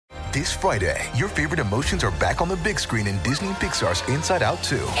This Friday, your favorite emotions are back on the big screen in Disney and Pixar's Inside Out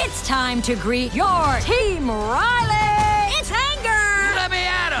 2. It's time to greet your Team Riley. It's anger. Let me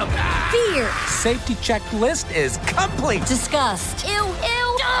at him. Fear. Safety checklist is complete. Disgust. Ew.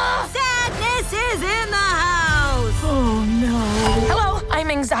 Sadness is in the house. Oh, no. Hello, I'm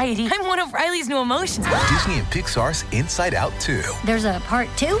anxiety. I'm one of Riley's new emotions. Disney and Pixar's Inside Out 2. There's a part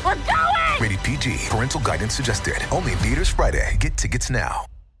 2? We're going! Rated PG. Parental guidance suggested. Only in theaters Friday. Get tickets now.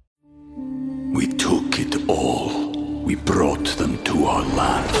 We took it all. We brought them to our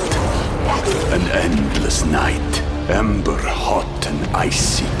land. An endless night, ember hot and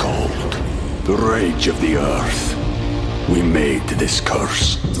icy cold. The rage of the earth. We made this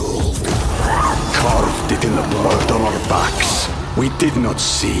curse. Carved it in the blood on our backs. We did not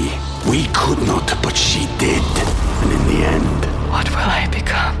see. We could not, but she did. And in the end... What will I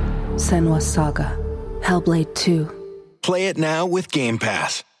become? Senua's Saga. Hellblade 2. Play it now with Game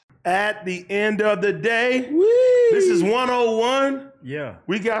Pass. At the end of the day, this is 101. Yeah.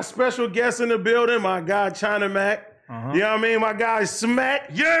 We got special guests in the building. My guy, China Mac. You know what I mean? My guy,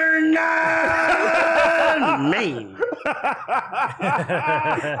 Smack. You're not mean.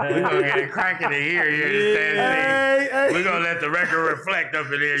 We're going to get it cracking in here. You understand? Hey. We're going to let the record reflect up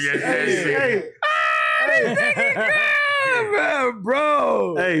in here. You understand?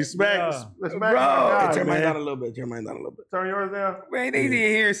 Bro. Hey, Smack. Smack Bro. guy, Turn man. mine down a little bit. Turn yours down? Man, they didn't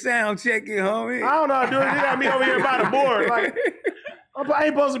hear sound checking, homie. I don't know how to do it. They got me over here by the board. Like, I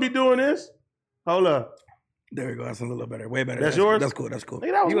ain't supposed to be doing this. Hold up. There we go. That's a little better. Way better. That's yours? That's cool.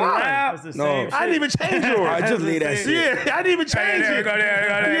 Nigga, that was mine. No. I didn't even change yours. I just leave that shit. Yeah, I didn't even change it.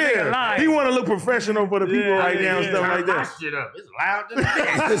 Yeah. He want to look professional for the people right now and stuff like Turn that. my shit up. It's loud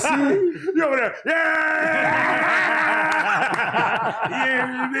as bitch. You over there. Yeah!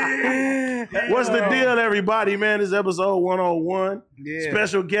 What's the deal, everybody, man? This is episode 101. Yeah.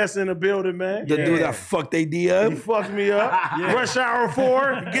 Special guest in the building, man. The dude that fucked they D up. He fucked me up. Rush Hour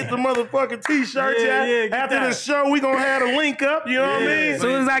 4. Get the motherfucking t-shirts out. After the show, we gonna have a link up. You know what I mean? As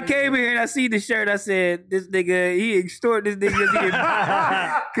soon as I came here and I see the shirt, I said, this nigga, he extorted this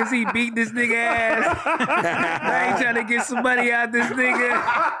nigga because he beat this nigga ass. I ain't trying to get some money out this nigga.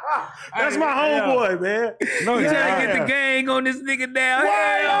 That's my homeboy, man. No, he's trying to get the gang on this nigga down.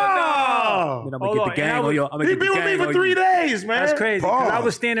 Hell no. Wow. I'm gonna get the gang on you. He been with me for 3 days, man. That's crazy. 'Cause I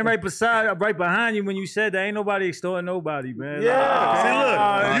was standing right behind you when you said that. Ain't nobody extorting nobody, man.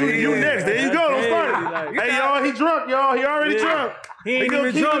 Yeah. See, look, you next. There you go. Don't start it. Hey, y'all, he drunk, y'all. He already drunk. He ain't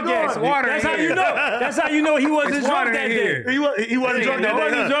even drunk yet. That's how you know. That's how you know he wasn't drunk that day. He wasn't drunk that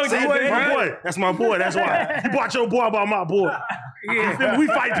day. See, my boy. That's my boy. That's why. You brought your boy about my boy. Yeah. We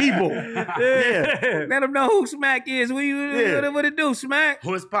fight people. Yeah. Let him know who Smack is. What it do, Smack?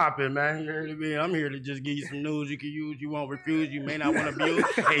 What's poppin', man? You heard me? I'm here to just give you some news you can use. You won't refuse. You may not want to abuse.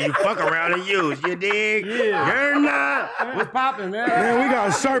 And you fuck around and use. You dig? Yeah. You're not. What's poppin', man? Man, we got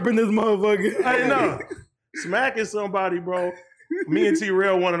to sharpen this motherfucker. I know. Smack is somebody, bro. Me and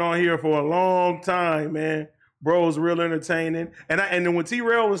T-Rail wanted on here for a long time, man. Bro's real entertaining. And then when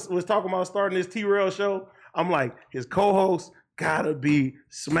T-Rail was talking about starting this T-Rail show, I'm like, his co-host gotta be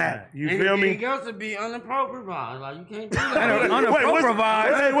Smack. You feel me? Anything else to be unappropriate. Like, you can't do that.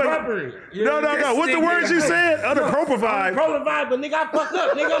 Unappropriate. No. What's the words you said? Unappropriate. Unappropriate, but nigga, I fucked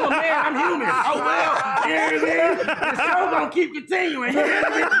up. Nigga, I'm a man. I'm human. Oh, well. You hear me? The show gonna keep continuing. You hear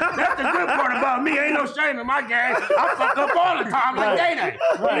me? That's the good part about me. Ain't no shame in my game. I fuck up all the time like Day-Day.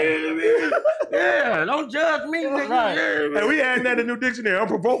 You hear me? Yeah, don't judge me, nigga. Right. You hear me? And we adding that in the new dictionary.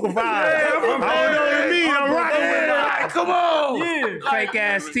 Unprovoked vibe. I don't know what it means. I'm rocking with that. Come on. Yeah. Fake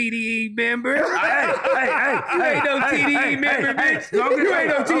ass TDE member. Hey. You ain't no TDE member, bitch. You ain't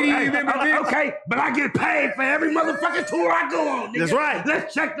no TDE member, bitch. Okay, but I get paid for every motherfucking tour I go on, nigga. That's right.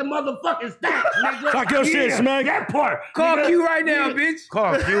 Let's check the motherfucking stats, nigga. Talk your shit, Smack. That part. Call nigga. Q right now, bitch.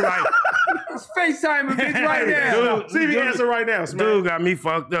 Call Q right. It's FaceTime a bitch right now. Dude, see if he answer right now, Smack. Dude got me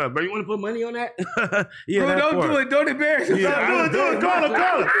fucked up. Bro, you want to put money on that? Yeah, Bro, don't do it. Don't embarrass yourself. Do it. Call him.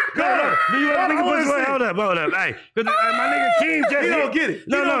 Do you want to hold up. Hey, cause my nigga Keem just He don't get it.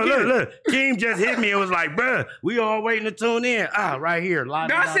 Look. Keem just hit me and was like, bruh, we all waiting to tune in. Right here. No,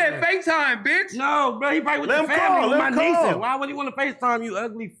 I said FaceTime, bitch. No, bro, he probably with Let the him family call, with let my him call. nieces. Why would he want to FaceTime you,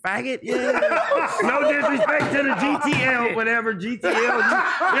 ugly faggot? Yeah. No disrespect to the GTL, whatever GTL. You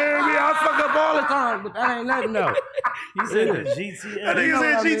hear me? I fuck up all the time, but that ain't nothing though. You said the GTL. I think he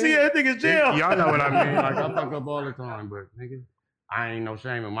said GTL. I think it's jail. Y'all know what I mean. Like, I fuck up all the time, but nigga, I ain't no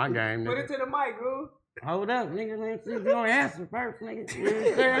shame in my game. Put Nigga. it to the mic, bro. Hold up, nigga. Let's see if you don't answer first, nigga. You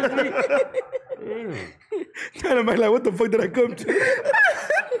understand me? Trying to make like, what the fuck did I come to?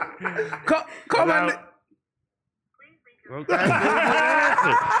 Call my. Okay.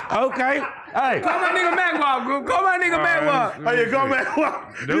 Okay. Hey. Call my nigga Mac Walk, group. Call my nigga Mac Walk. Oh, yeah, call Mac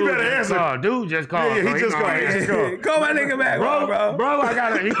Walk. You better answer. Dude just called. Yeah, he just called. Call my nigga Mac Walk, bro. Bro,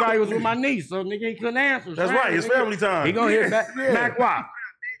 he probably was with my niece, so nigga he couldn't answer. That's right. It's family time. He gonna hit Mac Walk.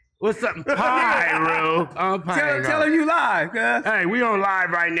 What's up, Pyro? Tell him you live, cuz. Hey, we on live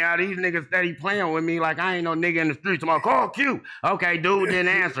right now. These niggas steady playing with me like I ain't no nigga in the streets. I'm like, call Q. Okay, dude didn't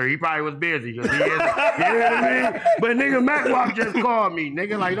answer. He probably was busy. Cause he is, you know what I mean? But nigga, Mac Walk just called me.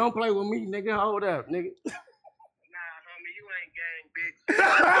 Nigga, like, don't play with me. Nigga, hold up, nigga.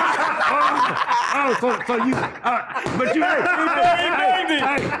 So you, but you,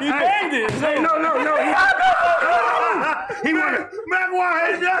 He banged it. Hey, no. He wanted Mac Walk.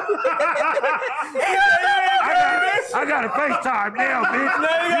 I got a FaceTime now, bitch.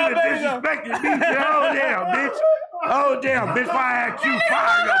 You disrespected me. Oh damn, bitch. Oh damn, bitch. If I had Q,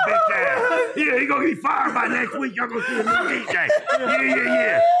 fire your bitch ass. Yeah, he gonna get fired by next week. Y'all gonna see a new DJ.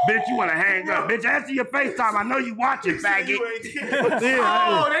 Yeah. Bitch, you wanna hang up, bitch? Answer your FaceTime. I know you watching, faggot.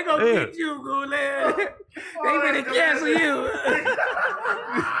 Oh, they gonna get you, Goulet. They gonna cancel you.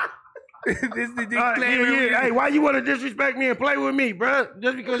 This is the disclaimer. Hey, why you want to disrespect me and play with me, bruh?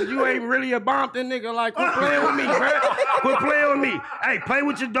 Just because you ain't really a Bompton nigga, like, quit playing with me, bruh. Quit playing with me. Hey, play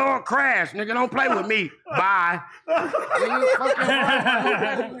with your dog Crash, nigga. Don't play with me. Bye.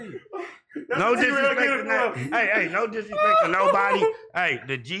 No disrespect to that. Hey, no disrespect to nobody. Hey,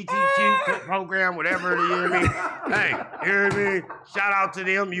 the GTQ program, whatever it is, you hear me? Hey, you hear me? Shout out to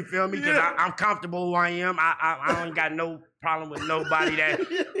them, you feel me? Because I'm comfortable who I am. I ain't got no problem with nobody that,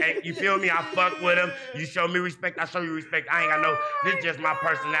 hey, you feel me? I fuck with them. You show me respect, I show you respect. I ain't got no, this is just my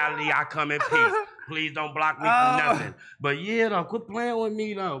personality. I come in peace. Please don't block me for nothing. But yeah, though, quit playing with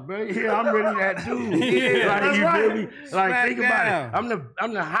me though, bro. Yeah, I'm really that dude. Like, you feel me? Like, think about it.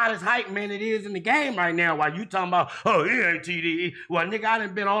 I'm the hottest hype man it is in the game right now. While you talking about, oh, he ain't TDE. Well, nigga, I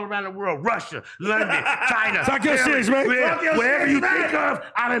done been all around the world. Russia, London, China. Talk your shit, man. Wherever you think of,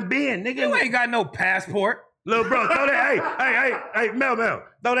 I done been, nigga. You ain't got no passport. Little bro, throw that, hey, Mel,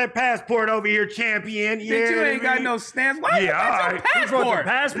 throw that passport over here, champion. Yeah, bitch, you ain't got no stamps. Why you got your passport?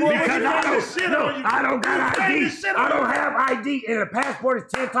 Passport? Because I don't got ID. I don't have ID, and a passport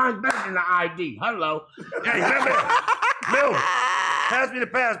is 10 times better than the ID. Hello. Hey, Mel, pass me the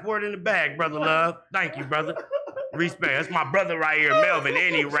passport in the bag, brother love. Thank you, brother. Respect. That's my brother right here, Melvin.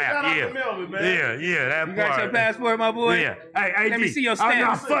 Any rap, Melvin, man. Yeah, that You part. got your passport, my boy? Yeah. Hey, let me see your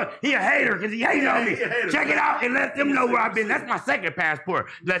stamps. He a hater because he hated on me. Check it out and let them know where I've been. That's my second passport.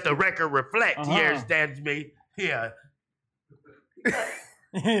 Let the record reflect. He understands me. Yeah.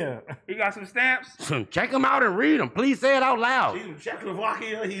 Yeah. He got some stamps? Check them out and read them. Please say it out loud. He's in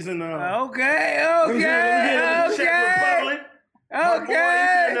Czechoslovakia. He's in Okay. Czech Republic.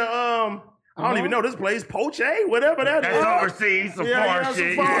 Okay. He's in I don't even know this place, Poche, whatever that is. That's overseas, some foreign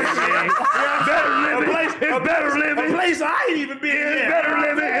shit. It's better living. A place I ain't even been in. It's better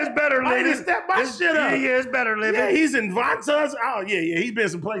living. It's better living. I didn't step my shit up. Yeah, it's better living. Yeah, he's in Vantas. Oh, yeah, he's been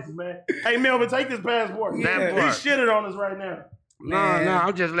some places, man. Hey, Melvin, take this passport. He shitted on us right now. No,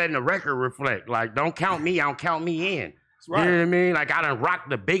 I'm just letting the record reflect. Like, don't count me out, count me in. Right. You know what I mean? Like, I done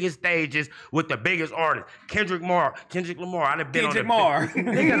rocked the biggest stages with the biggest artists. Kendrick Lamar. I done been Kendrick Lamar.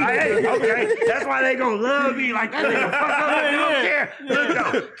 Nigga, like, hey, okay. That's why they gonna love me. Like, that nigga fuck up. They don't care.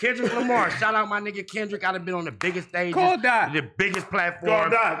 Look, though. Kendrick Lamar. Shout out my nigga Kendrick. I done been on the biggest stages. Call Dot. The biggest platform.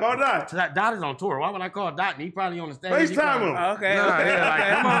 Call Dot. Dot is on tour. Why would I call Dot? And he probably on the stage. FaceTime him. Okay. Like,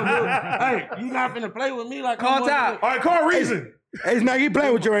 come on, dude. Hey, you not finna play with me? Like, call Dot. All right, call Reason. Hey, Smack, he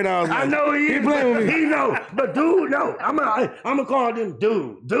playing with you right now. I know he playing with me. He know, but dude, no. I'm gonna call them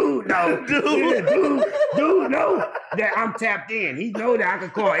dude. Dude, no. Dude, no. That I'm tapped in. He know that I can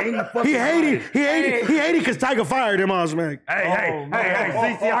call any fucking. He hated because Tiger fired him on Smack. Hey,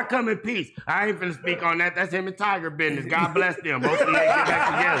 CC, I come in peace. I ain't finna speak on that. That's him and Tiger business. God bless them. Both of them get back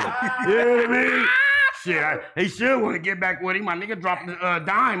together. You know what I mean? Shit, he should want to get back with him. My nigga dropped a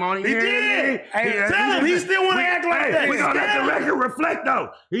dime on him. He did. Tell him he still want to act like that. We gonna let the record reflect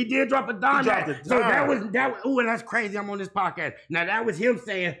though. He did drop a dime. So that was. Ooh, and that's crazy. I'm on this podcast now. That was him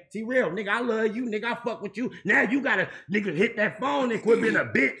saying, "T-Real, nigga, I love you, nigga. I fuck with you. Now you gotta, nigga, hit that phone and quit being a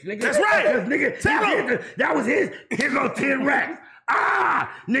bitch, nigga. That's right, nigga. That was his. Here go 10 racks.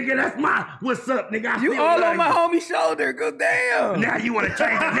 Nigga, that's my what's up, nigga. You all on my homie's shoulder. Go damn. Now you want to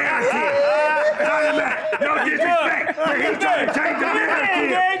change the narrative. No disrespect, but he's trying to change the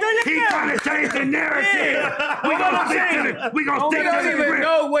narrative. He's trying to change the narrative. We gonna stick to the. We don't even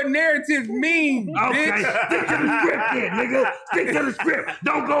know what what narratives mean, Okay, bitch. stick to the script then, nigga. Stick to the script.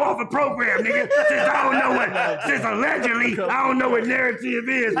 Don't go off a program, nigga. Since allegedly I don't know what narrative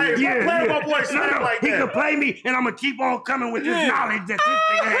is. Hey, yeah, play yeah. my boy Smack like he that. can play me, and I'm gonna keep on coming with this knowledge that this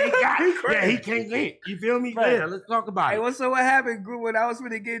nigga ain't got. Yeah, he can't get. You feel me? Yeah, let's talk about Hey, it. so what happened, Group, when I was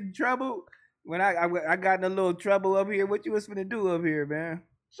finna get in trouble? When I got in a little trouble up here, what you was finna do up here, man?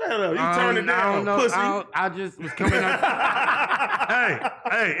 Shut up. You turn it down, pussy. I just was coming up.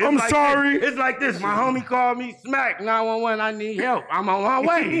 hey, I'm sorry. It's like this. My homie called me, Smack 911. I need help. I'm on my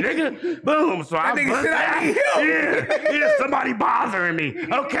way, nigga. Boom. So I nigga bust said, I need help. Yeah, somebody bothering me.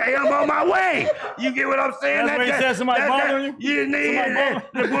 Okay, I'm on my way. You get what I'm saying? That's what he said, somebody bothering you? You need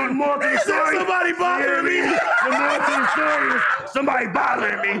the more to the story. Somebody bothering me. The more to the story is somebody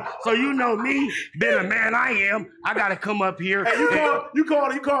bothering me. So you know me, being a man I am, I gotta come up here. Hey, you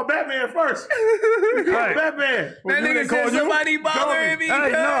called Batman first. You called Batman. That nigga said somebody bothering me.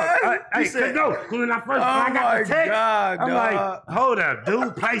 Hey, no. He said, no. When I first Oh I got the my text, God, I'm dog. like, hold up,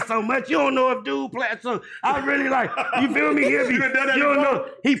 dude play so much. You don't know if dude play. So I really like, you feel me? You don't know.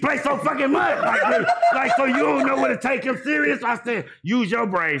 He play so fucking much. Like, so you don't know what to take him serious. I said, use your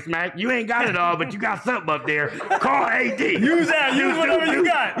brain, Smack. You ain't got it all, but you got something up there. Call AD. Use that. Use whatever you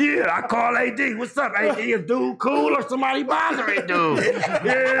got. Yeah, I call AD. What's up, AD? Is dude cool or somebody bothering dude?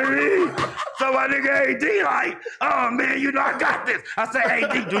 Yeah. So my nigga AD like, oh man, you know I got this. I say,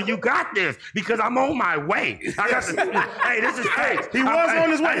 AD, do you got this? Because I'm on my way. I got to, hey, this is facts. He was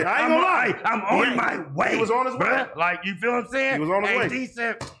on his way. I ain't gonna lie. I'm on my way. He was on his way. Bruh. Like, you feel what I'm saying? He was on his way. AD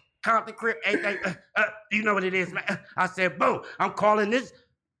said, Compton Crip, you know what it is, man. I said, boom, I'm calling this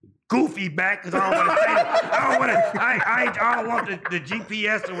Goofy back because I don't want to say I don't want the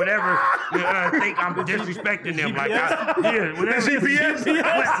GPS or whatever think I'm disrespecting them. Like, whatever.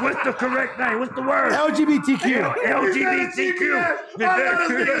 GPS? What's the correct name? What's the word? LGBTQ. LGBTQ. The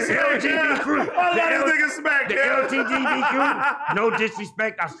LGBTQ. No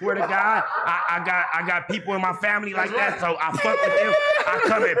disrespect. I swear to God, I got people in my family like that, so I fuck with them. I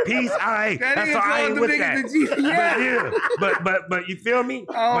come in peace. That's all I ain't with that. But you feel me?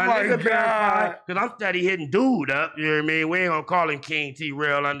 Oh my God. Because I'm steady hitting dude up. You know what I mean? We ain't gonna call him King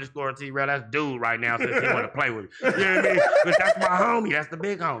T-Rail _ T-Rail. That's dude right now since he want to play with me. You know what I mean? But that's my homie. That's the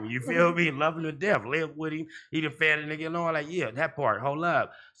big homie. You feel me? Love him to death. Live with him. He done fed a nigga along. Like, yeah, that part. Hold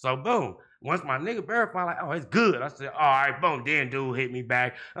up. So, boom. Once my nigga verified, like, oh, it's good. I said, all right, boom. Then dude hit me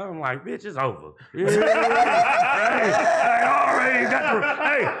back. I'm like, bitch, it's over. Yeah.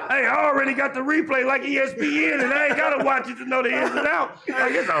 I already got the replay like ESPN, and I ain't gotta watch it to know the ins and outs.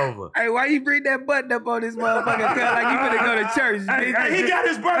 Like, it's over. Hey, why you bring that button up on this motherfucker? Cause like you finna go to church, bitch. Hey, he got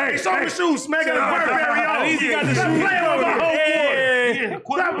his birthday. Show the shoes. Smack his Burberry on. He got the Stop shoes playing with my homeboy.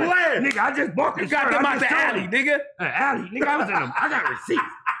 Stop Stop playing. Nigga, I just bought the You got them out the alley, nigga. Alley. Nigga, I was in them. I got receipts.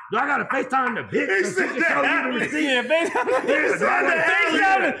 Do I gotta FaceTime the bitch? He said that. Show you the receipt? Yeah, that.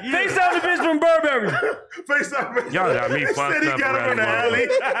 FaceTime the bitch from Burberry. FaceTime. Y'all got me fucked Said he up. got him in the alley.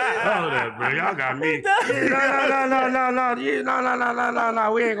 Hold up, bro. Y'all got me. No.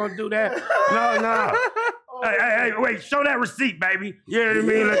 We ain't gonna do that. No. Hey, wait, show that receipt, baby. You know what I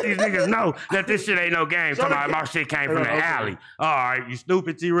mean? Let these niggas know that this shit ain't no game. Somebody, my shit came from the alley. All right, you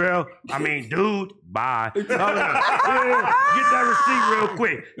stupid, T-Rail. I mean, dude, bye. Get that receipt real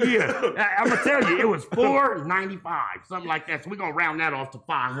quick. Yeah, I'm gonna tell you, it was $4.95, something like that. So we're gonna round that off to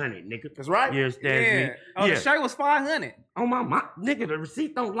 $500, nigga. That's right. You understand me? Oh, the shirt was $500. Oh my nigga, the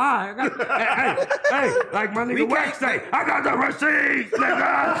receipt don't lie. Hey, like my nigga Wax say, I got the receipts,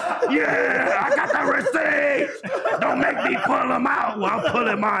 nigga. Yeah, I got the receipts. Don't make me pull them out while I'm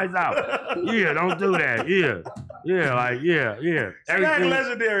pulling mine out. Yeah, don't do that. Yeah. Everything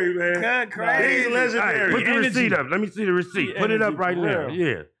legendary, man. Crazy. He's legendary. Put the receipt up. Let me see the receipt. Put it up right now. real.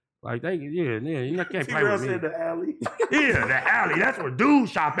 Yeah. Like they, you can't play T-Rail with me. said the alley. Yeah, the alley. That's where dudes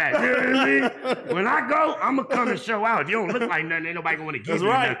shop at. You know what I mean? When I go, I'm gonna come and show out. If you don't look like nothing, ain't nobody gonna give you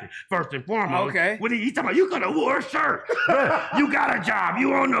nothing. First and foremost. Okay. What he talking about? You could have wore a shirt. You got a job.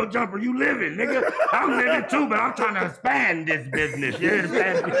 You own no jumper. You living, nigga. I'm living too, but I'm trying to expand this business. You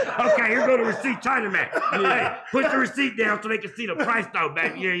understand me? Okay, here go the receipt, Chinaman. Hey, put the receipt down so they can see the price though,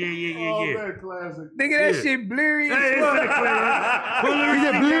 baby. Yeah. Oh, man, classic. Nigga, that shit blurry as Hey, fuck. He's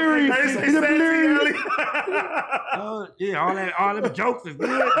a blurry. He's a blurry. Yeah, all them jokes is good,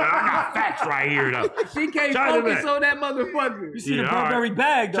 but I got facts right here though. She can't China focus man. on that motherfucker. You see Yeah, the all Burberry right.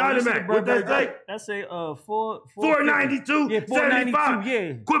 bag, though. China You see man, the what Burberry that say? bag. That say $492, Yeah, $492,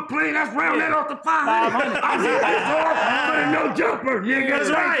 yeah. Quit playing, that's round that off to $500. I said that's all for the no jumper, nigga. That's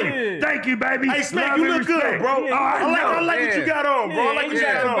right. Yeah. Thank you, baby. Hey, Smack, Love you and look good, respect. bro. Oh, I like what you got on, bro. I like what you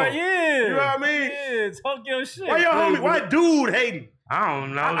got on. Yeah. You know what I mean? Yeah, talk your shit. Why your homie? Why dude hating? I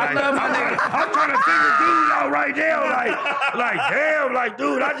don't know. I Like, love my nigga. I'm trying to figure dude out right now. Like, damn, like,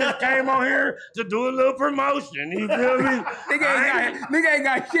 dude, I just came on here to do a little promotion. You feel me? Nigga ain't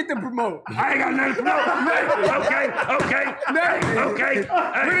got shit to promote. I ain't got nothing to promote. Okay.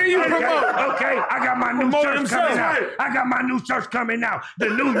 What do you promote? Okay, I got my new shirts coming out. I got my new shirts coming out. The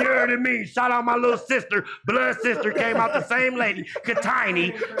new year to me. Shout out my little sister, blood sister, came out the same lady,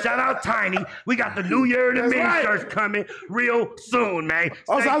 Tiny. Shout out Tiny. We got the new year to me shirts coming real soon, man.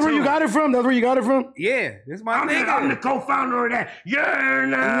 Oh, so that's where you got it from? That's where you got it from? Yeah, that's my nigga. I'm the co-founder of that. Yeah.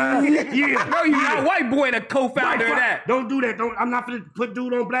 No, you not white boy, the co-founder of that. Don't do that. I'm not gonna put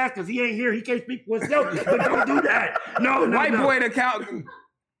dude on blast because he ain't here. He can't speak for himself. But don't do that. No. White boy, the count.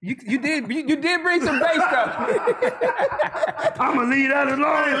 You did bring some bass stuff. I'm gonna leave that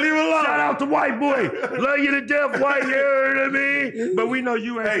alone. Hey, leave it alone. Shout out to white boy. Love you to death, white. You heard me? But we know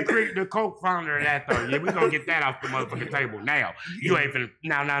you ain't the co-founder of that though. Yeah, we gonna get that off the motherfucking table now. You ain't finna.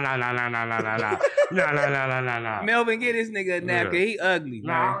 No. Melvin, get this nigga a napkin. He ugly.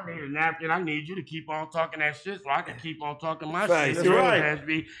 No, I don't need a napkin. I need you to keep on talking that shit so I can keep on talking my Thanks. shit. That's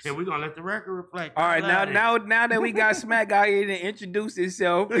right. And we gonna let the record reflect. All right, now that we got Smack out here to introduce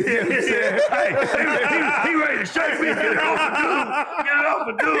himself. Hey, he ready to shake me. Get it off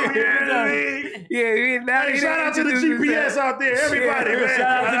a dude. You know what I mean? Yeah, now Hey, shout out to the GPS out there, everybody, man.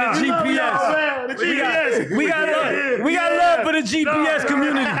 Shout out to the GPS. The GPS. We got love for the GPS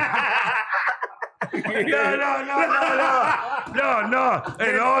community. No.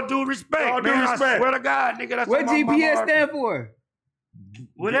 And all due respect. All due man, respect. I swear to God, nigga, that's What GPS stand for?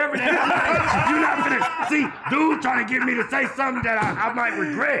 Whatever that is, you're not gonna see dude trying to get me to say something that I might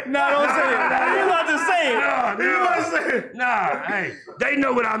regret. No, don't say it. You're about to say it. Nah, hey, they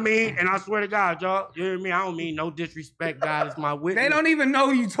know what I mean, and I swear to God, y'all, you hear me? I don't mean no disrespect. God is my witness. They don't even know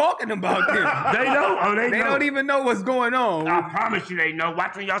you talking about them. They know. Oh, they know. They don't even know what's going on. I promise you they know.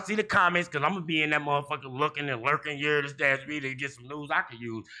 Watch when y'all see the comments, because I'm going to be in that motherfucker looking and lurking here this dash me to get some news I can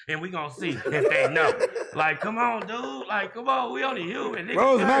use. And we going to see if they know. Like, come on, dude. Like, come on. We only human. Nigga.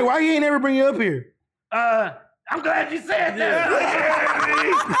 Bro, Mac, why you ain't ever bring you up here? I'm glad you said that.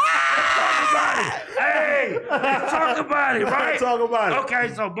 Let's talk about it, right? Talk about it.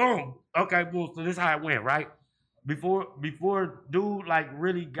 Okay, so boom. So this is how it went, right? Before dude like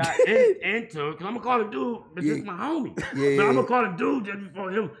really got into it, cause I'm gonna call him dude, but this is my homie. Yeah. But I'm gonna call him dude just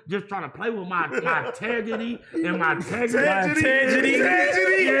before him just trying to play with my integrity and my integrity. Tangity.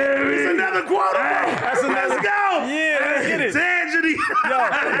 Yeah, It's another quote. Let's go. Yeah, let's get it. Tangity. Yo,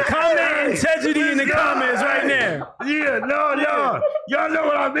 comment integrity in the comments right now. Yeah, no. Y'all know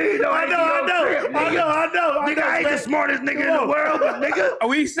what I mean, though. I know. Nigga, I ain't the smartest nigga in the world, but nigga. Oh,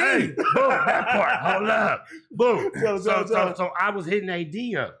 we see. Hey, boom, that part. Hold up. Boom. Tell. So I was hitting AD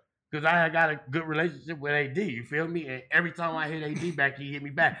up because I had got a good relationship with AD. You feel me? And every time I hit AD back, he hit me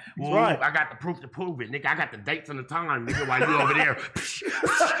back. Well, right. I got the proof to prove it, nigga. I got the dates and the time, nigga, while you over there.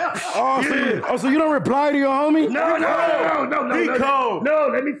 So you don't reply to your homie? No. He cold. No,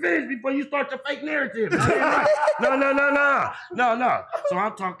 let me finish before you start your fake narrative. No. So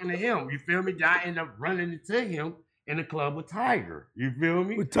I'm talking to him. You feel me? I end up running into him in the club with Tiger. You feel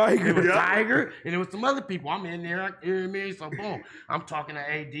me? With Tiger. With Tiger. And there was some other people. I'm in there, you know what I mean? So boom. I'm talking to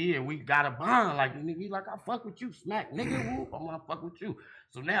AD and we got a bond. Like, nigga, he like, I fuck with you, Smack. Nigga, whoop, I'm gonna fuck with you.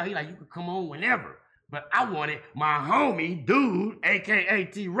 So now he like, you can come on whenever. But I wanted my homie, dude, a.k.a.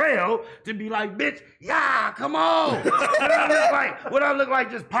 T-Rail, to be like, bitch, yeah, come on. What I look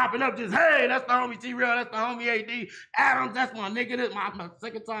like just popping up, just, hey, that's the homie T-Rail, that's the homie A.D. Adams, that's my nigga. This my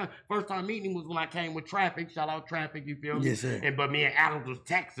second time, first time meeting him was when I came with Traffic. Shout out Traffic, you feel me? Yes, sir. But me and Adams was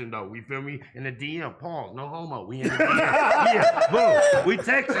texting, though, you feel me? In the DM, pause, no homo. We in the DM. Yeah, boom. We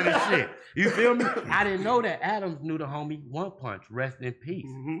texting and shit. You feel me? I didn't know that Adams knew the homie One Punch, rest in peace.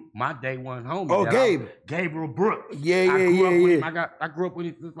 Mm-hmm. My day one homie. Oh, Gabe. Gabriel Brooks. Yeah. I grew up with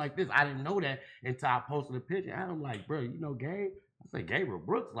him just like this. I didn't know that until I posted a picture. And I'm like, bro, you know Gabe? I say Gabriel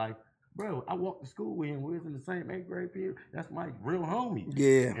Brooks, like, bro, I walked to school with him. We was in the same 8th grade period. That's my real homie.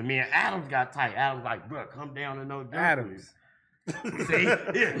 Yeah. And me and Adams got tight. Adams like, bro, come down to no Adams. See?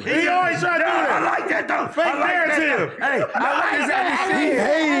 He always try to do that. I like that though. Fake narrative. Hey, I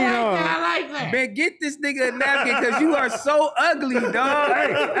like that. Man, get this nigga a napkin because you are so ugly, dog.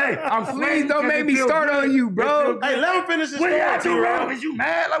 Hey, I'm Please don't make me start on you, bro. Hey, let him finish his What did I story, do bro. wrong? Is you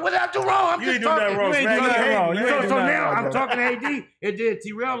mad? Like, what did I do wrong? I'm You just ain't do nothing talking. wrong, You ain't Smack. do nothing wrong. You ain't do So nothing now wrong, I'm bro. talking to AD, and then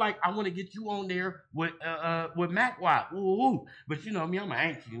T-Rail like, I want to get you on there with Mac Watt. Ooh. But you know me, I'm an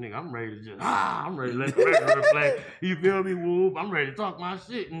anxious nigga. I'm ready to just, I'm ready to let the record reflect. You feel me? Woo. I'm ready to talk my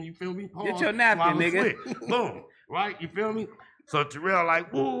shit, and you feel me? Pause, Get your napkin, nigga. switch. Boom. Right? You feel me? So Terrell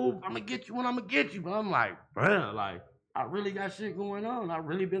like, woo, I'm gonna get you when I'm gonna get you. But I'm like, bruh, like, I really got shit going on. I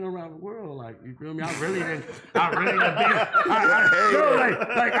really been around the world, like you feel me. I really done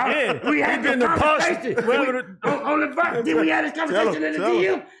been. We had this conversation on the bus. Then we had this conversation in the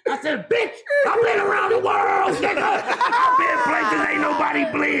DM. I said, "Bitch, I've been around the world, nigga. I've been places ain't nobody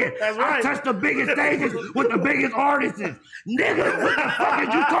playing. That's right. I touched the biggest stages with the biggest artists. Nigga, what the fuck are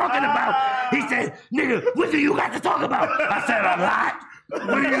you talking about?" He said, "Nigga, what do you got to talk about?" I said, "A lot." What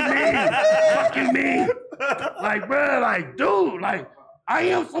do you mean? Fuck you mean? Like, bro, like, dude, like, I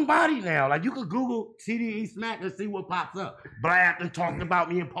am somebody now. Like, you could Google TDE Smack and see what pops up. Black and talking about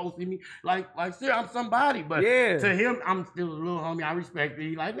me and posting me. Like, shit, I'm somebody. But to him, I'm still a little homie. I respect it.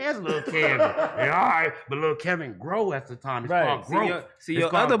 He like, man, it's little Kevin. Yeah, all right. But little Kevin grow at the time. It's called growth. See,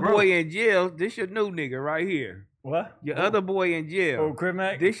 your other boy in jail, this your new nigga right here. What? Your other boy in jail. Oh, Crip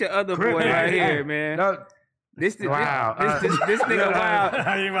Mac? This your other boy right here, man. No. This nigga wild.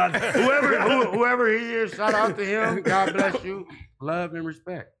 Whoever he is, shout out to him. God bless you. Love and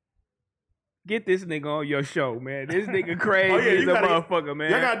respect. Get this nigga on your show, man. This nigga crazy as a motherfucker,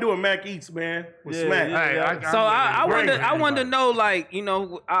 man. Y'all gotta do a Mac Eats, man, with Smack. So I wanted to know, like, you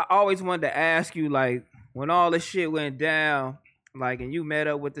know, I always wanted to ask you, like, when all this shit went down, like, and you met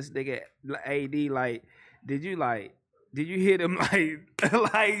up with this nigga AD, like, did you hit him like Shut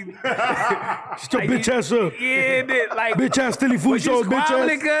your bitch ass up. Yeah, like bitch ass Stilly food show, bitch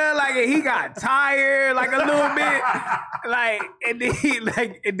ass. Like he got tired, like a little bit, like, and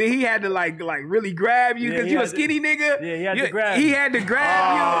then he had to like really grab you because you a skinny nigga. Yeah, he had to grab. He had to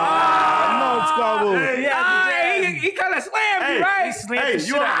grab you. No, Scarborough. He kind of slammed you, right? He slammed the shit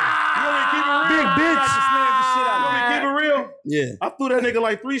You want me to keep it real? Big bitch. You want me to keep it real? Yeah. I threw that nigga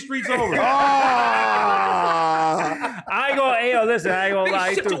like 3 streets over. I ain't gonna, hey, yo, listen, I ain't gonna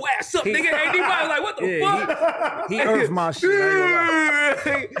lie. Shut your ass up, nigga. AD was like, what the fuck? He earthed my shit.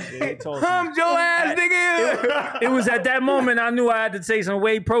 Hummed your ass, nigga. It was at that moment I knew I had to take some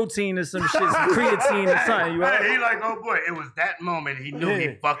whey protein or some shit, some creatine or something. You right? He like, oh boy, it was that moment he knew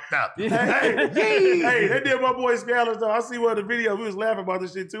he fucked up. Hey, they did my boy Scalers though. I see one of the videos. We was laughing about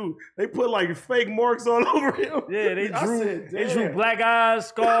this shit too. They put like fake marks all over him. Yeah, they drew black eyes,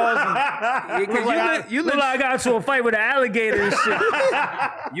 scars. You look like I got to a fight with an alligator and shit.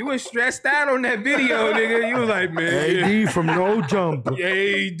 You was stressed out on that video, nigga. You was like, man, AD from No Jumper.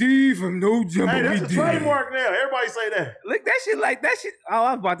 AD from No Jumper. Hey, that's a trademark now. Everybody say that. Look, that shit like that shit. Oh,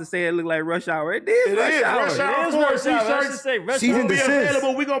 I was about to say it looked like Rush Hour. It is Rush Hour. Rush Hour. It is Rush Hour. T-shirts. Season be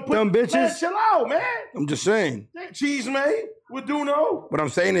available. We gonna put them bitches. Man, chill out, man. I'm just saying. Cheese made with Duno. What I'm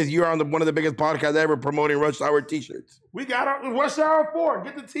saying is you're on one of the biggest podcasts ever promoting Rush Hour t-shirts. We got our Rush Hour 4.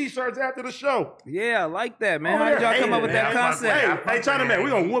 Get the t-shirts after the show. Yeah, I like that, man. How did y'all come up with that concept? Hey, China Man, we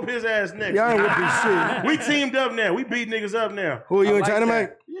gonna whoop his ass next. Y'all ain't whooping shit. We teamed up now. We beat niggas up now. Who are you in China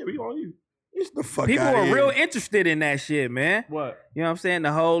Man? Yeah, we on you. It's the fuck People out are here. real interested in that shit, man. What? You know what I'm saying?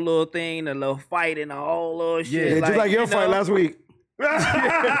 The whole little thing, the little fight and the whole little shit. Yeah, just like your fight last week. Oh, you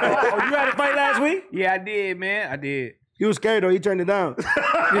had a fight last week? Yeah, I did, man. I did. He was scared though. He turned it down.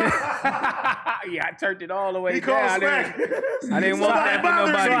 Yeah, I turned it all the way He down. called Smack. I didn't want that for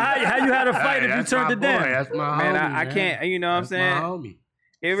nobody. So how you had a fight if you turned it down? That's my homie, Man, I can't. You know what I'm saying? My homie.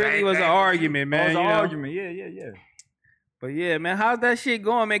 It really Same was an thing. argument, man. It was an you know? argument. Yeah. But yeah, man, how's that shit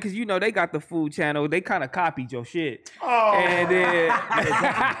going, man? Because you know they got the food channel. They kind of copied your shit. Oh. And then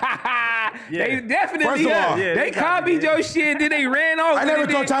they definitely First of all, they copied your shit. Then they ran off. I never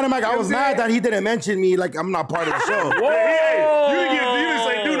told China Mike I was mad that he didn't mention me like I'm not part of the show. Hey, you didn't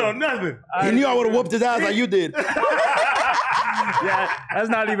say do no nothing. He knew I would have whooped his ass like you did. Yeah, that's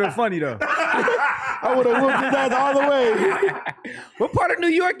not even funny though. I would have whooped his ass all the way. What part of New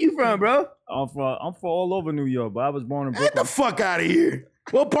York you from, bro? I'm from all over New York, but I was born in Get Brooklyn. the fuck out of here.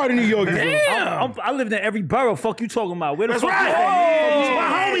 What part of New York you from? Damn. I lived in every borough. Fuck you talking about? Where the fuck? right. you from? My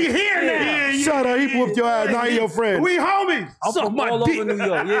homie here now. Shut up. He whooped your ass. Now he your friend. We homies. I'm from all over New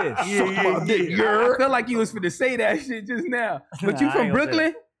York. Yeah. My dick. I felt like you was finna say that shit just now. But you Nah, I from ain't gonna say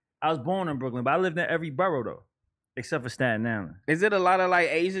Brooklyn? I was born in Brooklyn, but I lived in every borough though, except for Staten Island. Is it a lot of like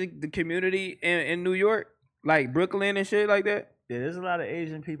Asian the community in New York, like Brooklyn and shit like that? Yeah, there's a lot of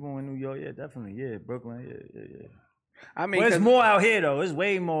Asian people in New York. Yeah, definitely. Yeah, Brooklyn. Yeah. I mean, Well, it's more out here though. It's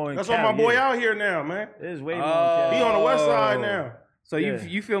way more. In That's why Cali, my boy yeah. out here now, man. It's way more. In Cali. He on the west side now. So Yeah.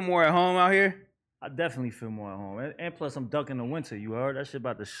 you feel more at home out here? I definitely feel more at home. And plus, I'm ducking the winter. You heard that shit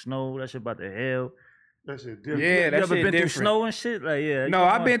about the snow. That shit about the hail. That shit different. Yeah, that you ever shit been different. through snow and shit? Like, yeah. No,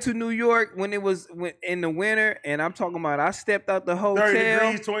 I've been to New York when it was in the winter, and I'm talking about I stepped out the hotel. 30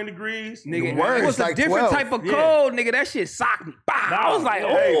 degrees, 20 degrees. Nigga, Worse, it was a like different 12. type of cold, nigga. That shit socked me. Bah! I was like,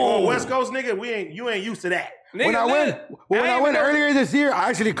 Hey, oh, West Coast nigga, you ain't used to that. Nigga, When I went earlier this year, I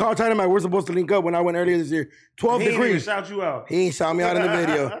actually called China Mike. We're supposed to link up when I went earlier this year. 12 He ain't even degrees. shout you out. He ain't shout me out in the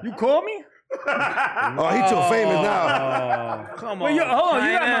video. You called me? Oh, he too famous now. Come on. Wait, hold on.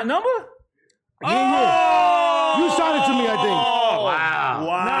 You got China. my number? Yeah. You shot it to me, I think. Wow.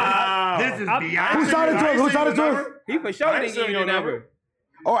 Wow. This is beyond. Who shot it to us? Who shot it to us? He for sure didn't give you your number.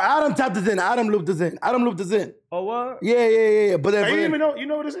 Oh, Adam tapped us in. Adam looped us in. Oh, what? Yeah. But then, Hey, you even know, you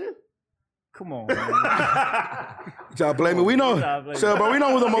know what this is? Come on, man. y'all play me. We know. So, but we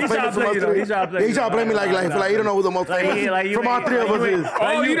know who the most He famous from tryna us play you, though. three. He tryna play He you, tryna play me like you don't know who the most famous from all three of us is.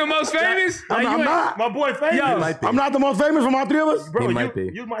 Oh, you the most famous? I'm not. My boy famous. I'm not the most famous from all three of us. Bro, He might be.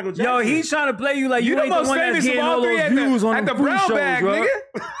 you Michael Jackson. Yo, he's trying to play you like you the ain't the most one that's famous of getting all all three those at views on the the food brown shows, bag, bro. nigga.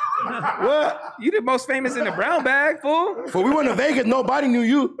 What? You the most famous in the brown bag, fool. For we went to Vegas, nobody knew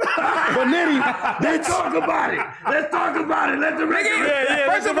you. But Nitty, Let's talk about it. Let's talk about it. Let the record.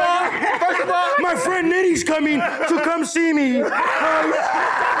 First of all, my friend Nitty's coming to come see me.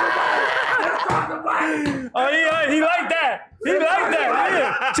 Oh, he like that. He like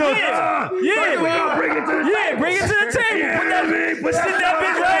that. Yeah. Bring it to the Yeah, bring it to the table. Sit that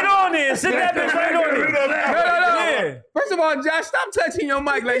bitch right on there. Sit that bitch right on there. no. Yeah. First of all, Josh, stop touching your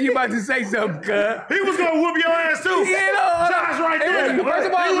mic like you about to say something, cuz. He was gonna whoop your ass too. Josh right there. First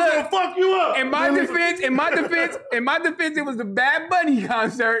of all, he was look, gonna fuck you up. in my defense, it was the Bad Bunny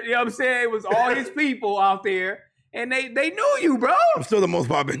concert. You know what I'm saying? It was all his people out there, and they knew you, bro. I'm still the most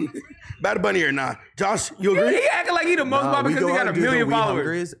poppin'. Bad Bunny or not. Josh, you agree? He acting like he the most popular because he got a million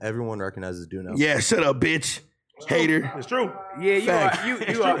followers. Everyone recognizes Duno. Yeah, shut up, bitch. Hater. It's true. Yeah,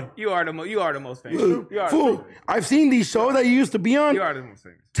 you are the most famous. You are Fool, I've seen these shows that you used to be on. You are the most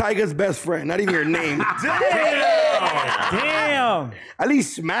famous. Tiger's best friend, not even your name. Damn. At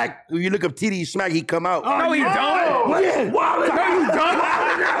least Smack, when you look up TD Smack, he come out. No, he don't. Yeah. No, you don't.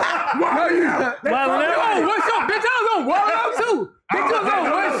 No, you don't. Yo, what's up, bitch? I was on Wall Out too. Bitch, you was on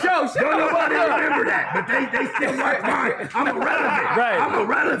what show? Don't nobody remember that, but they still watch mine. I'm irrelevant. Right. I'm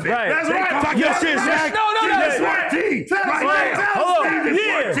irrelevant. Right. That's right. Talk your shit, Smack. No. Season 14. Right now. Hold on. Season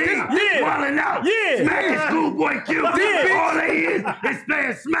Yeah. 14. Yeah. Wilding out. Yeah. Smack is Schoolboy Q. All they is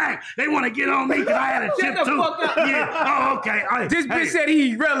playing Smack. They want to get on me because I had a chip the too. fuck up. Yeah. Oh, okay. This bitch said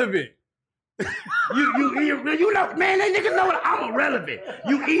he irrelevant. You know, man, they niggas know what I'm irrelevant.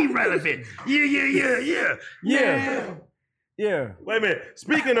 You irrelevant. Yeah. Wait a minute.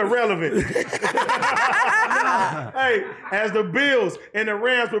 Speaking of relevant, hey, as the Bills and the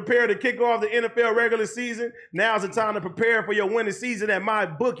Rams prepare to kick off the NFL regular season, now's the time to prepare for your winning season at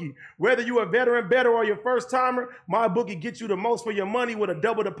MyBookie. Whether you're a veteran bettor or your first timer, MyBookie gets you the most for your money with a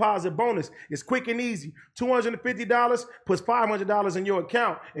double deposit bonus. It's quick and easy. $250 puts $500 in your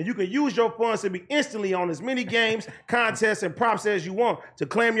account, and you can use your funds to be instantly on as many games, contests, and props as you want. To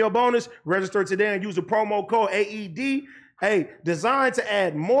claim your bonus, register today and use the promo code AED. Hey, designed to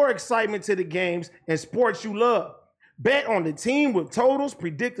add more excitement to the games and sports you love. Bet on the team with totals,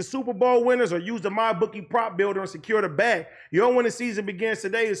 predict the Super Bowl winners, or use the MyBookie prop builder and secure the bag. Your winning season begins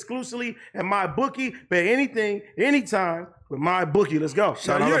today exclusively at MyBookie. Bet anything, anytime with MyBookie. Let's go.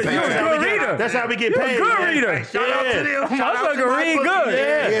 Shout out to You're a good reader. That's how we get You're paid. a good man. reader. Shout out to them. Shout out to read MyBookie.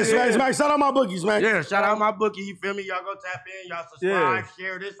 good. Yeah, Smack. Shout out my bookies, man. Yeah, shout out MyBookie. You feel me? Y'all go tap in. Y'all subscribe.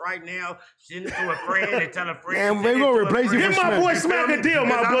 Share this right now. Send it to a friend and tell a friend. And we're going to replace you Give for my Smack. boy Smack a deal,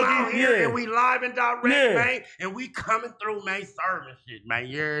 I'm out MyBookie. here and we live and direct, Yeah. man. And we coming through, man, serving shit, man.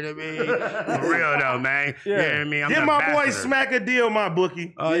 You hear what I mean? For real, though, man. You hear what I mean? I'm Give the my boy ambassador. Smack a deal,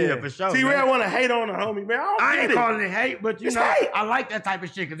 MyBookie. Oh, yeah, for sure. T-Rail man. want to hate on the homie, man. I ain't get it. calling it hate, but you It's know, hate. I like that type of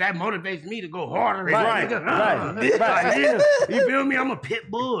shit because that motivates me to go harder. Right, Nigga. right. Yeah. You feel me? I'm a pit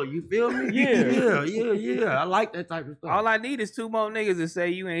bull. You feel me? Yeah. I like that type of stuff. All I need is two more niggas to say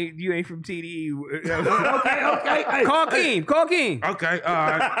you ain't from TDE. Okay. Hey, Call Keem. Okay, all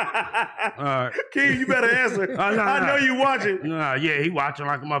right. King, you better answer. No. I know you watching. Nah, yeah, he watching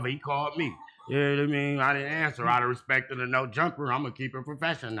like a mother. He called me. You know what I mean? I didn't answer. Out of respect to the no jumper, I'm gonna keep it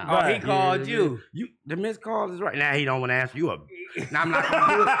professional now. Oh, he called you. The missed call is right. Now he don't want to answer you. Now I'm not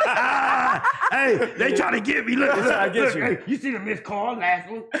gonna do it. Hey, they trying to get me. Look, I get you. Hey, you see the missed call last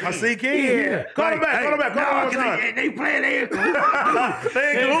one? I see King. Yeah. Call him back. Call him back. Call him one time. They playing their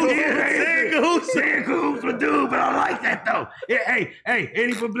They in cahoots with dude, but I like that though. Yeah, hey,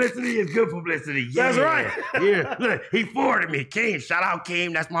 any publicity is good publicity. Yeah. That's right. Yeah, look, he forwarded me. King, shout out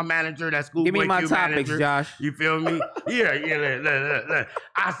King. That's my manager. That's Schoolboy Give me my Q topics, manager. Josh. You feel me? Yeah. Look.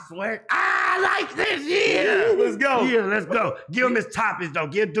 I swear. I like this. Yeah. Let's go. Yeah, let's go. Give him his topics, though.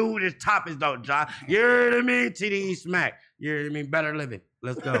 Give dude his topics, though, John. You heard what I mean? TDE Smack. You heard what I mean? Better living.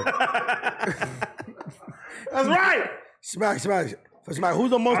 Let's go. That's right. Smack. Who's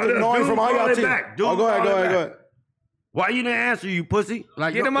the most annoying from all y'all team? Oh, go ahead. Why you didn't answer, you pussy?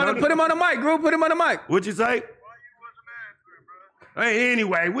 Like, put him on the mic, Group. Put him on the mic. What'd you say? Hey,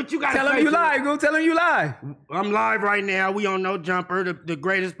 anyway, what you got to say? Tell him you live, Group. Tell him you live. I'm live right now. We on No Jumper, the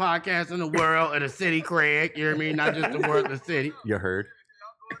greatest podcast in the world of the city, Craig. You hear me? Not just the world, the city. You heard.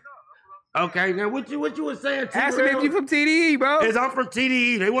 Okay, now what you was saying? Ask him if you from TDE, bro. Is I'm from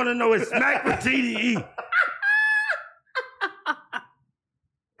TDE. They want to know it's Smack from TDE.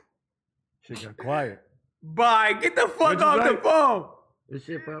 Shit got quiet. Bye. Get the fuck off the phone. This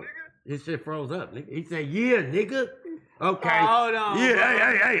shit froze up, nigga. He said, yeah, nigga. Okay. Hold on.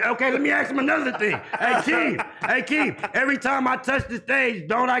 Yeah, hey. Okay, let me ask him another thing. Hey, Keith. Every time I touch the stage,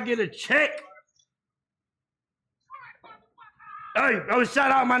 don't I get a check? Hey,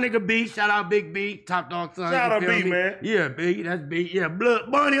 shout out my nigga B. Shout out Big B, Top Dog Son. Shout out B, man. Yeah, B. That's B. Yeah, blood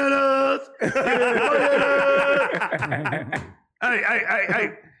bunny on us.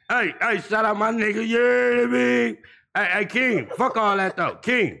 Hey, shout out my nigga. Yeah, me. Hey, King, fuck all that though.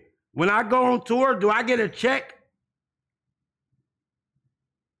 King, when I go on tour, do I get a check?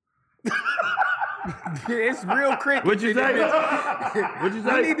 It's real cricket. What'd you say? What'd you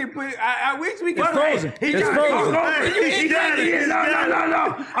say? We need to put. I wish we could. It's frozen. It's frozen. No.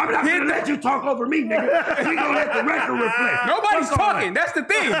 I'm not gonna let you talk over me, nigga. We gonna let the record reflect. Nobody's talking. That's the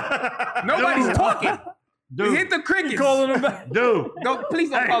thing. Nobody's talking. Dude. Hit the crickets. Calling him back. Dude. Please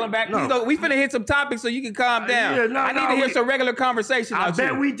don't call him back. No. Please don't. We finna hit some topics so you can calm down. I need to hear some regular conversation. I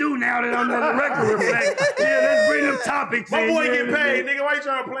bet we do now that I'm on the record reflect. Yeah, let's bring them topics My in. boy get paid, nigga. Why you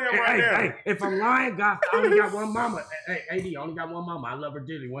trying to play him right now? Hey, if I'm lying, God, I only got one mama. Hey, AD, I only got one mama. I love her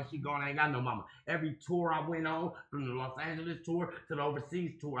dearly. Once she gone, I ain't got no mama. Every tour I went on, from the Los Angeles tour to the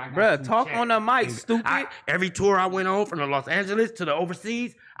overseas tour, I got Bruh, two talk checks. on the mic, stupid. Every tour I went on, from the Los Angeles to the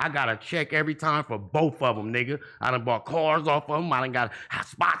overseas, I got a check every time for both of them, nigga. I done bought cars off of them. I done got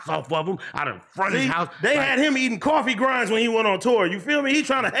spots off of them. I done front his house. They had him eating coffee grinds when he went on tour. You feel me? He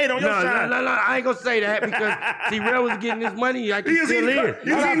trying to hate on your shine. No. I ain't gonna say that because T-Rail was getting his money. Like he still is.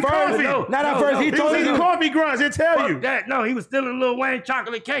 He was eating coffee. Not at first. He told you coffee grinds. He'll tell you. That. No, he was stealing Lil Wayne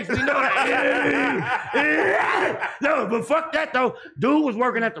chocolate cakes. We know that. No, but fuck that though. Dude was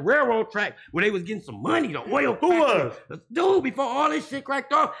working at the railroad track where they was getting some money. The oil. Who was? Dude, before all this shit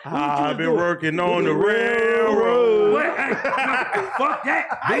cracked off. I've been working on the railroad. What? Hey, fuck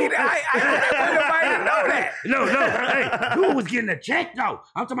that. I want nobody to know that. No. Hey, dude was getting a check though.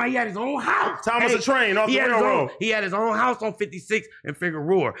 I'm talking about he had his own house. Thomas the Train off the railroad. He had his own house on 56 in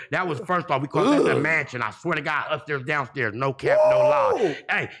Figueroa. That was first off. We called that the mansion. I swear to God, upstairs, downstairs, no cap, no lie.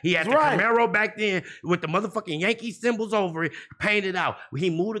 Hey, he had the Camaro back then with the motherfucking Yankee symbols over it, painted out. When he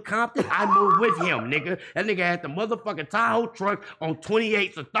moved to Compton, I moved with him, nigga. That nigga had the motherfucking Tahoe truck on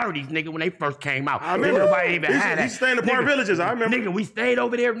 28s or 30s, nigga, when they first came out. I remember. Nobody even had that. He stayed in the Park Villages. I remember. Nigga, we stayed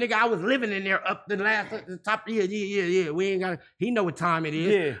over there, nigga. I was living in there up the top. Yeah. We ain't got. He know what time it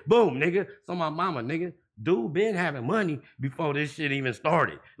is. Yeah. Boom, nigga. So my mama, nigga. Dude been having money before this shit even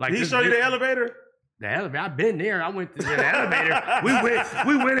started. Like, did he show you the elevator? The elevator. I've been there. I went to the elevator.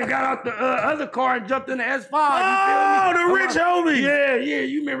 We went and got out the other car and jumped in the S5. Oh, the rich homie. Yeah.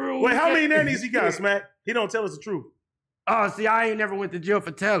 You remember? Wait, how many nannies he got, Smack? He don't tell us the truth. Oh, see, I ain't never went to jail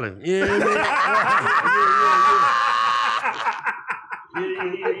for telling. Yeah, man. Yeah.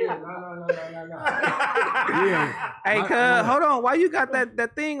 No. Yeah. Hey, cuz, hold on. Why you got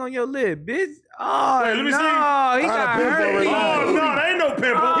that thing on your lip, bitch? Oh, Wait, let me see. He got hurt. Oh, no, that ain't no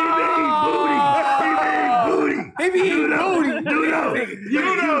pimple. He be eating booty. Dudo.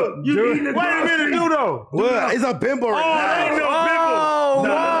 Wait a minute, Dudo. What? It's a pimple right now. That ain't no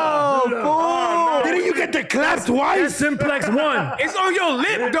pimple. Didn't you get the clap twice? That's Simplex 1. It's on your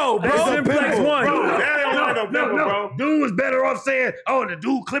lip, though, bro. That's Simplex 1. That ain't no pimple, bro. Dude was better off saying, "Oh, the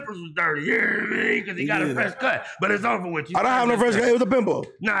dude clippers was dirty." Yeah, because he got a fresh cut. But it's over with you. I don't have no fresh cut. It was a pimple.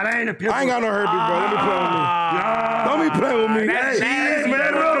 Nah, that ain't a pimple. I ain't got no herpes, bro. Don't be playing with me.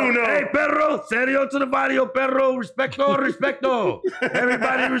 Hey, perro. Serio to the barrio, perro. Respecto.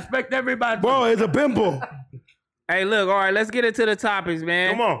 Everybody respect everybody. Bro, it's a pimple. Hey, look, all right, let's get into the topics,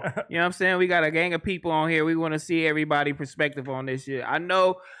 man. Come on. You know what I'm saying? We got a gang of people on here. We want to see everybody's perspective on this shit. I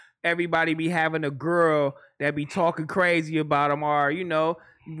know everybody be having a girl that be talking crazy about them, or, you know,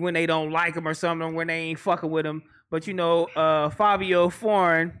 when they don't like them or something, when they ain't fucking with them. But, you know, Fabio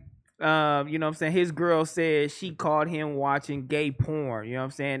Foreign, you know what I'm saying, his girl said she caught him watching gay porn. You know what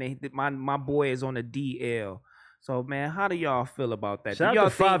I'm saying? And my boy is on the DL. So man, how do y'all feel about that? Shout y'all out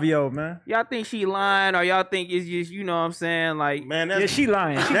to Fabio, man. Y'all think she lying, or y'all think it's just, you know what I'm saying? Like, Man, Yeah, she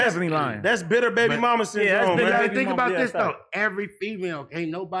lying. She definitely lying. That's bitter baby mama syndrome, You man. gotta think about this stop. though. Every female, can't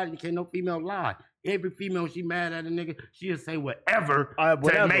no female lie. Every female, she mad at a nigga, she'll say whatever, whatever.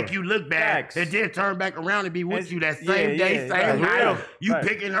 to make you look bad, Facts. and then turn back around and be with It's- you that yeah, same day, yeah, same right. night. You Right.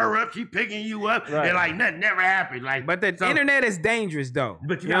 picking her up, she picking you up, Right. and like nothing never happened. Like, but the so- internet is dangerous though.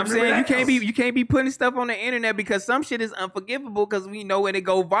 But you know what I'm gotta remember saying? that, You can't be putting stuff on the internet because some shit is unforgivable because we know when it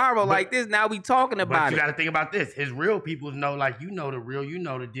go viral like this. Now we talking But about you it. got to think about this. His real people know, like, you know the real, you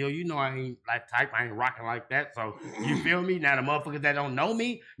know the deal. You know I ain't like type, I ain't rocking like that. So you feel me? Now the motherfuckers that don't know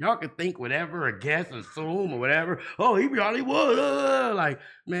me, y'all can think whatever or guess, assume or whatever. Oh, he be Hollywood. Like,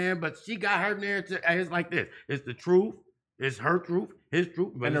 man, but she got her narrative. It's like this. It's the truth. It's her truth, his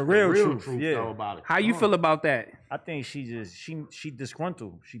truth, but And it's the real truth truth, yeah. though about it. How you feel about that? I think she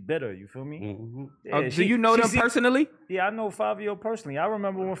disgruntled. She bitter. You feel me? Mm-hmm. Yeah, Do you know them personally? Yeah, I know Fabio personally. I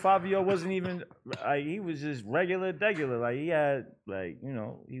remember when Fabio wasn't even like he was just regular. Like he had like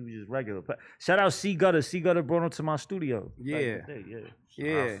he was just regular. Shout out C Gutter. C Gutter brought him to my studio. Yeah.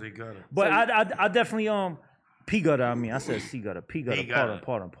 Yeah. But I definitely P Gutter. I mean I said C Gutter. P Gutter.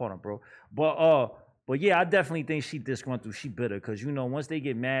 Pardon, bro. But yeah, I definitely think she disgruntled. She bitter because once they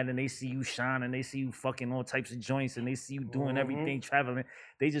get mad and they see you shining, they see you fucking all types of joints, and they see you doing everything, traveling,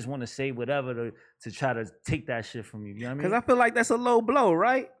 they just want to say whatever to try to take that shit from you. You know what I mean? Because I feel like that's a low blow,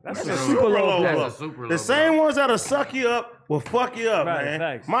 right? That's a super low blow. That's a super low The same ones that'll suck you up will fuck you up, Right, man.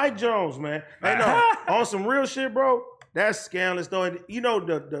 facts. Mike Jones, man. Hey, no, on some real shit, bro. That's scandalous, though. And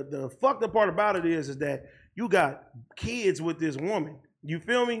the fucked up part about it is that you got kids with this woman. You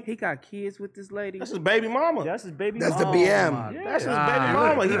feel me? He got kids with this lady. That's his baby mama. That's his baby That's mama. the BM. Yeah. That's his baby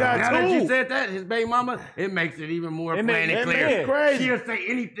mama. He got now that you two. said that, his baby mama, it makes it even more It plain make- and it clear. make- crazy. She'll say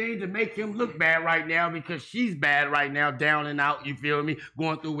anything to make him look bad right now because she's bad right now, down and out. You feel me?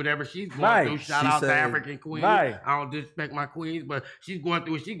 Going through whatever she's going Right. through. Shout She out to said- African Queen. Right. I don't disrespect my queens, but she's going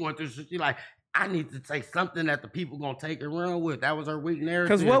through what she's going through. So she's like, I need to say something that the people gonna take and run with. That was her weak narrative.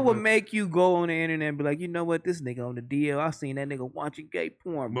 Because what would but- make you go on the internet and be like, you know what, this nigga on the DL, I seen that nigga watching gay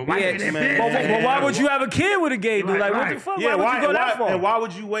porn. But why bitch. did man. But why would you have a kid with a gay dude? Like, what the Right. fuck? Yeah, why would you go that far? And why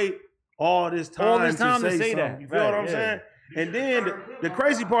would you wait all this time, to say something? that? You feel what Right, I'm yeah. saying? And then the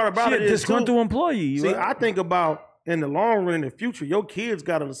crazy part about She a it is, too, disgruntled employee. see, right? I think about in the long run, in the future, your kids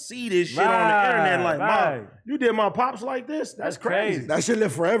gotta see this shit on the Right, internet. Like, right. Mom, you did my pops like this? That's crazy. That should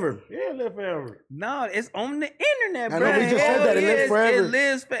live forever. Yeah, live forever. No, it's on the internet, I bro. know, we just said that. It lives forever. It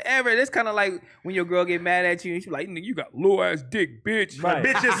lives forever. It's kind of like when your girl get mad at you and she's like, "Nigga, you got low ass dick, bitch." Right.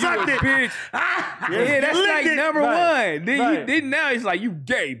 Bitch, you sucked it. Bitch. Yeah, that's Licked like it. number Right. one. Then Right. then now it's like you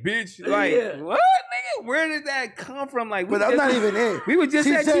gay, bitch. Like what, nigga? Where did that come from? Like, we But that's just- not even it. We were just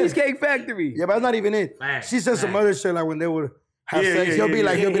She at said- Cheesecake Factory. Yeah, but that's not even it. Facts, She said some other shit like when they would have Yeah, sex. yeah, he'll yeah, be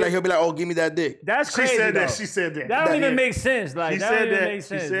like, yeah. he'll be like, oh, give me that dick. That's She crazy. said that. though. She said that. That don't even Yeah. make sense. Like She that said don't even that. make She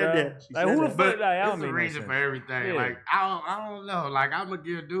sense, said bro. that. She Like said who the that. fuck? But Like, I it's don't a make no reason sense. for everything. Yeah. Like I don't know. Like I'm gonna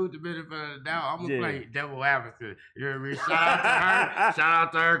give dude the benefit of the doubt. I'm gonna Yeah. play devil advocate. You know what I mean? Shout out to her. Shout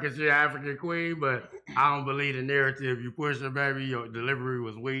out to her because she's an African queen. But I don't believe the narrative. You push her, baby. Your delivery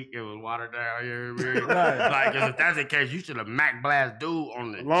was weak. It was watered down. You know what I mean? Right. Like if that's the case, you should have Mac blast dude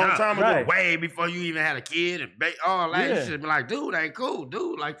on the Long jump. time ago. Right. Way before you even had a kid and all that. Yeah. You should be like, dude, ain't cool.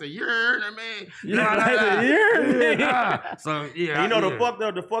 Dude, like the year. I mean, Yeah, like the year. Yeah. So yeah. And yeah.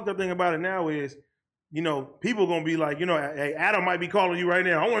 the fucked up thing about it now is, people gonna be like, hey, Adam might be calling you right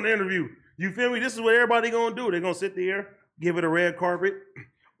now. I want an interview. You feel me? This is what everybody gonna do. They're gonna sit there, give it a red carpet,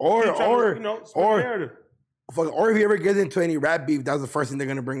 Or keep trying to, split the narrative. or if you ever get into any rap beef, that's the first thing they're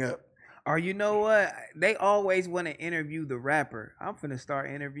gonna bring up. Or you know what? They always want to interview the rapper. I'm finna start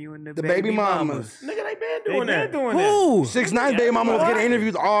interviewing the baby mamas. Nigga, they been They doing that. been doing that. Who? 6ix9ine baby mama was getting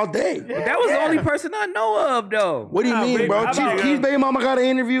interviews all day. That was the only person I know of, though. What do you Nah, mean, baby, bro? how Chief about- Keef's baby mama got an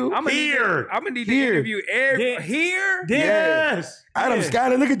interview. I'm gonna need to Here. interview Yeah. here. Yes. Adam Yeah.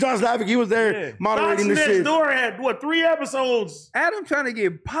 Skyler, look at Josh Lavik. He was there Yeah. moderating the Fox Next shit. Door had 3 episodes? Adam trying to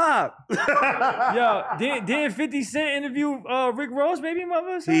get popped. Yo, did 50 Cent interview Rick Ross, baby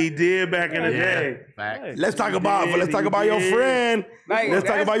mother? He did back in the Yeah. day. Facts. Let's talk He about did, your he friend. Like, Let's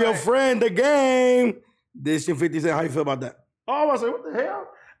talk that's about your like- friend, the game. This shit 50 Cent. How you feel about that? Oh, I was like, what the hell?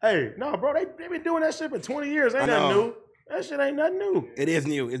 Hey, no, bro, they been doing that shit for 20 years. Ain't I nothing know. new. That shit ain't nothing new. It is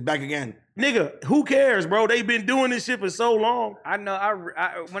new. It's back again. Nigga, who cares, bro? They've been doing this shit for so long. I know.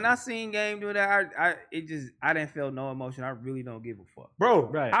 I when I seen Game do that, I didn't feel no emotion. I really don't give a fuck, bro.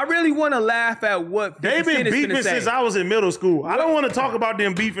 Right. I really want to laugh at what 50 They've been Cent is beefing finna since say. I was in middle school. I don't want to talk about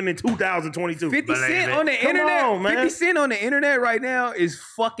them beefing in 2022. 50 Cent on the Come internet. on, man. 50 Cent on the internet right now is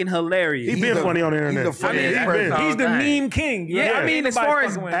fucking hilarious. He been funny on the internet. He's the funniest He person. been. He's the meme king. Yeah, I mean, as far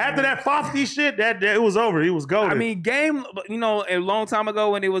as After that Fofty shit, that it was over. He was golden. I mean, Game, you know, a long time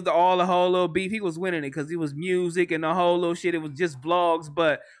ago when it was the whole little beef, he was winning it because it was music and the whole little shit. It was just vlogs.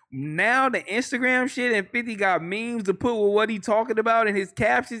 But now the Instagram shit and 50 got memes to put with what he talking about and his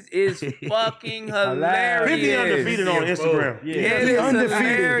captions is fucking hilarious. 50 undefeated on Instagram. Yeah, He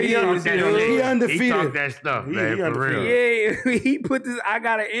undefeated. He undefeated. He talked that stuff, man, for real. Yeah, he put this, I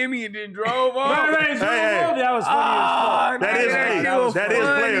got an Emmy and then drove off. Right, that was funny as fuck. That is was that is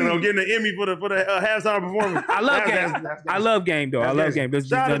playing. funny. I'm getting an Emmy for the halftime performance. I love Game. I love Game though. I love Game.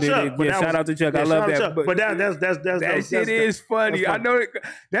 Shout out to Chuck. Yeah, shout out to Chuck. I love that. But that shit is funny. I know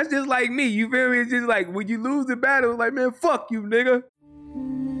that's just like me. You feel me? It's just like when you lose the battle, it's like, man, fuck you, nigga.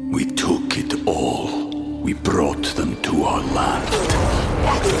 We took it all. We brought them to our land.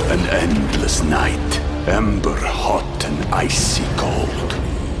 An endless night, ember hot and icy cold.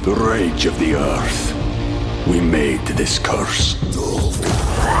 The rage of the earth. We made this curse.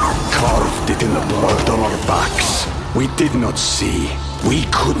 Carved it in the blood on our backs. We did not see. We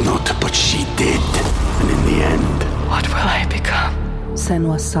could not, but she did. And in the end... What will I become?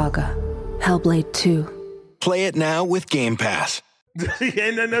 Senua's Saga. Hellblade 2. Play it now with Game Pass.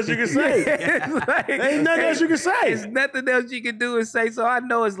 Ain't nothing else you can say. Ain't nothing else you can say. There's nothing else you can do and say. So I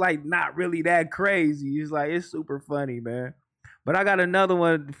know it's like not really that crazy. It's like it's super funny, man. But I got another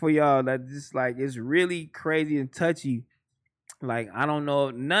one for y'all that just like it's really crazy and touchy. Like I don't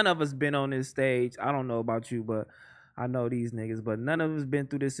know, none of us been on this stage. I don't know about you, but I know these niggas. But none of us been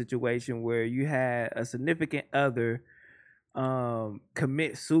through this situation where you had a significant other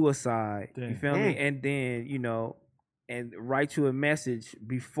commit suicide. Damn. You feel me? And then and write you a message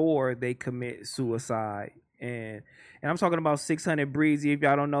before they commit suicide. And I'm talking about 600 Breezy. If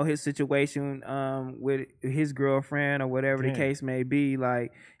y'all don't know his situation with his girlfriend or whatever the case may be,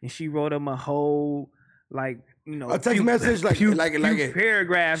 like, and she wrote him a whole a text message like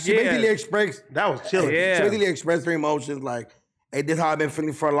paragraphs. She basically expressed that was chilling. Yeah. She basically expressed her emotions like, "Hey, this is how I've been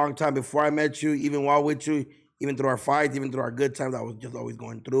feeling for a long time before I met you. Even while with you, even through our fights, even through our good times, I was just always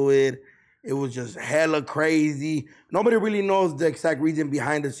going through it. It was just hella crazy. Nobody really knows the exact reason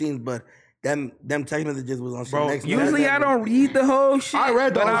behind the scenes, but them text messages was on some next. Usually I don't read the whole shit. I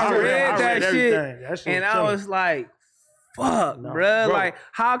read that shit, that and I was like, "Fuck, bro! Like,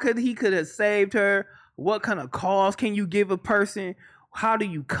 how could he have saved her? What kind of cause can you give a person? How do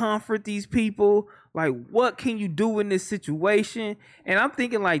you comfort these people? Like, what can you do in this situation?" And I'm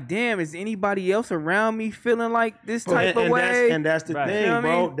thinking, like, damn, is anybody else around me feeling like this type of way? That's the thing, you know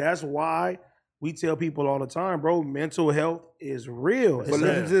bro. I mean? That's why we tell people all the time, bro, mental health is real.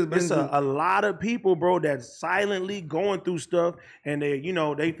 It's a lot of people, bro, that's silently going through stuff and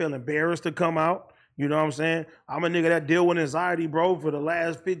they feel embarrassed to come out. You know what I'm saying? I'm a nigga that deal with anxiety, bro, for the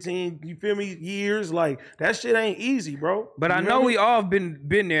last 15, you feel me, years. Like, that shit ain't easy, bro. But I know we all been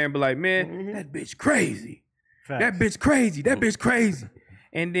there and be like, man, that bitch crazy. Facts. That bitch crazy. That bitch crazy.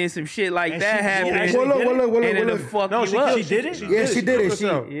 And then some shit like that happened. And then fuck you up. She did it? Yeah, she did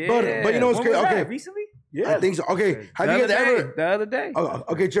it. But you know what's crazy? Okay. Recently? Yeah. I think so. Okay. Have you guys ever... The other day. Oh,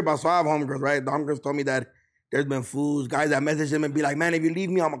 okay, Chip, so I have homegirls, right? The homegirls told me that there's been fools, guys that message them and be like, man, if you leave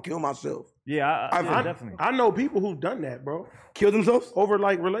me, I'm going to kill myself. Yeah, definitely. I know people who've done that, bro. Kill themselves? Over,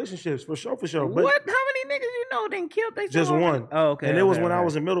 like, relationships, for sure. But what? How many niggas you know didn't kill themselves? Just one. Oh, okay. And it was when I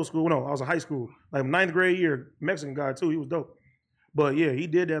was in middle school. No, I was in high school. Like, 9th grade year, Mexican guy, too. He was dope. But, yeah, he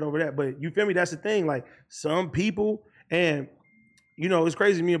did that over that. But you feel me? That's the thing. Like, some people, and, it's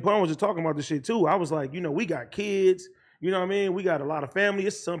crazy. Me and Pun was just talking about this shit, too. I was like, we got kids. You know what I mean? We got a lot of family.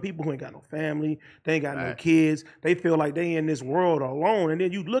 It's some people who ain't got no family. They ain't got no kids. They feel like they in this world alone. And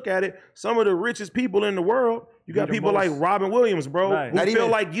then you look at it, some of the richest people in the world, you got people like Robin Williams, bro, who feel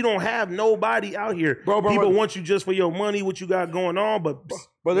like you don't have nobody out here. Bro, people want you just for your money, what you got going on. But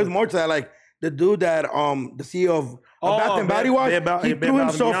there's more to that. Like the dude that the CEO of Bath and Body Works, he threw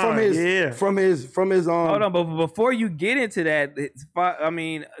himself from his Hold on, but before you get into that,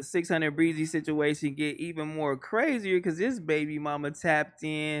 600 Breezy situation get even more crazier because this baby mama tapped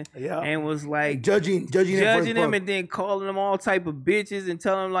in and was like judging him and then calling them all type of bitches and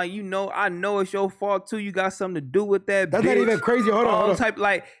telling them like, I know it's your fault too. You got something to do with that. That's bitch. not even crazy. Hold on. Type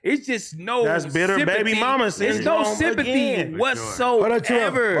like it's just no. That's bitter sympathy. Baby mama syndrome. There's no sympathy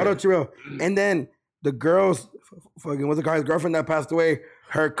whatsoever. Hold on, and then the girls, fucking what's the guy's girlfriend that passed away?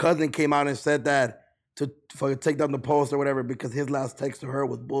 her cousin came out and said that to fucking take down the post or whatever because his last text to her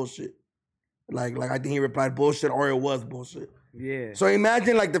was bullshit. Like I think he replied bullshit or it was bullshit. Yeah. So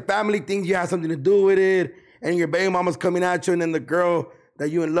imagine like the family thinks you have something to do with it, and your baby mama's coming at you, and then the girl that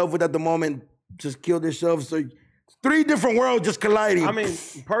you're in love with at the moment just killed herself. So 3 different worlds just colliding. I mean,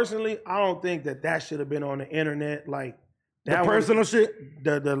 personally, I don't think that should have been on the internet. Like that personal shit.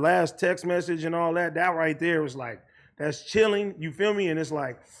 The last text message and all that. That right there was like that's chilling. You feel me? And it's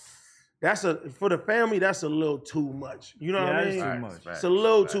like. For the family, that's a little too much. You know what I mean? Too much. It's a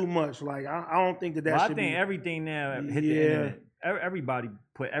little too much. Like I don't think that should be. I think everything now hit the internet. Everybody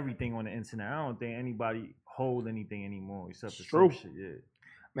put everything on the internet. I don't think anybody hold anything anymore except for some shit. Yeah.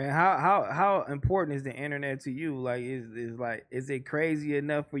 Man, how important is the internet to you? Like, is it crazy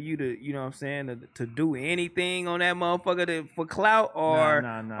enough for you to, you know what I'm saying, to do anything on that motherfucker for clout or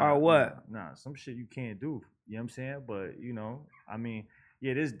or what? Nah, some shit you can't do. You know what I'm saying? But I mean.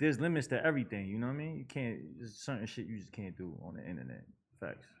 Yeah, there's limits to everything. You know what I mean? You can't. There's certain shit you just can't do on the internet.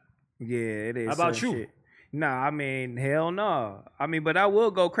 Facts. Yeah, it is. How about you? Shit. Nah, I mean, hell no. I mean, but I will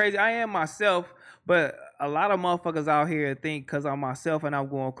go crazy. I am myself, but a lot of motherfuckers out here think because I'm myself and I'm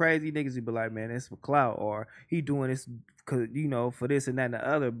going crazy, niggas would be like, man, it's for clout or he doing this cause for this and that and the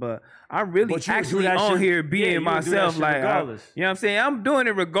other. But I'm really actually on here being myself, like, you know what I'm saying? I'm doing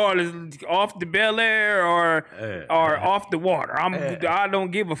it regardless, off the Bel Air or off the water. I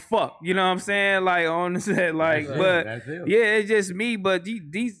don't give a fuck. You know what I'm saying? Like on the set, like, but yeah, it's just me. But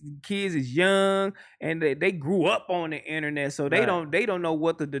these kids is young and they grew up on the internet, so they don't know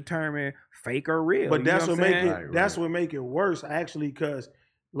what to determine fake or real. But that's what make it worse, actually, because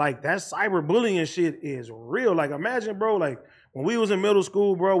like that cyberbullying shit is real. Like imagine, bro, like when we was in middle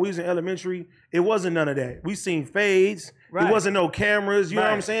school, bro, we was in elementary, it wasn't none of that. We seen fades. Right. It wasn't no cameras. You know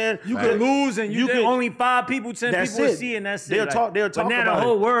what I'm saying? You could lose and you could only 5 people, 10 people would see, and that's it. They'll talk but now about the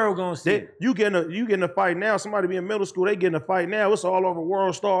whole world gonna see it. You getting a fight now. Somebody be in middle school, they getting a fight now. It's all over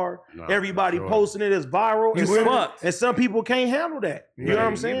World Star. Everybody posting it. It's viral. And some people can't handle that. You know what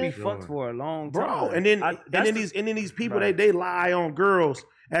I'm saying? You be fucked for a long time. Bro, and then these people, they lie on girls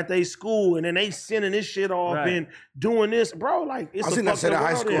at their school, and then they sending this shit off and doing this, bro. Like it's I've seen that shit at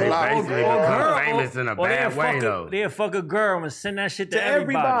high school a lot. Famous in a bad way though. They'll fuck a girl and send that shit to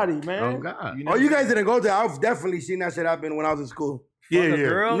everybody, man. Oh God. You guys didn't go there. I've definitely seen that shit happen when I was in school. Yeah.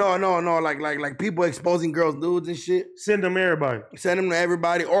 Girl? No. Like people exposing girls' nudes and shit. Send them to everybody. Send them to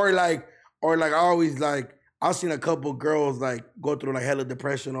everybody, or like I always like. I've seen a couple girls like go through like hella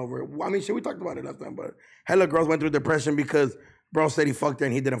depression over it. I mean, shit, we talked about it last time, but hella girls went through depression because bro said he fucked her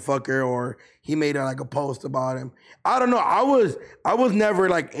and he didn't fuck her, or he made like a post about him. I don't know. I was never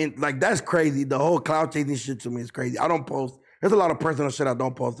like that's crazy. The whole cloud chasing shit to me is crazy. I don't post. There's a lot of personal shit I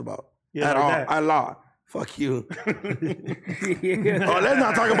don't post about at all. I lie. Fuck you. Oh, let's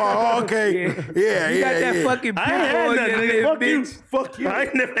not talk about. Okay. Yeah. You got that fucking bitch. Fuck you. I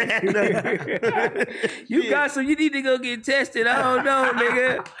ain't never had nothing. You got some. You need to go get tested. I don't know,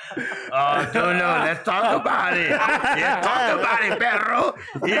 nigga. Oh, don't know. Let's talk about it. Let's talk about it, perro.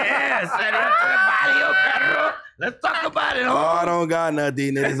 Yes. Perro. Let's talk about it. Oh, I don't got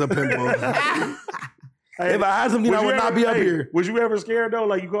nothing. It is a pimple. If I had something, I would not be up here. Was you ever scared though?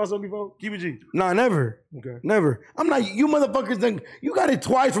 Like you called something before? Keep it G. No, never. Okay. Never. I'm not. You motherfuckers think you got it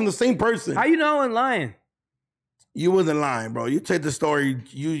twice from the same person. How you know I'm lying? You wasn't lying, bro. You take the story.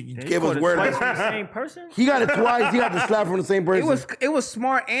 You gave us word. Twice from the same person? He got it twice. He got the slap from the same person. It was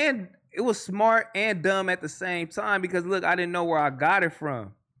smart and dumb at the same time because look, I didn't know where I got it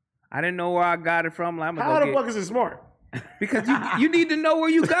from. Like, how the fuck is it smart? Because you need to know where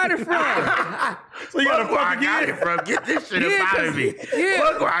you got it from. So you gotta fuck again. Get this shit up out of me. Yeah.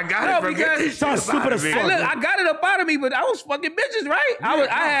 Fuck where I got it from. Get this shit up out of me. Look, I got it up out of me, but I was fucking bitches, right?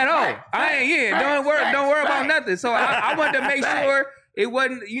 I had all. Don't worry about nothing. So I wanted to make sure it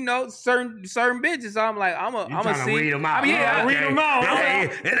wasn't, certain bitches. So I'm like, I'm gonna see. Read them out. I read them out.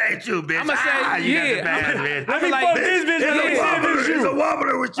 It ain't you, bitch. I'm gonna say, you got the bad, I'm like, this bitch is a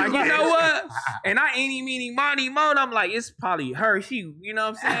wobbler with you. Like, you know what? And I ain't meaning money mode. I'm like, it's probably her. She, you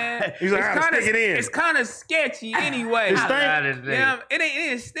know what I'm saying? He's like, it's kind of sketchy anyway. It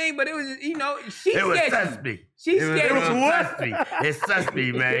didn't stink, but it was, she it was sketchy. She's scared. It's suspect,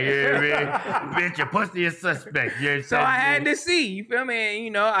 man. You hear me? Bitch, your pussy is suspect. So I had to see. You feel me?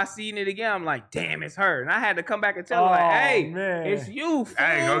 And, I seen it again. I'm like, damn, it's her. And I had to come back and tell her, like, hey, man, it's you, fool.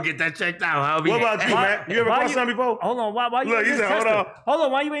 Hey, go get that checked out. What about you, man? You ever caught something before? Hold on. Why you ain't just test her? Hold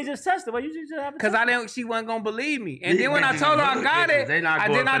on. Why you ain't just test her? Why you just have because she wasn't going to believe me. And then when I told her I got it, I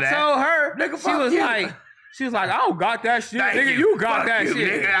told her, she was like, She was like, I don't got that shit. Thank Nigga, you. you got Fuck that you,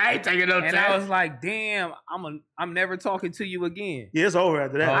 shit. nigga. I ain't taking no And test. I was like, damn, I'm never talking to you again. Yeah, it's over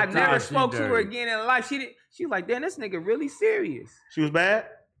after that. I never spoke to her again in life. She was like, damn, this nigga really serious. She was bad?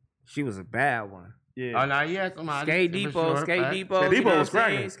 She was a bad one. Yeah. Oh, no, yeah, somebody. Skate Depot. Skate you Depot know was what I'm saying?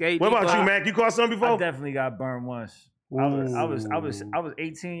 cracking. Skate What about Depot. you, Mac? You caught something before? I definitely got burned once. I was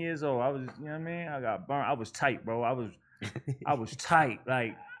 18 years old. I was, you know what I mean? I got burned. I was tight, bro. I was tight.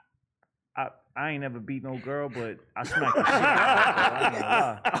 Like I ain't never beat no girl, but I smacked the shit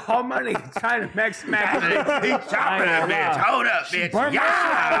out of her. All my niggas trying to smack He chopping that bitch. Hold up, bitch.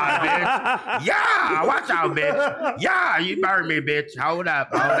 Yeah, bitch. Yeah, watch out, bitch. Yeah, you burned me, bitch. Hold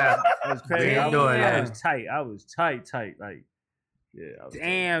up. That was crazy. I was tight. I was tight. Like, yeah.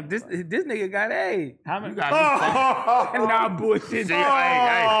 Damn, this nigga got A. How many? Nah, bullshit. See,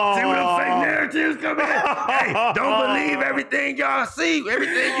 hey, see what them fake narratives come in? Hey, don't believe everything y'all see.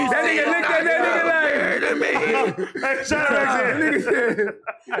 Everything you That see nigga looked at that nigga like, Hey, shout out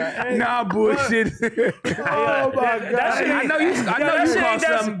nigga, nah, bullshit. Oh my God. I know you caught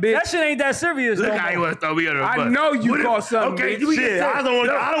something, bitch. That shit ain't that serious. Look no how he more. wants to throw me under the bus. I know you caught something, Okay, bitch. Shit, I don't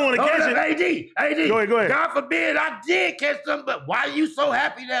want to catch it. AD. Go ahead. God forbid I did catch something, but why are you so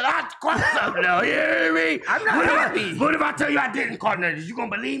happy that I caught something though? You know what I mean? I'm not happy. What if I tell you I didn't caught nothing? Is you gonna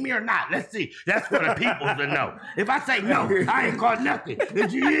believe me or not? Let's see. That's for the people to know. If I say no, I ain't caught nothing.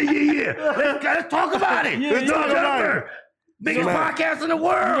 Yeah. Let's talk about it. Let's talk about it. Biggest podcast in the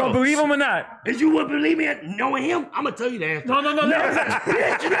world. You gonna believe him or not? If you would believe me knowing him, I'm gonna tell you the answer. No.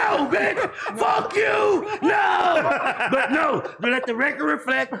 Bitch, no, bitch. Fuck you. No. But no, but let the record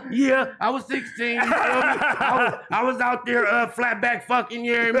reflect. Yeah, I was 16. You feel me? I was out there flat back fucking,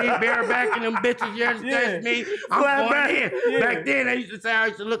 you hear me? Bareback and them bitches, you understand me? I'm Flat going back. in. Yeah. Back then, they used to say I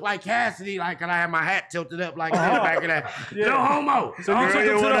used to look like Cassidy, like, and I had my hat tilted up like that back in that. No homo. So you took Girl, him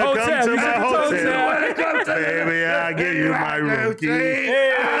you to the wanna hotel. come to You my took him to the hotel? Baby, I'll give you my room key.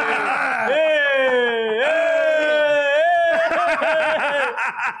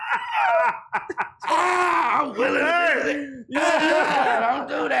 I'm willing to visit. Don't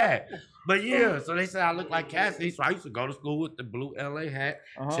do that. But yeah, so they said I look like Cassidy, so I used to go to school with the blue LA hat,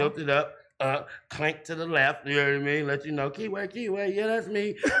 tilted up, clank to the left, you know what I mean? Let you know, Keyway, yeah, that's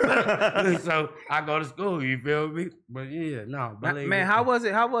me. So I go to school, you feel me? But yeah, no, believe Man, it. how was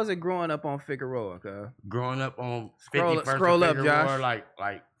it growing up on Figueroa, cuz? Growing up on Scroll 51st scroll and up, Figueroa, Josh.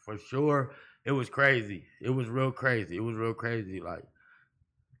 like for sure, it was crazy. It was real crazy. Like,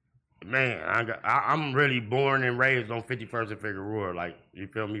 man, I'm really born and raised on 51st and Figueroa. Like, you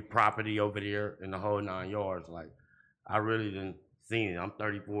feel me? Property over there in the whole 9 yards. Like, I really didn't seen it. I'm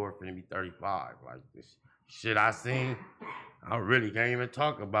 34, finna be 35. Like, this shit I seen, I really can't even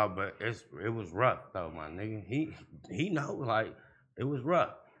talk about, but it was rough, though, my nigga. He know, like, it was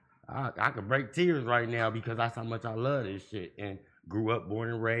rough. I could break tears right now because that's how much I love this shit. And grew up, born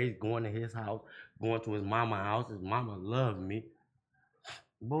and raised, going to his house, going to his mama's house. His mama loved me.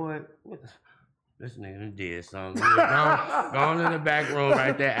 Boy, this nigga done did something. Gone in the back room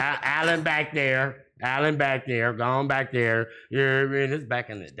right there. Alan back there. Gone back there. You know what I mean? It's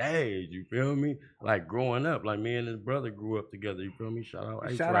back in the days, you feel me? Like growing up, like me and his brother grew up together, you feel me? Shout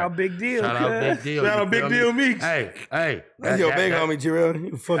out Big Deal. Shout out Big Deal. Shout out Big Deal Meeks. Hey. That's your big homie, Terrell.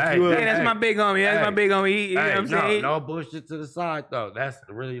 He'll fuck you up. Hey, that's my big homie. That's my big homie. You know what I'm saying? No bullshit to the side, though. That's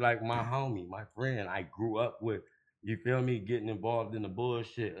really like my homie, my friend I grew up with. You feel me? Getting involved in the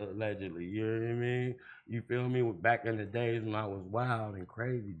bullshit, allegedly. You know what I mean? You feel me? Back in the days when I was wild and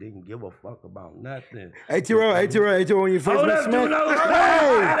crazy, didn't give a fuck about nothing. Hey, Terrell, when you first met Smack.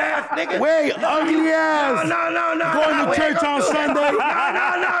 Wait, ugly ass. No. Going to church on Sunday.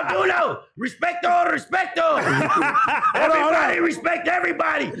 No. Respect all. Everybody respect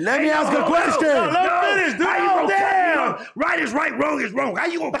everybody. Let me ask a question. Finish, dude. How you gonna cut me off? Right is right, wrong is wrong. How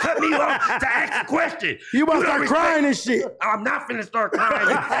you gonna cut me off to ask a question? You about to start respect- crying and shit. I'm not finna start crying,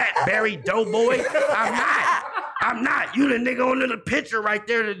 you fat berry doughboy. I'm not. You the nigga on the picture right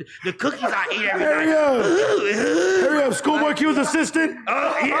there, the cookies I eat every night. Hurry up, Schoolboy Q's assistant.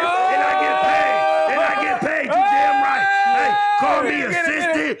 Yeah, and I get paid. You damn right. Hey, call me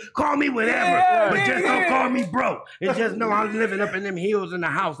assistant, call me whatever, but just don't call me broke. And just know I'm living up in them hills in the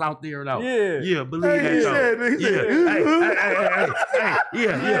house out there though. Yeah, believe that though.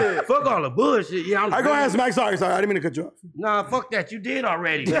 Yeah. Fuck all the bullshit. Yeah, I go ask Mike. Sorry, I didn't mean to cut you off. Nah, fuck that. You did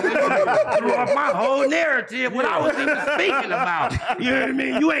already. You threw off my whole narrative when I was even speaking about. You know what I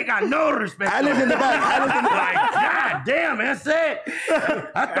mean? You ain't got no respect. I lived in the back. Like, God damn, that's it.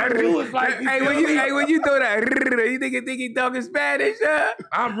 I thought you was like, when you throw that, you think he talking Spanish, huh?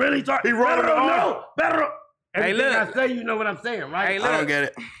 I'm really talking. He rolling the R. Better. Everything look. I say, you know what I'm saying, right? Hey, look. I don't get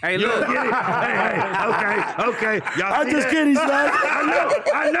it. Hey, You look. don't get it? Okay. Y'all I'm see just that? kidding, Smack.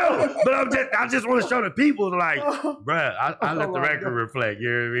 I know, but I just want to show the people, like, bruh, I let the record reflect. You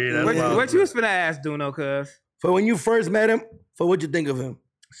know what I mean? That's why- What you was finna ask, Duno, cuz? For when you first met him, for what you think of him?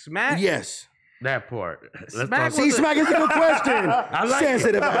 Smack? Yes. That part. Let's Smack talk- See, Smack, it's a good question. I like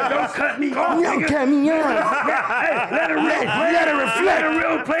Sensitive. it. Don't cut me off. Don't nigga. cut me off. Hey, let a real player, Let it reflect. Let a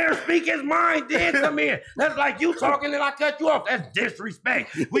real player speak his mind, then come in. That's like you talking and I cut you off. That's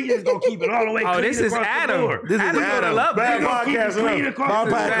disrespect. We just gonna keep it all the way Oh, clean this is across the Adam. board. This is Adam Adam. gonna love Bad it. We gonna keep it podcast, clean huh? across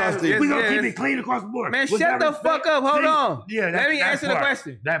the Bad board. podcast. We gonna Yes. keep it clean across the board. Man, With shut that the fuck up. Hold See? on. Yeah, Let me that answer the part.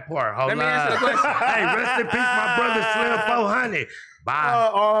 question. That part. Hold Let me on. answer the question. Hey, rest in peace, my brother Slim 400. Bye.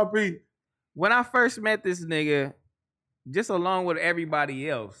 R.I.P. When I first met this nigga, just along with everybody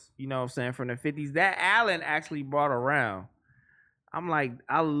else, you know what I'm saying, from the 50s, that Allen actually brought around. I'm like,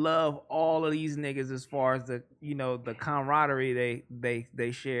 I love all of these niggas as far as the, you know, the camaraderie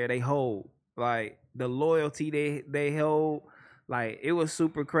they share, they hold. Like the loyalty they hold. Like it was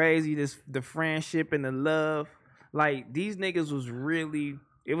super crazy. The friendship and the love. Like these niggas was really,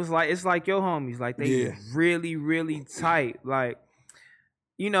 it's like your homies. Like they really, really tight. Like,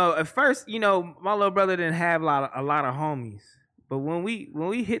 you know, at first, you know, my little brother didn't have a lot of homies. But when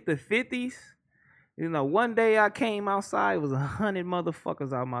we hit the 50s, you know, one day I came outside, it was 100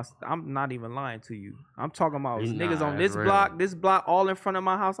 motherfuckers out my. I'm not even lying to you. I'm talking about niggas on this block, all in front of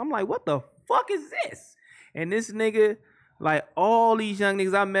my house. I'm like, what the fuck is this? And this nigga, like all these young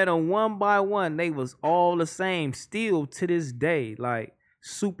niggas, I met them one by one. They was all the same, still to this day. Like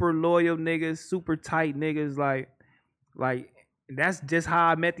super loyal niggas, super tight niggas. Like that's just how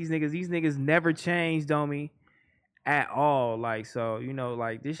I met these niggas. These niggas never changed on me at all. Like, so, you know,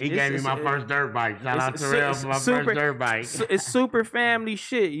 like this. He gave me my first dirt bike. Shout out to Real for my first dirt bike. It's super family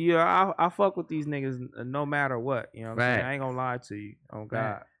shit. You know, I fuck with these niggas no matter what. You know what I'm saying? I ain't gonna lie to you. Oh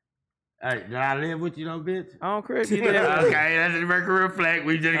God. Hey, did I live with you though, bitch? I don't care if you live. Okay, that's the record reflect.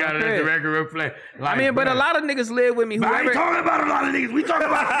 We just gotta let the record reflect. Like, I mean, but a lot of niggas live with me. But I ain't talking about a lot of niggas. We talking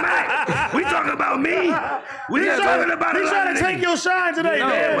about Smack. We talking about me. We talking about He's trying to take your shine today,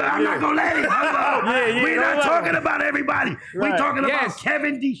 man. But I'm not gonna let it. We're not talking about everybody. We talking about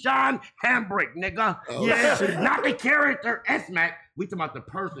Kevin Deshaun Hambrick, nigga. Yeah, not the character S-Mac. We talking about the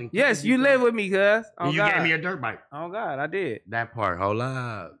person. Yes, you live with me, cuz. Oh, you gave me a dirt bike. Oh God, I did. That part. Hold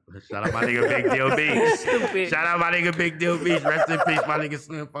up. Shout out my nigga Big Deal Beach. Stupid. Shout out my nigga Big Deal Beach. Rest in peace, my nigga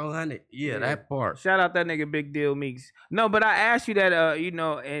Slim 400. Yeah, that part. Shout out that nigga Big Deal Meeks. No, but I asked you that, you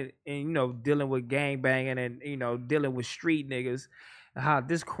know, and you know, dealing with gang banging and you know, dealing with street niggas. How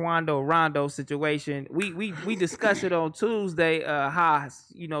this Quando Rondo situation, we discussed it on Tuesday. How,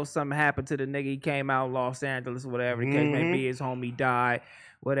 you know, something happened to the nigga. He came out Los Angeles, whatever the case may be. His homie died,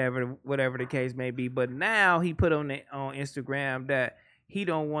 whatever the case may be. But now he put on Instagram that he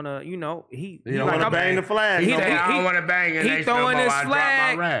don't want to, you know, he don't want to bang the flag. He said, I don't want to bang it. He throwing his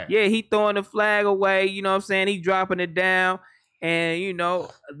flag. Yeah, he throwing the flag away. You know what I'm saying? He dropping it down. And, you know,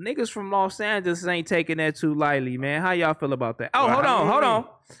 niggas from Los Angeles ain't taking that too lightly, man. How y'all feel about that? Oh, hold on.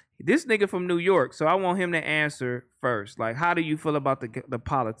 This nigga from New York, so I want him to answer first. Like, how do you feel about the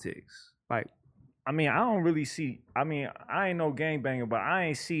politics? Like, I mean, I don't really see. I mean, I ain't no gangbanger, but I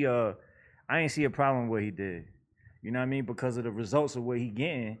ain't see a problem with what he did. You know what I mean? Because of the results of what he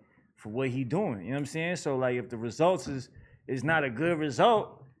getting for what he doing. You know what I'm saying? So, like, if the results is not a good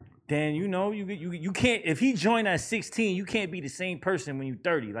result, then you know you can't. If he joined at 16, you can't be the same person when you're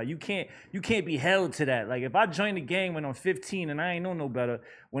 30. Like you can't be held to that. Like if I joined the gang when I'm 15 and I ain't know no better,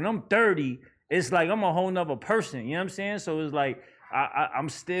 when I'm 30, it's like I'm a whole nother person. You know what I'm saying? So it's like I'm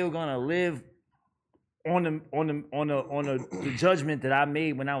still gonna live on the judgment that I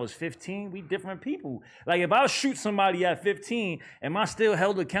made when I was 15. We different people. Like if I shoot somebody at 15, am I still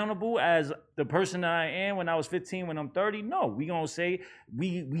held accountable as the person that I am when I was 15 when I'm 30? No. We gonna say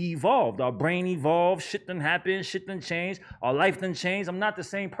we evolved. Our brain evolved. Shit done happened. Shit done changed. Our life done changed. I'm not the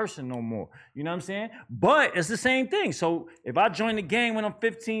same person no more. You know what I'm saying? But it's the same thing. So if I join the gang when I'm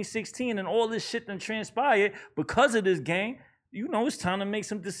 15, 16 and all this shit done transpired because of this gang, you know, it's time to make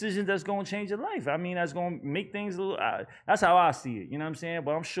some decisions that's going to change your life. I mean, that's going to make things a little, that's how I see it. You know what I'm saying?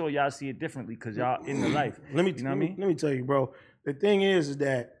 But I'm sure y'all see it differently because y'all in the life. Let me tell you, bro. The thing is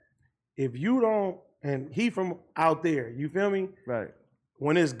that if you don't, and he from out there, you feel me? Right.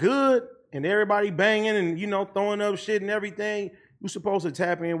 When it's good and everybody banging and, you know, throwing up shit and everything, you're supposed to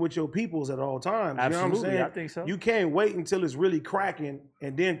tap in with your peoples at all times. Absolutely, you know what I'm saying? I think so. You can't wait until it's really cracking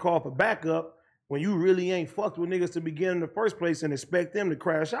and then call for backup when you really ain't fucked with niggas to begin in the first place and expect them to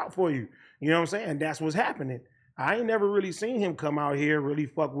crash out for you. You know what I'm saying? That's what's happening. I ain't never really seen him come out here really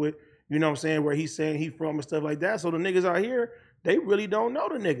fuck with, You know what I'm saying? Where he's saying he from and stuff like that. So the niggas out here, they really don't know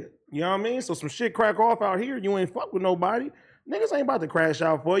the nigga. You know what I mean? So some shit crack off out here, you ain't fuck with nobody. Niggas ain't about to crash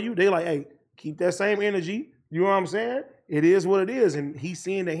out for you. They like, hey, keep that same energy. You know what I'm saying? It is what it is. And he's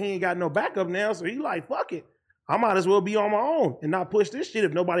seeing that he ain't got no backup now. So he like, fuck it. I might as well be on my own and not push this shit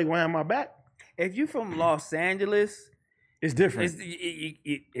if nobody gonna have my back. If you from Los Angeles, it's different.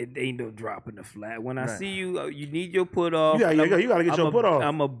 It ain't no drop in the flat. When I see you, you need your put off. You gotta get your put off.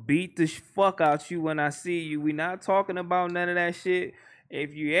 I'm going to beat the fuck out you when I see you. We not talking about none of that shit.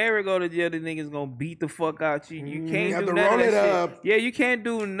 If you ever go to jail, the niggas gonna beat the fuck out you. You can't do none of that shit. Yeah, you can't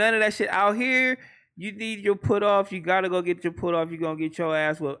do none of that shit out here. You need your put off. You gotta go get your put off. You gonna get your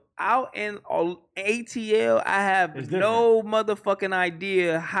ass whooped. Out in ATL, I have no motherfucking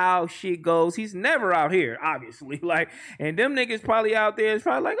idea how shit goes. He's never out here, obviously. Like, and them niggas probably out there is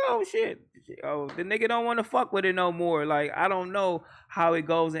probably like, oh shit. Oh, the nigga don't want to fuck with it no more. Like, I don't know how it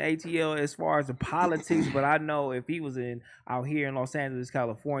goes in ATL as far as the politics, but I know if he was out here in Los Angeles,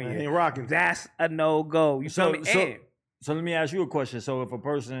 California, ain't rocking. That's a no go. You feel me? So let me ask you a question. So if a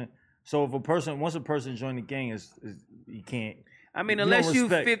person, once a person join the gang, is you can't. I mean, unless you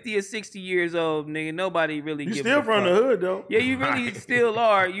 50 or 60 years old, nigga, nobody really gives a fuck. You still from the hood, though. Yeah, you really still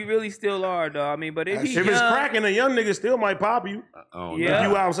are. You really still are, though. I mean, but if it's cracking, a young nigga still might pop you. If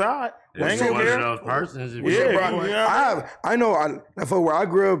you outside. It's one of those persons. I know for where I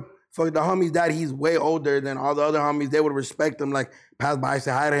grew up, for the homie's dad, he's way older than all the other homies. They would respect him, like, pass by,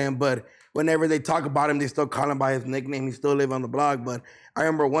 say hi to him. But whenever they talk about him, they still call him by his nickname. He still live on the block. But I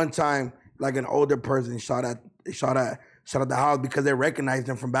remember one time, like, an older person shot at the house because they recognized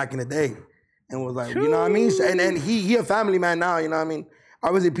him from back in the day and was like, you know what I mean? And he a family man now, you know what I mean?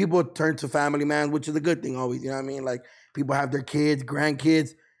 Obviously, people turn to family man, which is a good thing always, you know what I mean? Like, people have their kids,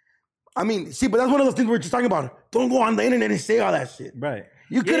 grandkids. I mean, see, but that's one of those things we're just talking about. Don't go on the internet and say all that shit. Right.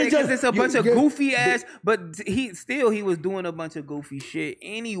 You could have just... It's a bunch of goofy ass, but he was doing a bunch of goofy shit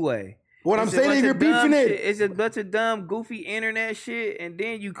anyway. What I'm saying is you're beefing it. It's a bunch of dumb, goofy internet shit, and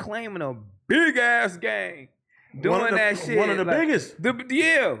then you claiming a big-ass gang. Doing that shit. One of the biggest.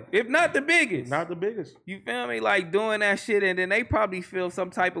 If not the biggest. Not the biggest. You feel me? Like, doing that shit, and then they probably feel some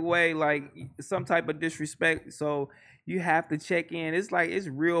type of way, like some type of disrespect. So you have to check in. It's like, it's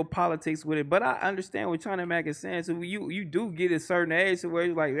real politics with it. But I understand what China Mac is saying. So you do get a certain age to where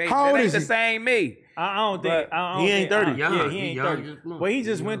you're like, hey, that ain't the same me. I don't think he ain't 30. He ain't 30. But he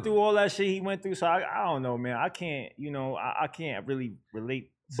just went through all that shit he went through. So I don't know, man. I can't, I can't really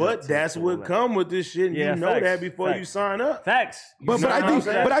relate. But that's what come with this shit. And you know that before you sign up. Facts. But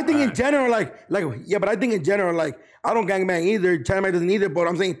I think in general, like I think in general, like, I don't gangbang either. China Mac doesn't either. But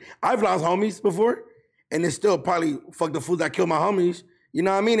I'm saying I've lost homies before, and it's still probably fuck the fools that killed my homies. You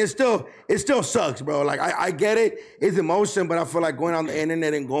know what I mean? It still sucks, bro. Like, I get it. It's emotion, but I feel like going on the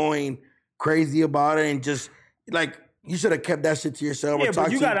internet and going crazy about it and just like, you should have kept that shit to yourself. Yeah,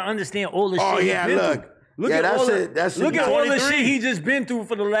 but you gotta understand all the shit. Oh yeah, look at all the shit he just been through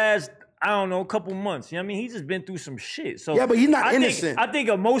for the last, I don't know, a couple months. You know what I mean? He just been through some shit. So yeah, but he's not innocent. I think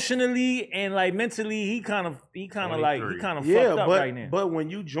emotionally and like mentally, he kind of fucked up right now. But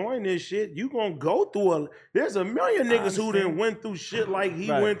when you join this shit, you gonna go through there's a million niggas who done went through shit like he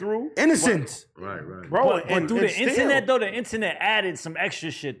went through. Innocent. Right. Bro, but through the internet though, the internet added some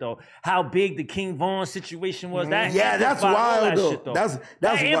extra shit though. How big the King Von situation was. That's wild though. That's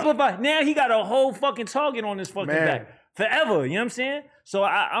amplified. Now he got a whole fucking target on his fucking back. Forever, you know what I'm saying? So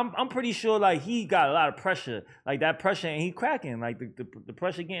I'm pretty sure like he got a lot of pressure, like that pressure, and he cracking, like the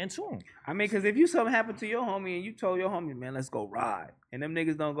pressure getting to him. I mean, because if something happened to your homie and you told your homie, man, let's go ride, and them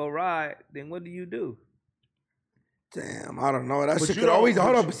niggas don't go ride, then what do? Damn, I don't know. That shit could always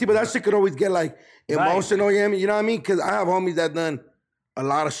but that shit could always get like emotional. Right. You know what I mean? Because I have homies that done a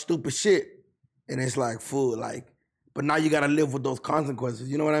lot of stupid shit, and it's like, fool, like. But now you gotta live with those consequences.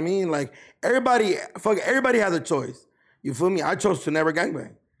 You know what I mean? Like, everybody has a choice. You feel me? I chose to never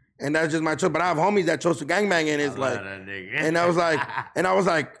gangbang. And that's just my choice. But I have homies that chose to gangbang, and it's like, and I was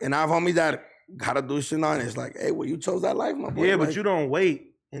like, and I have homies that gotta do shit on it. It's like, hey, well, you chose that life, my boy. Yeah, like, but you don't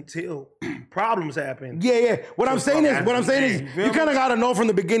wait until problems happen. Yeah. What I'm saying is, you kind of gotta know from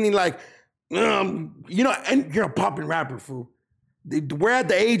the beginning, like, you know, and you're a popping rapper, fool. We're at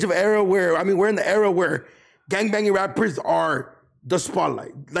the age of era where, we're in the era where gangbanging rappers are the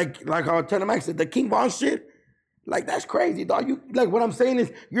spotlight. Like how China Mac said, the King Von shit. Like, that's crazy, dog. What I'm saying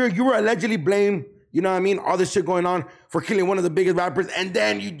is, you were allegedly blamed, you know what I mean, all this shit going on for killing one of the biggest rappers, and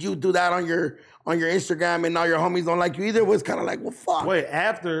then you do that on your Instagram, and now your homies don't like you either. It was kind of like, well, fuck. Wait,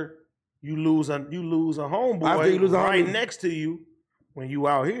 after you lose a homeboy right next to you, when you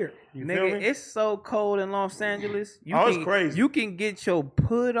out here. You feel Nigga, me? it's so cold in Los Angeles. It's crazy. You can get your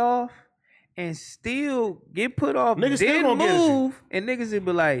put off and still get put off. Niggas still then gonna get move, and niggas will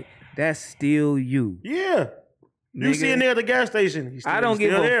be like, "That's still you." Yeah. You Nigga, see a nigga at the gas station. I don't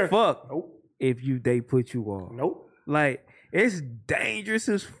give a there. fuck Nope. if they put you off. Nope. Like, it's dangerous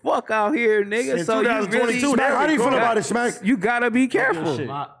as fuck out here, nigga. In So you 2022, really, Smack, how do you feel about it, Smack? You gotta be careful.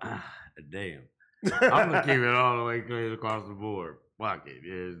 Damn. I'm gonna keep it all the way clear across the board. Fuck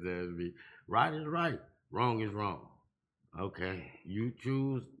it. Right is right. Wrong is wrong. Okay. You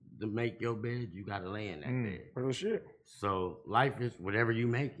choose to make your bed, you gotta lay in that bed. Real shit. So life is whatever you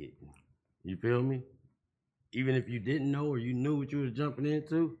make it. You feel me? Even if you didn't know or you knew what you was jumping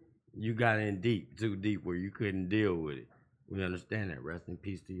into, you got in deep, too deep where you couldn't deal with it. We understand that. Rest in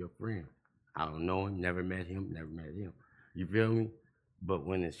peace to your friend. I don't know him, never met him. You feel me? But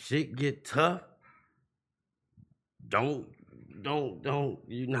when the shit get tough, don't.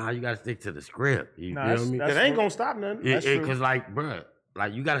 You know how you gotta stick to the script. You feel me? It ain't gonna stop nothing. That's true. Cause like, bruh,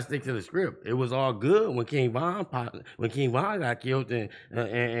 like you gotta stick to the script. It was all good when King Von got killed and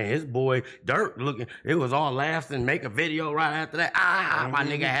his boy Dirk looking. It was all laughs and make a video right after that. My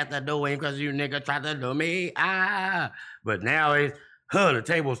nigga had to do it because you nigga tried to do me. But now it's the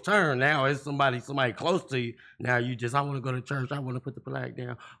tables turn. Now it's somebody close to you. Now you just, I want to go to church. I want to put the flag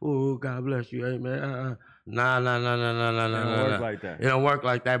down. Oh, God bless you, amen. Nah. It don't work like that. It don't work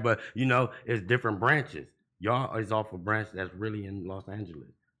like that. But you know, it's different branches. Y'all is off a branch that's really in Los Angeles.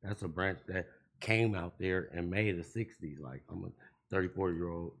 That's a branch that came out there and made the 60s. Like, I'm a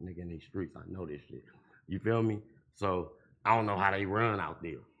 34-year-old nigga in these streets. I know this shit. You feel me? So I don't know how they run out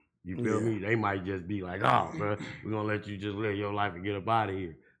there. You feel me? They might just be like, oh, bro, we're going to let you just live your life and get up out of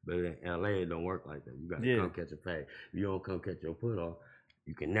here. But in LA, it don't work like that. You got to come catch a fade. If you don't come catch your put off,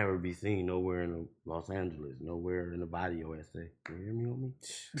 you can never be seen nowhere in Los Angeles, nowhere in the body USA. You hear me on me?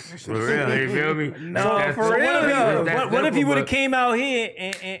 For real, you feel me? No, for real. What if he would have came out here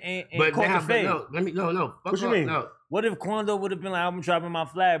and caught the fade? No. What you mean? No. What if Quando would have been like, I'm dropping my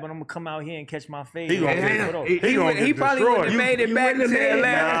flag, but I'm gonna come out here and catch my fade? He probably would have made it back to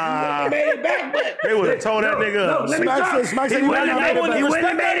Atlanta. Made it back, but they would have told that nigga up. He wouldn't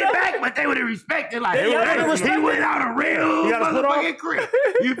have made it back, but they would have respected. Like, he went out a real motherfucking crib.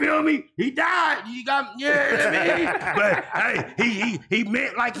 You feel me? He died. You got, but hey, he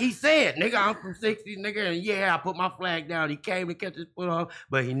meant like he said, nigga, I'm from 60s, nigga, and I put my flag down. He came to catch his foot off,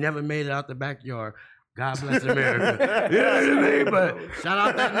 but he never made it out the backyard. God bless America. You know what I mean? But shout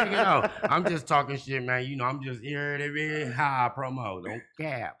out that nigga though. I'm just talking shit, man. You know, I'm just here to be high promo. Don't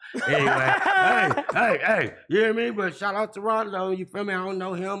cap. Anyway, hey, you know what I mean? But shout out to Rondo. You feel me? I don't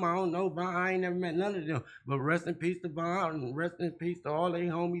know him. I don't know Von. I ain't never met none of them. But rest in peace to Von and rest in peace to all they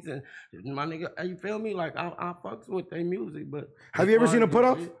homies and my nigga. You feel me? Like I fucks with their music, but have you ever seen him put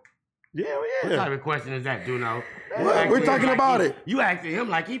up? Yeah. What type of question is that, Duno? We're talking about it. You asking him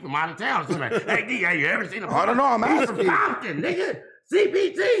like he from out of town. So like, hey, D, have you ever seen him? I don't know. I'm He's asking. from Compton, nigga.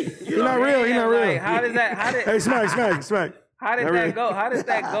 CPT. He's not real. He's not real. Like, how did Hey, Smack. How did that go? How did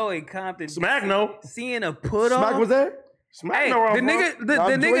that go in Compton? Smack no. Seeing a put on. Smack was there? Smack Hey, no. the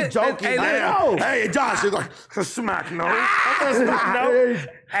nigga, joking. Hey, Josh is like, Smack no. Smack no.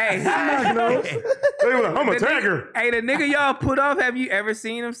 Hey, Smack knows. I'm a tagger. Hey, the nigga y'all put off. Have you ever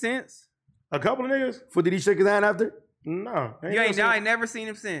seen him since? A couple of niggas. Did he shake his hand after? No. Y'all ain't never seen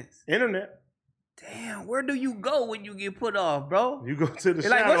him since. Internet. Damn, where do you go when you get put off, bro? You go to the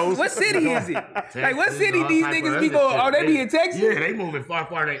like, shadows. What city is it? Like, what city all these type niggas of be other going? shit. Oh, they be in Texas? Yeah, they moving far.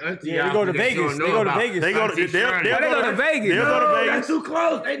 They auntie. Yeah, they go to Vegas. They go to Vegas. They go to Vegas. They'll go to Vegas. They'll go to Vegas. That's too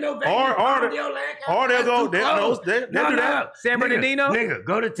close. They know Vegas. Or they'll go. They'll do that. San Bernardino? Nigga,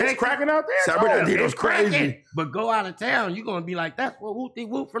 go to Texas. It's cracking out there. San Bernardino's crazy. Cracking. But go out of town, you gonna be like, that's what Whoopty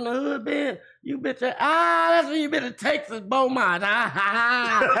Whoop from the hood been. You bitch, that's when you been to Texas, Beaumont. We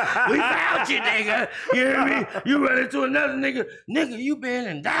found you, nigga. You hear me? You run into another nigga. Nigga, you been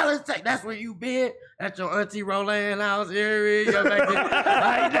in Dallas, Texas. That's where you been. At your auntie Roland house. Here you like,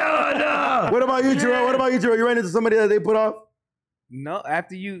 no. What about you, Jerome? You ran into somebody that they put off? No,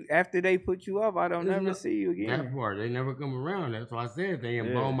 after they put you up, I don't never see you again. That part, they never come around. That's why I said they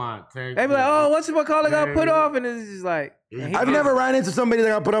in Beaumont, Texas. They be like, oh, what's my caller got put off? And it's just like, I've never ran into somebody that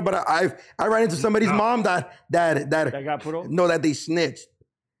got put up, but I ran into somebody's mom that got put up. No, that they snitched.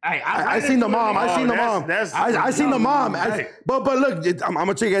 Hey, I seen the mom. I seen the mom. I seen the mom. But look, I'm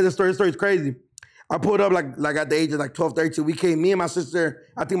gonna tell you guys this story. This story's crazy. I pulled up like at the age of like 12, 13. We came, me and my sister,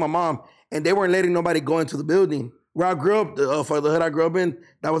 I think my mom, and they weren't letting nobody go into the building. Where I grew up, for the hood I grew up in,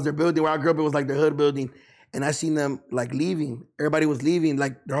 that was their building. Where I grew up, it was like their hood building. And I seen them like leaving. Everybody was leaving,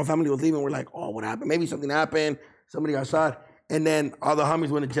 like their whole family was leaving. We're like, oh, what happened? Maybe something happened. Somebody got shot. and then all the homies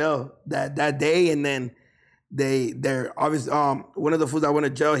went to jail that day, and then they're obviously one of the fools that went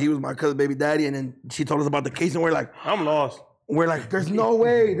to jail, he was my cousin's baby daddy, and then she told us about the case, and we're like, I'm lost. We're like, there's no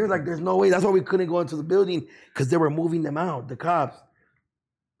way. There's no way. That's why we couldn't go into the building, because they were moving them out, the cops.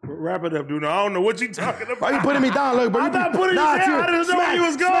 Wrap it up, dude. I don't know what you talking about. Why you putting me down? Look, bro. I'm not putting you down. I didn't know where you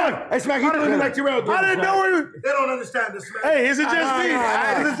was going. Hey, Smack, you doing me like Terrell. I didn't know where you... They don't understand this, man. Hey, is it just me?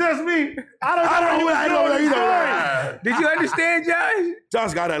 Is it just me? I don't know where you was going. Did you understand, Josh?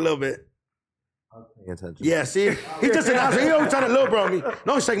 Josh got that a little bit. Paying attention. Yeah, see? He just announced it. He always trying to little bro me.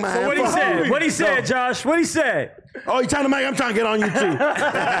 Don't shake my hand. So what he said? What he said, Josh? What he said? Oh, you trying to make? I'm trying to get on you too.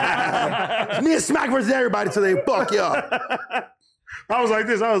 Me and Smack versus everybody today. Fuck y'all. I was like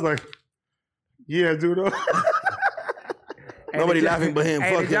this. I was like, yeah, dude. Nobody laughing but him.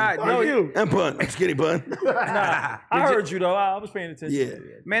 Fuck him. No, you. And Pun. I'm skinny Pun. Nah, I heard you though. I was paying attention. Yeah.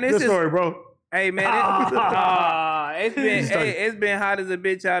 Man, Good story, bro. Hey man, it's been hot as a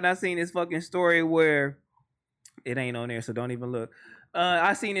bitch out. And I seen this fucking story where it ain't on there, so don't even look.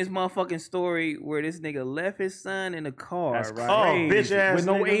 I seen this motherfucking story where this nigga left his son in the car. That's right? Oh, bitch ass with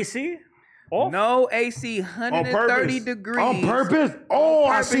no nigga. AC. Off? No AC, 130 degrees. On purpose? Oh,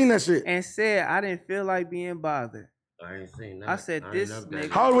 I seen that shit. And said I didn't feel like being bothered. I ain't seen that. I said this nigga.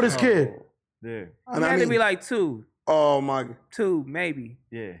 How old was this kid? Yeah. He had to be like 2. Oh my. 2 maybe.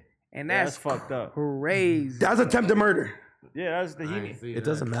 Yeah. And that's fucked up. Crazy. That's attempted murder. Yeah, that's the It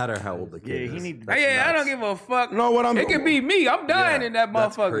doesn't matter how old the kid is. he need. I don't give a fuck. No, what I'm. It could be me. I'm dying in that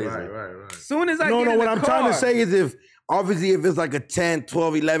motherfucker. Right. Soon as I get No, in what the I'm car, trying to say is if it's like a 10,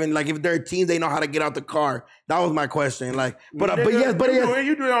 12, 11, like if they're teens, they know how to get out the car. That was my question. Like, but yes.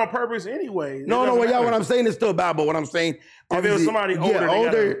 You do it on purpose anyway. No, what I'm saying is still bad, but what I'm saying, if it was somebody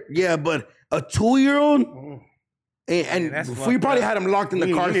older, yeah, but a 2-year-old, and we probably had him locked in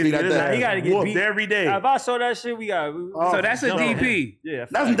the car seat at that. He got to get beat every day. If I saw that shit, we got. So that's a DP. Yeah,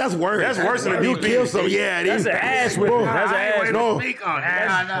 that's worse. That's worse than a You DP. kill some. Yeah, that's an ass whipping. That's an ass. No, Speak on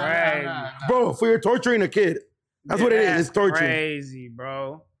that. bro, for you're torturing a kid. That's what it is. It's torture. Crazy,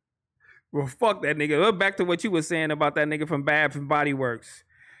 bro. Well, fuck that nigga. Well, back to what you were saying about that nigga from Bath and Body Works.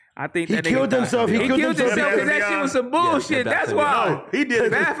 I think he that killed himself. He killed himself because that shit was some bullshit. That's why. No, he did.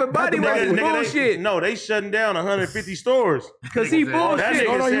 Bath and Body Works is bullshit. They shutting down 150 stores because he bullshit.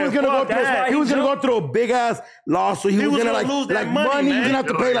 No, he was gonna go through. He was gonna go through a big ass lawsuit. He was gonna lose that money. He was gonna have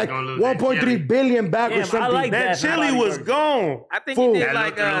to pay like 1.3 billion back or something. I like that chili was gone. I think he did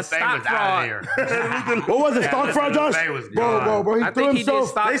like a stock fraud. What was it? Stock fraud, Josh? Bro. He threw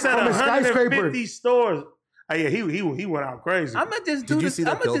himself They said from a skyscraper. 150 stores. Oh, yeah, he went out crazy. I'm gonna just do Did you see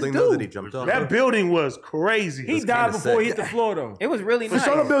that building though that he jumped off? That building was crazy. He died before he hit the floor though. It was really nice.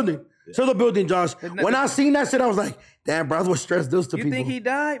 Show the building. Show the building, Josh. When I seen that shit, I was like, damn, bro, that's what stress does to people. You think he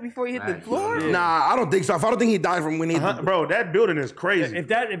died before he hit the floor? Nah, I don't think so. I don't think he died from when he... Bro, that building is crazy. If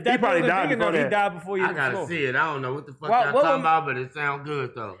that he probably died before that. He died before he hit the floor. I gotta see it. I don't know what the fuck y'all talking about, but it sounds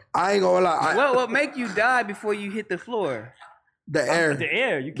good though. I ain't gonna lie. What make you die before you hit the floor? The air. The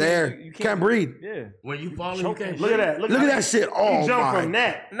air. You can't breathe. Yeah. When you fall, you can't. Look at that. Look at that shit. Oh, you jump from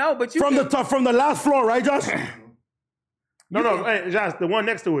that. No, but you from the last floor, right, Josh? No. Hey, Josh, the one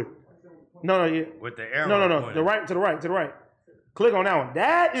next to it. No, yeah. With the arrow. No. To the right. Click on that one.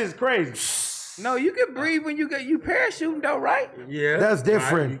 That is crazy. No, you can breathe when you parachuting though, right? Yeah. That's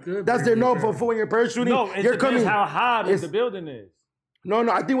different. Right, that's their no for when you're parachuting. No, it depends how high the building is. No,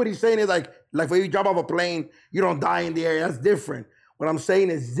 I think what he's saying is like when you drop off a plane, you don't die in the air. That's different. What I'm saying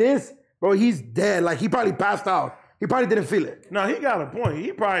is this, bro, he's dead. Like he probably passed out. He probably didn't feel it. No, he got a point.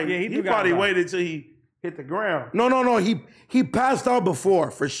 He probably waited till he hit the ground. No. He passed out before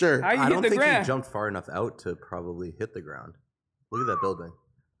for sure. I don't think he jumped far enough out to probably hit the ground. Look at that building.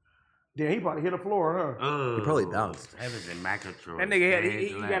 Yeah, he probably hit the floor, huh? He probably bounced. Heavens and Macatron. That nigga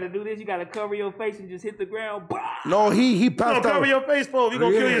you gotta do this. You gotta cover your face and just hit the ground. No, he passed out. Cover your face, Paul. You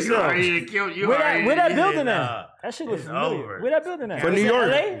gonna kill yourself. Where that building at? That shit was familiar. Where that building at? For New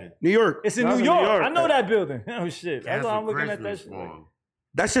York. New York. It's in New York. I know that building. Oh shit. That's why I'm looking at that shit.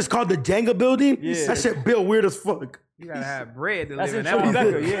 That's just called the Jenga building? Yeah. That shit built weird as fuck. You gotta have bread to That's live in in that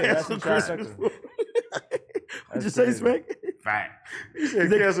Tribeca. Yeah, that's in Tribeca. What'd you say, Smack? Fact. You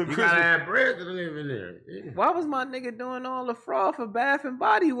gotta have bread to live in there. Yeah. Why was my nigga doing all the fraud for Bath and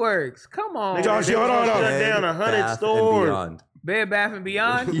Body Works? Come on. Josh, hold on. Shut down 100 stores. Bed Bath and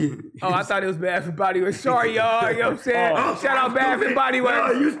Beyond? Oh, I thought it was Bath and Body Works. Sorry, y'all. You know what I'm saying? Shout out Bath and Body Works.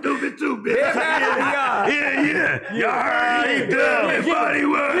 Oh, you stupid too, bitch. Bed Bath and Beyond. Yeah. Y'all heard he Bath and Body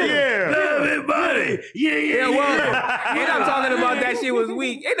Works. Yeah. Bath and Body. Yeah. Well, ain't I'm talking about that shit was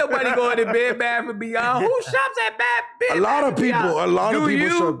weak. Ain't nobody going to Bed Bath and Beyond. Who shops at Bath? A lot of people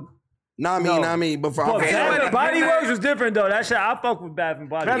shop. Not me. But for Bath and Body Works was different though. That shit, I fuck with Bath and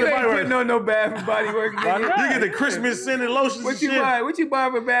Body Works. You ain't putting on no Bath and Body Works. You get the Christmas scented lotions. What you buy? What you buy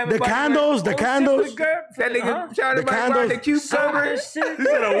for Bath and Body Works? The candles. That nigga trying to buy the cucumber. You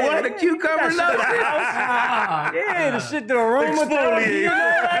said a what? The cucumber lotion. Yeah, the shit, the aromatherapy.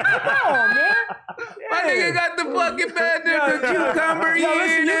 Come on, man. My nigga got the fucking bad the cucumber. Yo,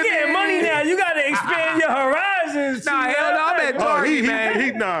 listen, you getting money now. You gotta expand your horizons. Nah, hell no, I'm at Target,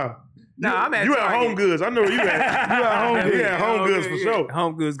 man. Nah, I'm at You Target. at Home Goods. I know where you at. You at Home Goods. Yeah, Home Goods for sure.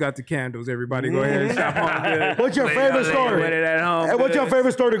 Home Goods got the candles. Everybody go ahead and shop Home Goods. What's your favorite store? Hey, what's your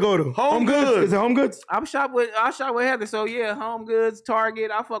favorite store to go to? Home Goods. Is it Home Goods? I shop with Heather, so yeah, Home Goods, Target.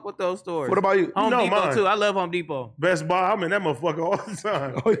 I fuck with those stores. What about you? Home Depot too. I love Home Depot. Best Buy. I'm in that motherfucker all the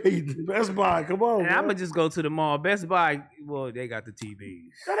time. Oh, yeah, you do. Best Buy. Come on, And man. I'm gonna just go to the mall. Best Buy, well, they got the TVs.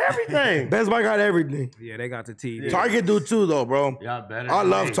 Got everything. Best Buy got everything. Yeah, they got the TV. Target do too, though, bro. Y'all better. I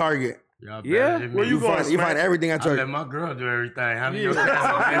love Target. Y'all Yeah? better than Where me. you going? You find everything at I let Target. my girl do everything. How many y'all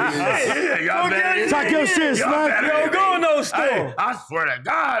better. Talk your shit, Smack. Yo, go in those Hey, stores. I swear to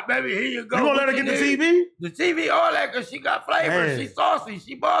God, baby, here you go. You gonna let her What get the need? TV? The TV, all that, cause she got flavor. Man. She saucy.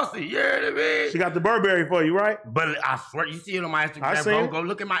 She bossy. You hear what I mean? She got the Burberry for you, right? But I swear, you see it on my I Instagram, seen bro. it. Go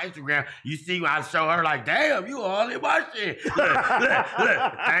look at my Instagram. You see when I show her like, damn, you all in my shit. Look,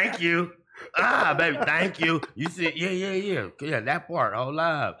 thank you. Baby, thank you. You see, yeah, that part, whole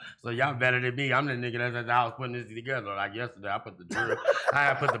live. So y'all better than me. I'm the nigga that's at the house putting this together. Like yesterday, I put the drill,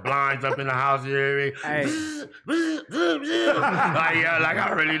 I put the blinds up in the house. You hear me? Hey. like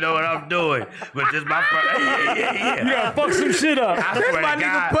I really know what I'm doing. But just my first, yeah. You gotta fuck some shit up. I That's swear my to nigga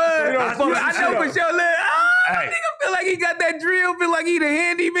God. Pud. I know for sure. Hey. Nigga feel like he got that drill. Feel like he the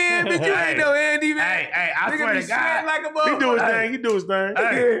handyman, but you ain't no handyman. Hey, I Nigga swear be to God. sweating like a He motherfucker. do his thing. He do his thing.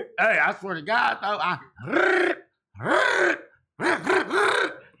 Hey, I swear to God, though,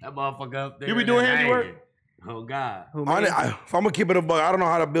 that motherfucker up there. You be doing just handiwork? hanging. Oh God. Who, If me? I'm gonna keep it a buck, I don't know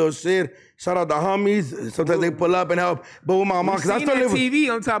how to build shit. Shout out the homies. Sometimes they pull up and help. But with my mom, We because I seen still that live with.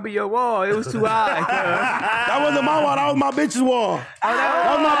 TV on top of your wall. It was too high. That wasn't my wall. That was my bitch's wall. That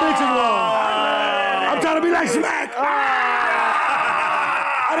was my bitch's wall. I'm trying to be like Smack.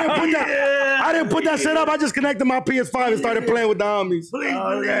 I didn't put that shit up. I just connected my PS5 and started playing with the homies. Please.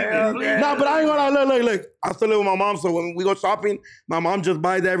 Nah, but I ain't gonna lie. Look. I still live with my mom, so when we go shopping, my mom just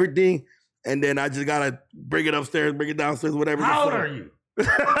buys everything, and then I just gotta bring it upstairs, bring it downstairs, whatever. How old are you?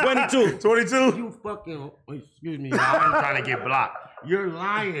 22. 22. You fucking, excuse me, I'm trying to get blocked. You're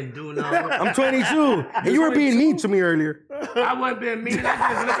lying, dude. I'm 22. And you were being mean to me earlier. I wasn't being mean.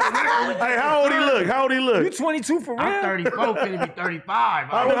 I just looked at Hey, how old he look? How old he look? You 22 for real? I'm 34, finna be 35.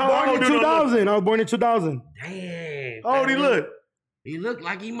 I was born in 2000. I was born in 2000. Damn. How old he look? He looked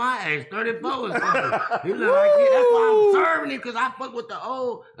like he my age, 34 or something. He look like he, that's why I'm serving him, because I fuck with the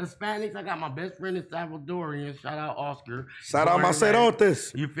old Hispanics. I got my best friend is Salvadorian. Shout out Oscar. Shout out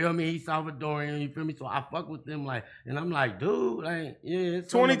Macerotes. You feel me? He's Salvadorian. You feel me? So I fuck with them like, and I'm like, dude, like, yeah.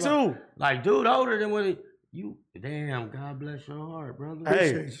 It's 22. about, like, dude older than what you, damn, God bless your heart, brother.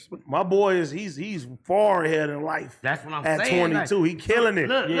 Hey, my boy he's far ahead in life. That's what I'm at saying. 22. Like, he killing it.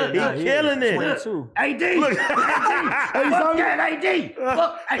 Look, He look, killing it. 22. AD. Look. Fuck that, AD.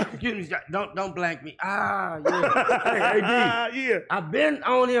 Fuck, hey, excuse me, don't blank me. Yeah. Hey, AD. Yeah. I've been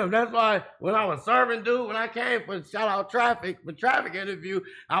on him. That's why when I was serving dude, when I came for shout out traffic interview,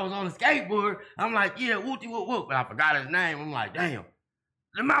 I was on a skateboard. I'm like, yeah, whoopty whoop whoop. But I forgot his name. I'm like, damn.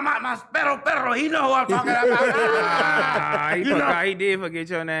 My Pedro, he know who I'm talking about. He did forget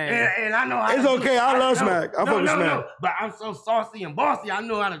your name. And I know how It's to okay. I love Smack. I fuck with Smack. No. But I'm so saucy and bossy. I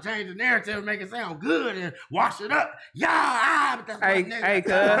know how to change the narrative and make it sound good and wash it up. Yeah, but that's Hey, my nigga. hey,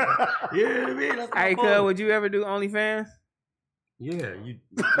 cuz. You know what I mean? That's my Hey, boy. cuz, would you ever do OnlyFans? Yeah, you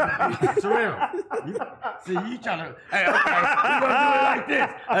surreal. See, you trying to. Hey, okay, you gonna do it like this?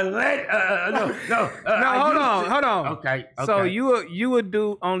 Hold on. Okay. So you would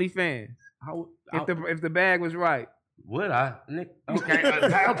do OnlyFans if the bag was right. Would I? Okay,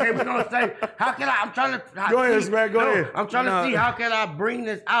 okay, we're gonna say, how can I? I'm trying to. Go ahead, Smack. Go ahead. I'm trying to see how can I bring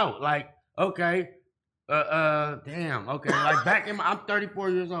this out. Like, okay, damn. Okay, like back in I'm 34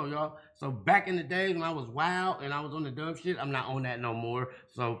 years old, y'all. So back in the days when I was wild and I was on the dumb shit, I'm not on that no more.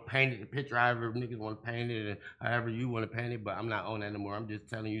 So painted the picture however niggas want to paint it and however you want to paint it, but I'm not on that no more. I'm just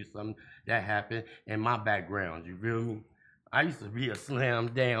telling you something that happened in my background. You feel me? I used to be a slam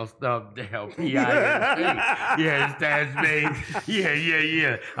down, stuff down, P-I-N-C. Yeah, that's me.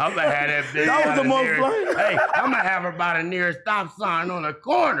 Yeah. I'm going to have that bitch. That was the most fun. Hey, I'm going to have her by the nearest stop sign on the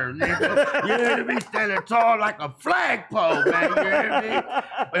corner, nigga. You hear me? Standing tall like a flagpole, man. You hear me?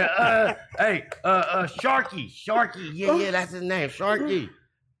 Sharky. Yeah, that's his name, Sharky.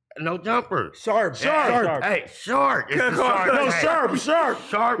 No jumper. Sharp. Hey, shark. It's the shark. No, tank.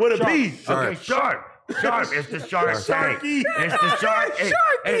 sharp with a B. Okay, sharp. It's the shark tank. Sharky. It's the shark.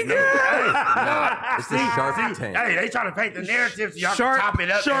 Hey, no. It's the shark tank. Hey, they trying to paint the narrative so y'all Shark- can chop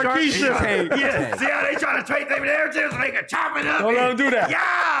it up. Sharkeisha. Tank. Yeah, see how they trying to paint their narrative so they can chop it up. Don't let them do that.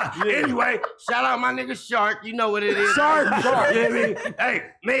 Yeah. Anyway, shout out my nigga Shark. You know what it is. Shark. You know what I mean? Hey,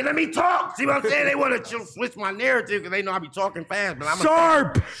 man, let me talk. See what I'm saying? They want to switch my narrative because they know I be talking fast. But I'm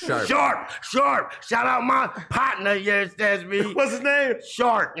Sharp. Sharp. Shout out my partner. Yes, that's me. What's his name?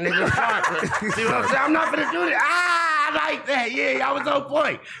 Shark. Nigga, Shark. See what I'm saying? I'm not gonna do that. I like that. Yeah, y'all was on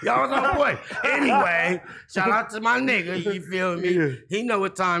point. Anyway, shout out to my nigga. You feel me? Yeah. He know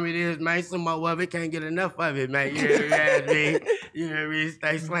what time it is, man. Some more of it can't get enough of it, man. You hear me? You hear me?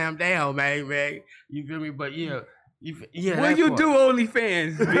 Stay slammed down, man. You feel me? But yeah. When you do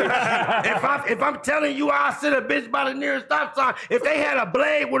OnlyFans, bitch. if I'm telling you I sit a bitch by the nearest stop sign, if they had a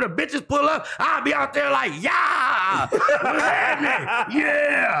blade where the bitches pull up, I'd be out there like, yeah, what's happening?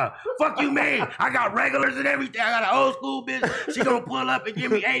 Yeah, fuck you, man. I got regulars and everything. I got an old school bitch. She gonna pull up and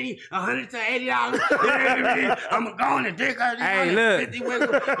give me $100 to $80. You know what I mean? I'm gonna go in and dick her. Hey, look. 50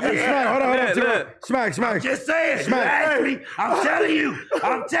 wiggle. Hey, Yeah. Hold on. Look. Smack. Just saying. Smack. You asked me. I'm telling you.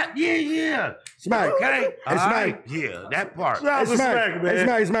 Yeah. Smack. Okay. Hey, Smack. Yeah, that part. Shout out to Smack, man.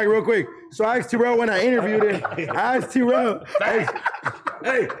 Hey, Smack, real quick. So I asked T-Rail when I interviewed him. I asked T-Rail. Hey,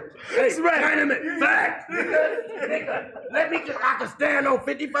 Chinaman, fact. Nigga, let me just, I can stand on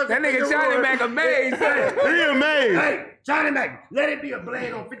 51st. That nigga Chinaman amazed. He amazed. Hey, Chinaman, let it be a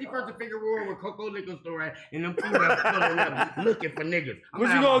blade on 51st and Figueroa with Coco Liquor Store at, and them females pulling up looking for niggas. What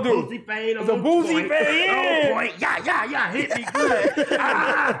you gonna do? Boosie fade on It's a boosie fade, yeah. On point. Yeah, hit me good.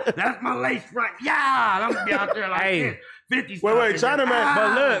 That's my lace front. Yeah, I'm gonna be out there like Hey. this. 50 Wait, Chinaman.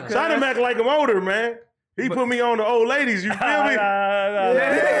 But look, Chinaman like him older, man. He put me on the old ladies. You feel me? Yeah.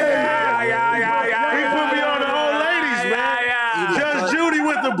 He put me on the old ladies, man. Just Judy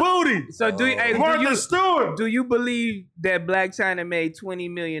with the booty. So do Martha Stewart. Do you believe that Black China made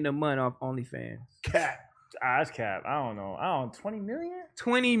 $20 million a month off OnlyFans? Cap. That's cap. I don't know. 20 million?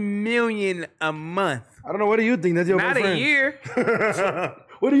 $20 million a month. I don't know. What do you think? That's your Not friend. a year.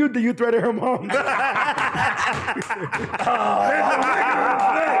 What do you think? You threatened her mom?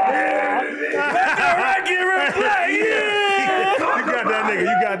 You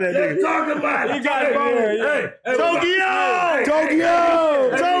got that nigga. Talk about it. You got it. Hey, Tokyo.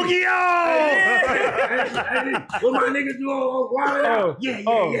 What my niggas do on Wild Out? Yeah.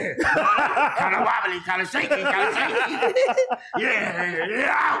 Kind of wobbly, kind of shaky.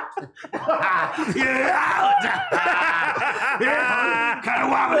 Yeah, out. Kind of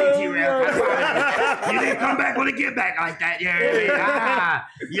wobbly, T-Rail. You didn't come back with a get back like that. Yeah.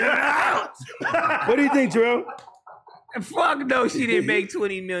 You're out. What do you think, Terrell? Fuck no, she didn't make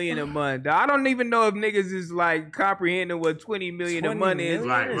 $20 million a month. I don't even know if niggas is like comprehending what $20 million a month is.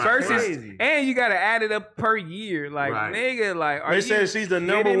 Right, versus, crazy. And you gotta add it up per year. Like, nigga, like, are They you said she's the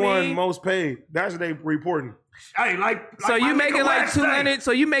number kidding one me? most paid. That's what they reporting. Hey, So you making like 200?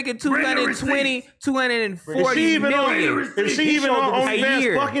 So you making 220, 240 million Is she even on a OnlyFans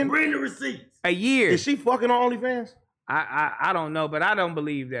year? fucking? Bring the receipts. A year? Is she fucking on OnlyFans? I don't know, but I don't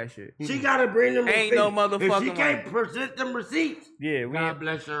believe that shit. She gotta bring them Ain't receipts. no motherfucking If she can't way. present them receipts, Yeah, we God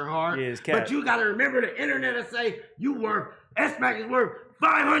bless her heart. Yeah, it's cap. But you gotta remember the internet will say you worth, S-Mac is worth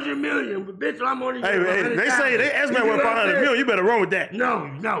 500 million, but bitch, I'm only Hey, worth they 100,000. say they estimate You worth know what I'm 500 saying? million. You better run with that.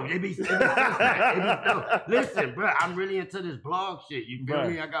 No, they be no. Listen, bro, I'm really into this blog shit. You feel Right.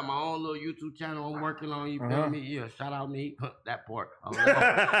 me? I got my own little YouTube channel I'm working on. You feel Uh-huh. me? Yeah, shout out me. That part. Oh, no.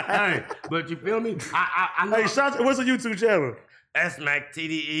 Hey, but you feel me? I know. Hey, what's the YouTube channel? S-Mac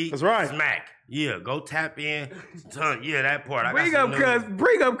TDE. That's right. Smack. Yeah, go tap in. Yeah, that part. I Bring got up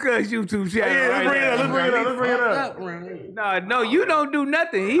some Cuz YouTube channel. Yeah, let's bring it up. now. Let's bring it up. No, you don't do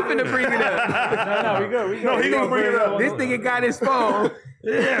nothing. He finna bring it up. No, we good. No, he gonna bring it up. This nigga got his phone.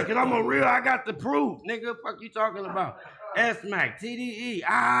 Yeah, because I'm a real, I got the proof. Nigga, fuck you talking about? S-Mac, TDE.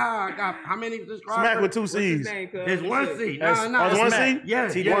 I got how many subscribers? Smack with two What's his C's. name, cuz? It's one C. Oh, it's one C?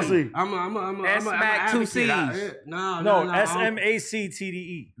 Yes, T- yes. one C. I'm S-Mac, two C's. No,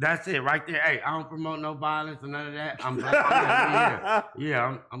 SMACTDE. That's it right there. Hey, I don't promote no violence or none of that. I'm black.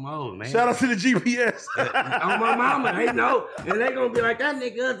 I'm old, man. Shout out to the GPS. On my mama, they know. And they gonna be like, that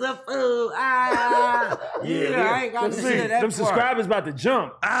nigga's a fool. I ain't got to say that Them part. subscribers about to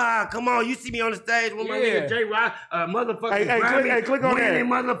jump. Come on. You see me on the stage with my Yeah. nigga J-Rod, motherfucker motherfucking Hey, click on that.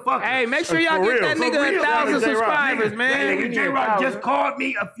 motherfucker. Hey, make sure y'all get that nigga 1,000 subscribers, man. Nigga J-Rock just called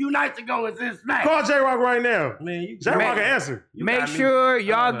me a few nights ago and said Smack. Call J-Rock right now. Man, J-Rock can answer. Make sure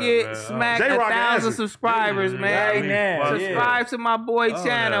y'all get Smack J-Rock 1,000 subscribers, man. Subscribe to my boy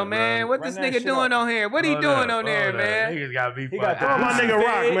channel, man. What this nigga doing on here? What he doing on there, man? Niggas got me fucked. Call my nigga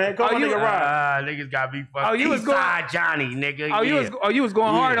Rock, man. Call my nigga Rock. Niggas got me fucked. Oh, you was going Johnny, nigga. You was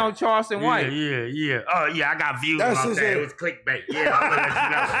going hard on Charleston White. Yeah. Oh yeah, I got views That's on his that. head. It was clickbait. Yeah, I'm gonna let you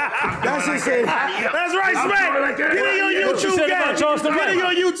know. That's his head. That's right, Smack. Get in your What you YouTube said game. about Charleston Get in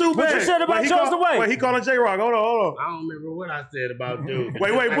White? your YouTube What you game. said about Charleston White? Wait, he calling J-Rock. Hold on. I don't remember what I said about dude.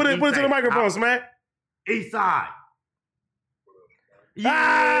 Wait, put it to the microphone, Smack. East side. Rock.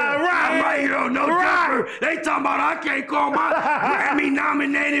 Right here on No Jumper. They talking about I can't call my Grammy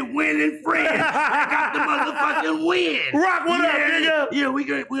nominated winning friend. I got the motherfucking win. Rock, what up, nigga? Yeah,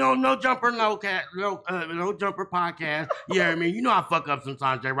 we on No Jumper No Jumper podcast. Yeah, I mean, you know I fuck up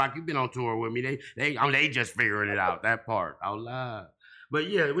sometimes, J-Rock. You been on tour with me. They just figuring it out, that part. Out loud. But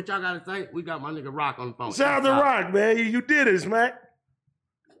yeah, what y'all gotta say? We got my nigga Rock on the phone. Shout out to Rock, man. You did it, Smack.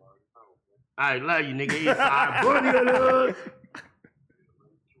 I love you, nigga. East side. Bunny on the hood.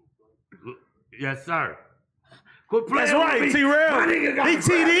 Yes, sir. Quit playing That's right, with me. T-Rail. My nigga got He the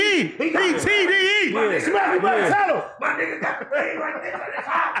TDE. Grammy. He TDE. My nigga got the Smack, Grammy. tell him. My nigga got the thing right there. That's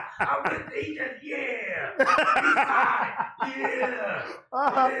hot. I went to he just, yeah.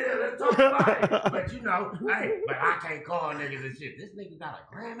 Let's talk about it. But you know, but I can't call niggas and shit. This nigga got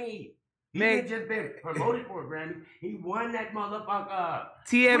a Grammy. He ain't just been promoted for a Grammy. He won that motherfucker.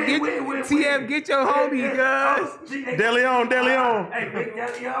 TF, get your homie, guys. DeLeon. Hey, Big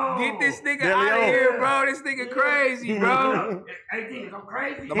DeLeon. Get this nigga out of here, bro. This nigga crazy, bro. Hey, I'm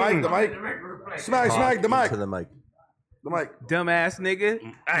crazy. The mic. Smack, the mic. To the mic. The mic. Dumbass nigga.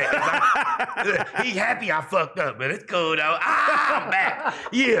 Hey, he happy I fucked up, but it's cool though. I'm back.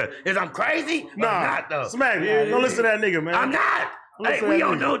 Yeah, is I'm crazy? Nah, I'm not though. Smack, don't listen to that nigga, man. I'm not. Hey, we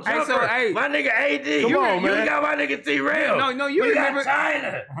don't know Jumper. My nigga AD. Come on, man. You got my nigga T-Rail. No, you we remember. got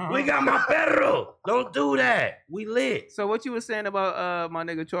China. We got my Federal. Don't do that. We lit. So what you was saying about my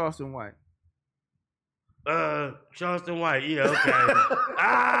nigga Charleston White? Charleston White, yeah, okay.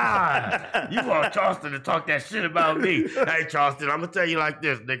 You want Charleston to talk that shit about me. Hey, Charleston, I'm gonna tell you like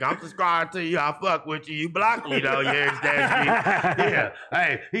this, nigga. I'm subscribed to you. I fuck with you. You blocked me, though. Yeah,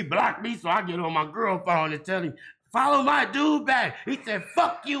 hey, he blocked me, so I get on my girl phone and tell him, follow my dude back. He said,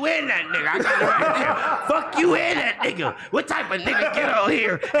 fuck you in that nigga. I got it right there. Fuck you in that nigga. What type of nigga get on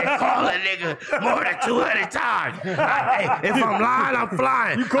here and call a nigga more than 200 times? Hey, if I'm lying, I'm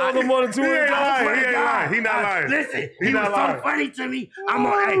flying. You called him more than 200 times? He ain't lying. He not lying. Listen, he was so funny to me.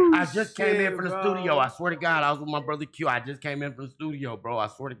 I just came in from the studio. I swear to God, I was with my brother Q. I just came in from the studio, bro. I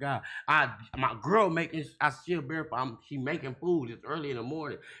swear to God. My girl making, I still barefoot. She making food. It's early in the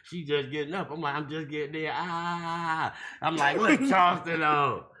morning. She just getting up. I'm like, I'm just getting there. I'm like, look, Charleston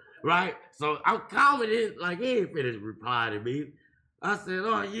on, right? So I'm commenting, like, he ain't finished reply to me. I said,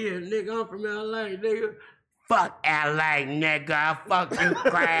 oh, yeah, nigga, I'm from LA, nigga. Fuck LA, nigga. Fuck you,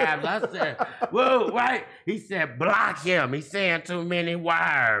 crabs. I said, whoa, right? He said, block him. He's saying too many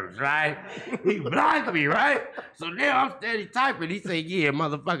words, right? He blocked me, right? So now I'm steady typing. He said, yeah,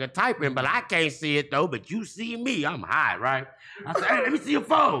 motherfucker, typing, but I can't see it, though. But you see me. I'm high, right? I said, hey, let me see your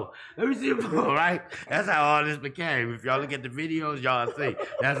phone. Let me see your phone, right? That's how all this became. If y'all look at the videos, y'all see.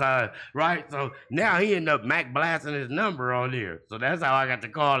 That's how, right? So now he ended up Mac blasting his number on there. So that's how I got to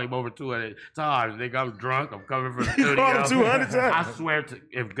call him over 200 times. Nigga, I'm drunk. I'm coming from the studio. You called him 200 times? I swear to,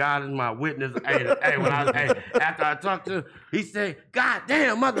 if God is my witness, after I talked to him, he said, God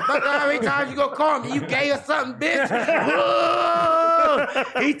damn, motherfucker, how many times you gonna call me? You gay or something, bitch? Whoa!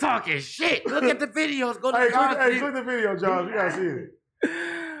 He talking shit. Look at the videos. Go to click the video, John. You gotta see it.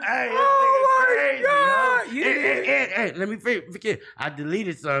 Hey, this nigga crazy, Hey, let me forget. I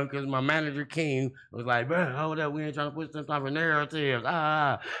deleted some because my manager King was like, bro, hold up, we ain't trying to put some type of narratives. So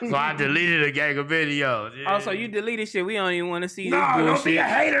I deleted a gang of videos. Yeah. Oh, so you deleted shit. We don't even want to see this bullshit. bullshit. Don't be a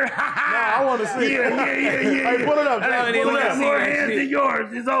hater. No, I want to see it. Yeah. Hey, pull it up, Hey, Jay. Pull it up. More hands than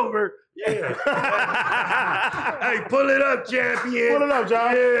yours. It's over. Yeah. Hey, pull it up, champion. Pull it up,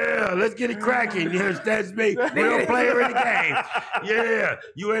 John. Yeah, let's get it cracking. Yes, that's me. Real player in the game. Yeah,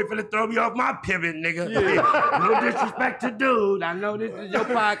 you ain't finna throw me off my pivot, nigga. Yeah. No disrespect to dude. I know this is your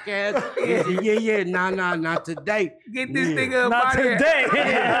podcast. Yeah, nah, not today. Get this nigga up Not out here. today.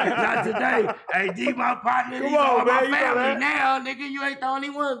 Not today. Hey, D, my partner. Come He's on, man. my You know family that. now, nigga. You ain't the only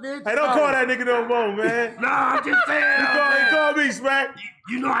one, bitch. Hey, don't call that nigga no more, man. Nah, I'm just saying. He called me, Smack.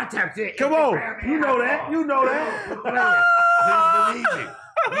 You know I tapped in. Come on. You know that. You know that. Please believe me.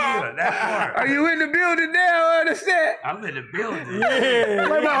 Yeah, that part. Are you in the building now or the set? I'm in the building. Yeah.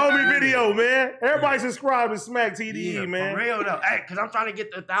 Play my homie video, man. Everybody subscribe to Smack TDE, man. For real though. Hey, cause I'm trying to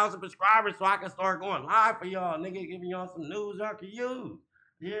get to 1,000 subscribers so I can start going live for y'all, nigga, giving y'all some news y'all can use.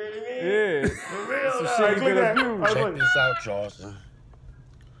 Yeah. For real though. Check this out, Charleston.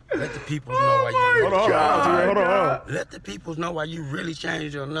 Let the people know why you. Hold on. Let the people know why you really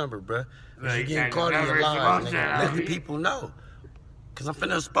changed your number, bruh. Right, You getting caught in your lies, nigga. Let the people know. Cause I'm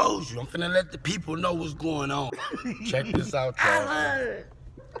finna expose you. I'm finna let the people know what's going on. Check this out, Charleston.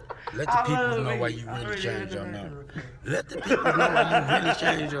 Let the people know why you really changed your number. Let the people know why you really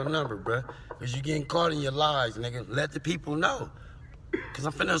changed your number, bruh. Cause you getting caught in your lies, nigga. Let the people know. Cause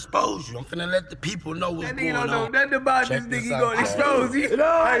I'm finna expose you. I'm finna let the people know what's going on. That nigga don't know nothing about Check this nigga. He out, gonna expose you.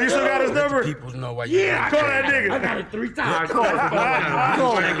 Hey, you still got his number? Let the people know why you Yeah, Call that nigga. I got it 3 times. Call that nigga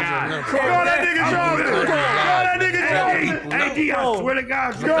Charleston. Call that nigga Charleston. Hey, D, I swear to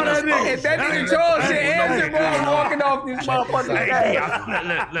God. Call that nigga. If that nigga Charles shit answer, bro, I'm walking off this motherfucker. Hey, D,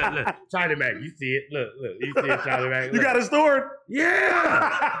 look. China Mac, you see it? Look. You see it, China Mac? You got it stored?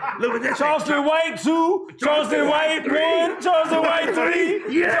 Yeah. Look at that. Charleston White 2, Charleston White 1, Charleston White 3.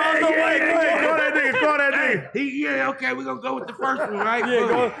 Yeah. Call that nigga. Okay, we're gonna go with the first one, right? Yeah,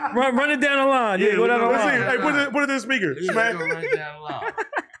 go run it down the line. Yeah, go down the Let's see. line. Hey, put it in the speaker. Yeah, Smack. we're gonna run it down the line.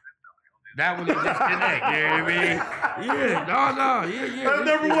 That one is disconnect, you know what I mean? Yeah, no. Yeah. That's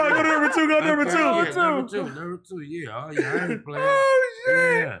number 1. Go to number 2. Go to number 2. Number two, yeah. Oh, yeah, I ain't playing. Oh,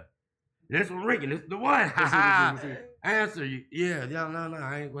 shit. Yeah. This one ringing. This is the one. Answer you. Yeah, no,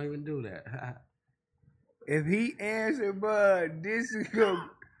 I ain't gonna even do that. If he answer, bud, this is gonna.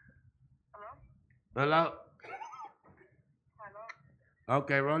 Hello?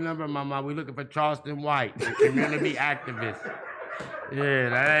 Okay, wrong number, mama. We looking for Charleston White, the community activist. Yeah,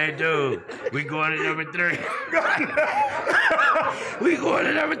 that ain't dude. We going to number 3. We going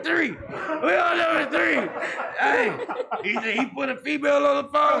to number 3. We on number 3. Hey, he put a female on the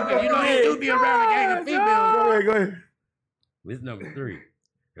phone. You know he do be around a gang of females. Go ahead. This number 3.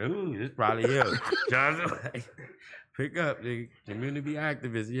 Ooh, this probably him. Johnson, pick up, nigga. Community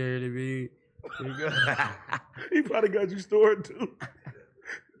activist. You hear me? Pick up. He probably got you stored too.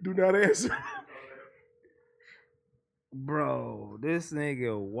 Do not answer. Bro, this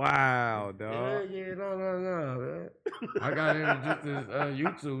nigga wild, dog. Yeah, no, man. I got into just this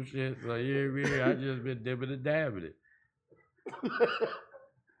YouTube shit, so you hear me? I just been dipping and dabbing it.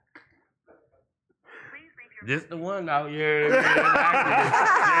 This the one out here.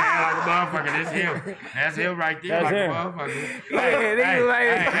 Yeah, like a motherfucker. This him. That's him right there, That's like him. a motherfucker.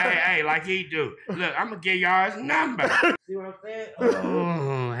 Hey, Like he do. Look, I'm gonna give y'all his number. See what I'm saying?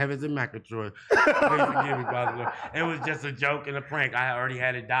 Oh, heavens and Macatroy. Please forgive me, brother. It was just a joke and a prank. I already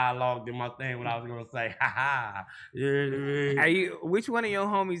had it dialogued in my thing what I was gonna say. Ha ha. Yeah. Which one of your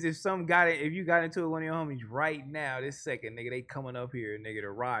homies, if you got into it with one of your homies right now, this second, nigga, they coming up here, nigga,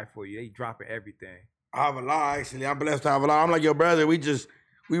 to ride for you. They dropping everything. I have a lot, actually. I'm blessed to have a lot. I'm like your brother. We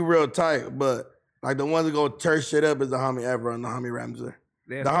real tight, but like the ones that go tear shit up is the homie Ever and the homie Ramsey.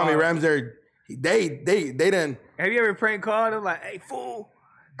 The homie Ramsey, they done. Have you ever prank called him like, hey, fool?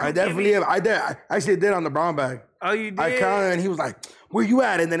 I definitely have. I actually did on the brown bag. Oh, you did? I counted and he was like, where you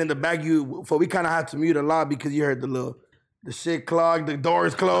at? And then in the back, we kind of had to mute a lot because you heard the shit clogged, the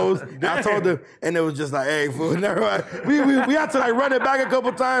doors closed. And I told them, and it was just like, hey, fool, never mind. We had to like run it back a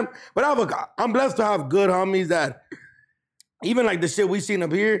couple times. But I'm blessed to have good homies that, even like the shit we seen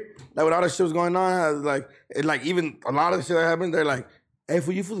up here, like with all the shit was going on, like even a lot of the shit that happened, they're like, hey,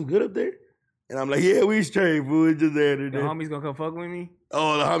 fool, you feeling good up there? And I'm like, yeah, we straight, fool. It's just there. The homies gonna come fuck with me?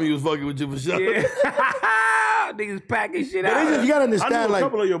 Oh, the homie was fucking with you for sure. Yeah. Niggas packing shit out. You gotta understand, I knew a like,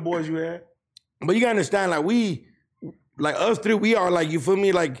 couple of your boys you had. But you gotta understand, like us three, we are like, you feel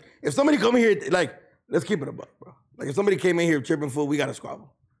me? Like, if somebody come in here, like, let's keep it a buck, bro. Like, if somebody came in here tripping fool, we gotta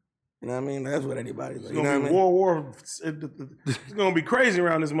squabble. You know what I mean? That's what anybody's like. It's gonna be war. It's gonna be crazy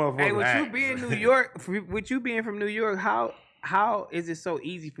around this motherfucker. Hey, with you being New York, with you being from New York, how is it so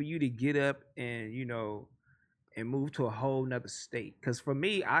easy for you to get up and and move to a whole nother state? Because for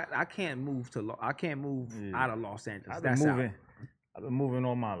me, I can't move out of Los Angeles. I've been moving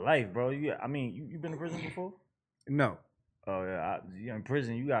all my life, bro. You been to prison before? No. Oh yeah, in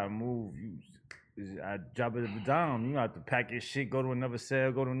prison you gotta move. I drop it down. You have to pack your shit, go to another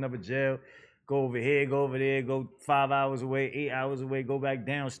cell, go to another jail, go over here, go over there, go 5 hours away, 8 hours away, go back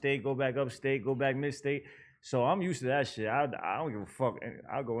downstate, go back upstate, go back midstate. So I'm used to that shit. I don't give a fuck.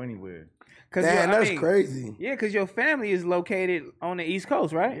 I'll go anywhere. Damn, that's crazy. Yeah, because your family is located on the East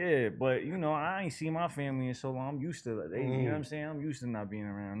Coast, right? Yeah, but I ain't seen my family in so long. I'm used to it. You know what I'm saying? I'm used to not being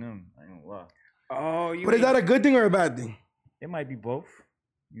around them. I ain't gonna lie. Oh, but is that a good thing or a bad thing? It might be both.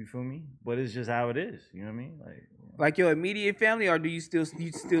 You feel me? But it's just how it is. You know what I mean? Like your immediate family, or do you still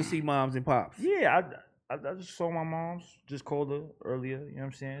see moms and pops? Yeah, I just saw my mom's. Just called her earlier. You know what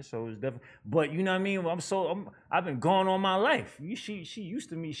I'm saying? So it's definitely. But you know what I mean? I've been gone all my life. She used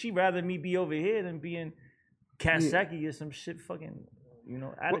to me. She rather me be over here than be in Kasaki or some shit. Fucking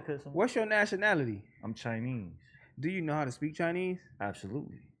Attica. What's your nationality? I'm Chinese. Do you know how to speak Chinese?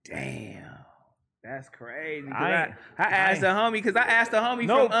 Absolutely. Damn. That's crazy. I asked the homie because I asked the homie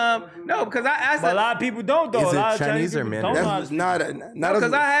because I asked. But a lot of people don't though. Is a lot it of Chinese or Mandarin? That's not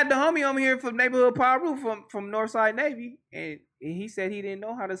because I had the homie on here from neighborhood Paru from Northside Navy, and he said he didn't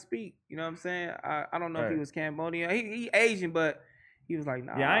know how to speak. You know what I'm saying? I don't know if he was Cambodian. He Asian, but he was like,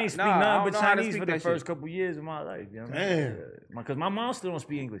 nah. Yeah, I ain't speak nothing but Chinese for the first couple years of my life. You know what I mean? Because my mom still don't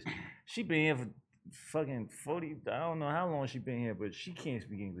speak English. She been here for fucking 40. I don't know how long she been here, but she can't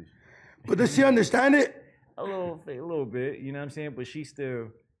speak English. But does she understand it? A little bit, you know what I'm saying? But she still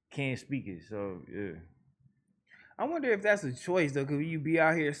can't speak it, so yeah. I wonder if that's a choice though, because you be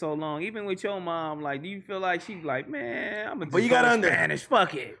out here so long. Even with your mom, like, do you feel like she's like, man, I'm gonna go Spanish,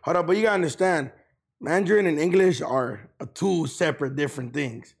 fuck it. Hold on, but you gotta understand, Mandarin and English are two separate different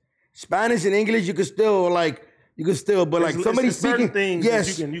things. Spanish and English, you can still, but like somebody speaking, things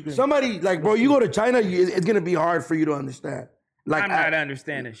yes, you can, somebody like, bro, you go to China, it's gonna be hard for you to understand. Like, I'm not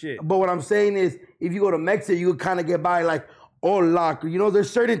understanding shit. But what I'm saying is, if you go to Mexico, you kind of get by like, hola. You know,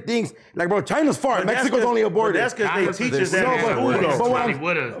 there's certain things, like, bro, China's far. But Mexico's only a border. That's because they teach us that in school, though. But what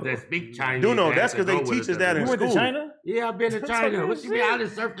with us that speak Chinese. That's because they teach us that in school. You went to China? Yeah, I've been to China. What you mean? I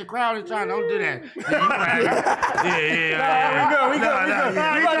just surfed the crowd in China. Don't do that. We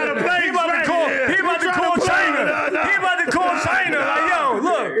about to call China. He about to call China. Like, yo,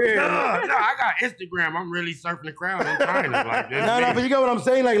 look. No, I got Instagram. I'm really surfing the crowd in China. Like this. No, but you get what I'm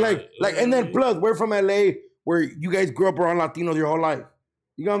saying? Like, and then plus, we're from LA, where you guys grew up around Latinos your whole life.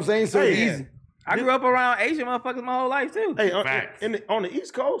 You know what I'm saying? So it's easy. I grew up around Asian motherfuckers my whole life too. Hey, on the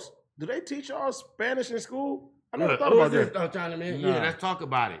East Coast, do they teach y'all Spanish in school? I never thought about that. China, man? Nah. Yeah, let's talk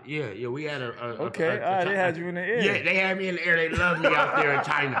about it. Yeah, we had okay, they had you in the air. Yeah, they had me in the air. They love me out there in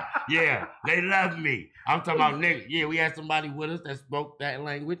China. Yeah, they love me. I'm talking about niggas. Yeah, we had somebody with us that spoke that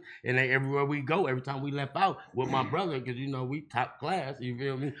language, and everywhere we go, every time we left out with my brother, because we top class. You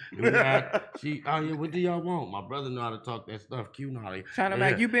feel me? And we had, what do y'all want? My brother know how to talk that stuff. Q know how to. China,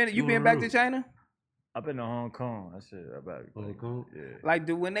 Mac, you been back to China? I've been to Hong Kong. That's it. About Hong Kong. Yeah. Like,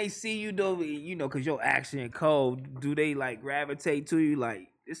 when they see you though, cause your accent cold, do they like gravitate to you? Like,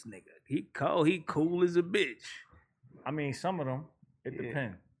 this nigga, he cold, he cool as a bitch. I mean, some of them. It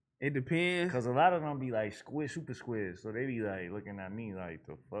depends. It depends. Cause a lot of them be like super squares, so they be like looking at me like,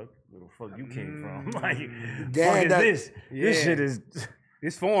 the fuck, where the fuck you came from? Like, fuck is this? Yeah. This shit is.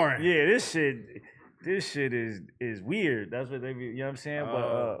 It's foreign. Yeah, this shit is weird. That's what they be, you know what I'm saying?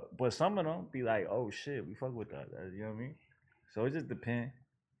 But some of them be like, oh shit, we fuck with that. You know what I mean? So it just depends.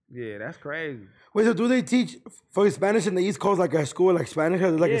 Yeah, that's crazy. Wait, so do they teach for Spanish in the East Coast like a school like Spanish?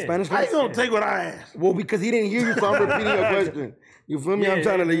 Like a Spanish class? How you gonna take what I asked? Well, because he didn't hear you, so I'm repeating your question. You feel me? I'm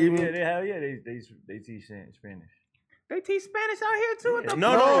trying to leave you. They teach Spanish. They teach Spanish out here too.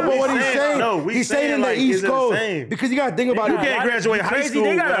 No, but what he's saying, he's saying in the East Coast because you gotta think about it. You can't graduate high school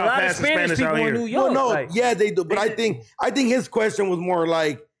without passing Spanish out here. New York. Well, no, yeah, they do. But I think his question was more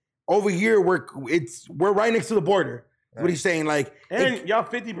like over here we're right next to the border. What he's saying, like, and y'all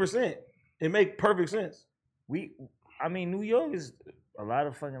 50%. It make perfect sense. New York is a lot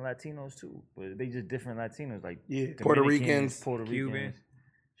of fucking Latinos too, but they just different Latinos, like Puerto Ricans, Cubans,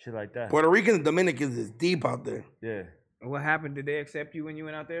 shit like that. Puerto Ricans and Dominicans is deep out there. Yeah. What happened? Did they accept you when you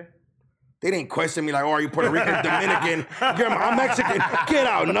went out there? They didn't question me like, oh, are you Puerto Rican, Dominican? I'm Mexican. Get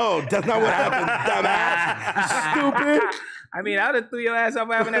out. No, that's not what happened, dumbass. Stupid. I mean, I'd have threw your ass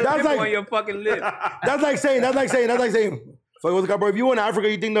up having that pimple on your fucking lip. That's like saying, so what's up, bro? If you in Africa,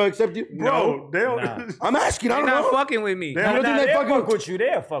 you think they'll accept you? Bro, they'll. Nah. I'm asking. I don't know. They're not fucking with me. You don't think they fuck with you?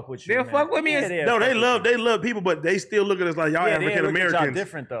 They'll fuck with you. They'll fuck with me. No, they love people, but they still look at us like y'all African Americans. Y'all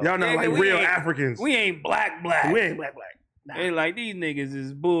different though. Y'all not like real Africans. We ain't black. We ain't black. Nah. They like, these niggas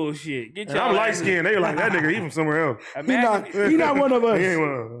is bullshit. Get I'm light skinned. They like that nigga. He from somewhere else. He not one of us. He ain't one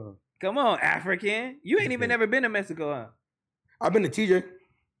of us. Come on, African. You ain't even never been to Mexico, huh? I've been to TJ.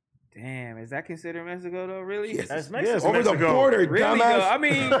 Damn, is that considered Mexico though? Really? Yes, that's Mexico. Yes, over Mexico. the border, really, dumbass. though? I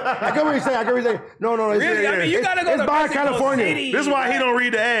mean, I get what you're saying. No. Really? I mean, you gotta go to Baja Mexico California. City. This is why he don't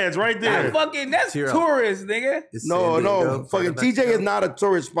read the ads right there. That's tourist, nigga. No. Fucking TJ is not a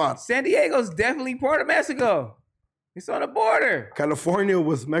tourist spot. San Diego's definitely part of Mexico. It's on the border. California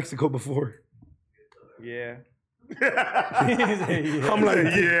was Mexico before. Yeah. I'm like,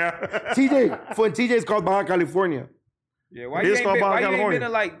 yeah. TJ is called Baja California. Yeah, why you ain't been to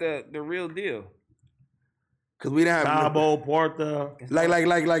like the real deal? Cause we didn't have Cabo, Puerto,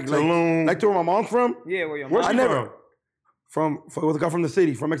 Tulum. Like to where my mom's from. Yeah, where your Where's mom? she From the guy from the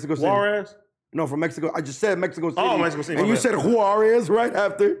city, from Mexico City. Juarez? No, from Mexico. I just said Mexico City. Oh, Mexico City. And you said Juarez right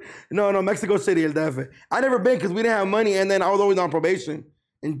after. No, Mexico City, El DF. I never been because we didn't have money, and then I was always on probation,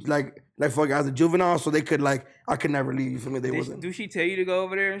 and like fuck, I was a juvenile, so they could I could never leave. You feel me? They wasn't. Do she tell you to go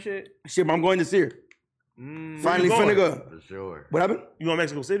over there and shit? Shit, but I'm going to see her. Finally finna go. For sure. What happened? You going to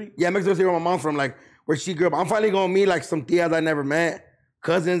Mexico City? Yeah, Mexico City where my mom's from, like where she grew up. I'm finally gonna meet like some tias I never met,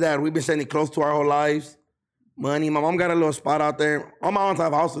 cousins that we've been staying close to our whole lives. Money. My mom got a little spot out there. All my aunts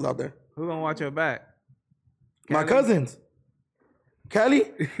have houses out there. Who gonna watch your back? My cousins. Cali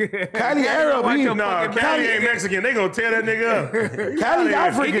Arab. Cali ain't Mexican. They gonna tear that nigga up. Cali's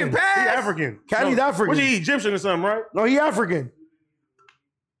African. He can pass. He African. Cali's African. What, he Egyptian or something, right? No, he African.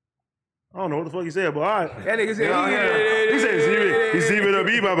 I don't know what the fuck he said, but all right. That nigga said, he said, see it up,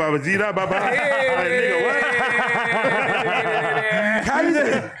 nigga, what? Cali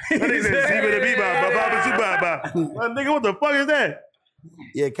said, nigga, what the fuck is that?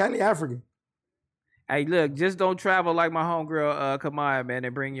 Yeah, Cali African. Hey, look, just don't travel like my homegirl Kamaya, man,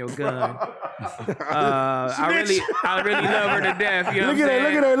 and bring your gun. I really love her to death. You know what I'm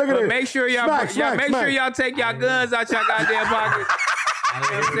saying? Look at her. Make sure y'all, make sure y'all take y'all guns out your goddamn pockets. You know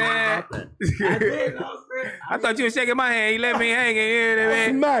what I'm saying? I thought you were shaking my hand. You let me hang in here,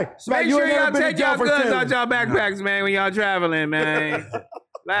 man. Smack. Make sure y'all take y'all guns out y'all backpacks, man, when y'all traveling, man.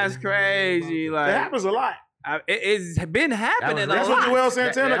 That's crazy. Like it happens a lot. It's been happening. That's what Joel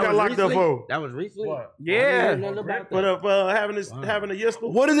Santana got locked up for. That was recently. What? Yeah. For having a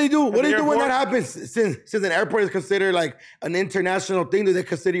yistle. What do they do? What do they do when that happens? Since an airport is considered like an international thing, do they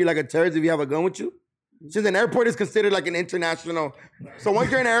consider you like a terrorist if you have a gun with you? Since an airport is considered like an international, so once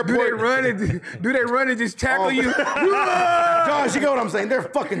you're in an airport, do they run and just tackle you? Josh, you get what I'm saying? They're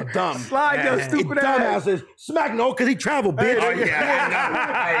fucking dumb. Slide your stupid ass. Dumbasses. Smack no, because he traveled, bitch. Oh yeah,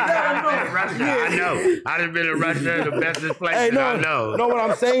 I know. I done been in Russia, the bestest places. I know. No, what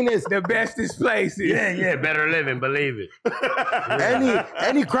I'm saying is the bestest places. Yeah, better living, believe it.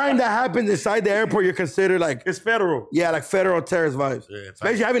 Any crime that happens inside the airport, you're considered like it's federal. Yeah, like federal terrorist vibes. Yeah,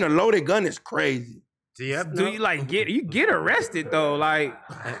 especially having a loaded gun is crazy. Do you like get arrested though? Like,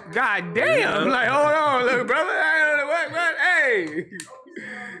 goddamn! Like, hold on, look, brother. What? Hey,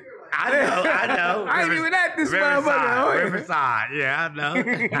 I know. I ain't even at this motherfucker. Riverside. Yeah, I know.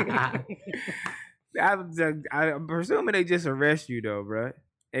 I'm presuming they just arrest you though, bro.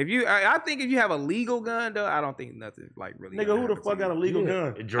 I think if you have a legal gun though, I don't think nothing like really. Nigga, who the fuck got a legal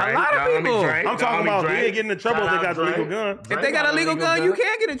gun? A lot of people. I'm talking about they ain't getting in trouble if they got a legal gun. If they got a legal gun, you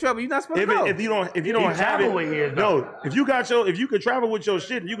can't get in trouble. You're not supposed to go. If you don't have it, no. If you could travel with your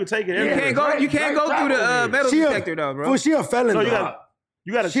shit, you could take it. You can't go through the metal detector though, bro. Well, she a felon. No,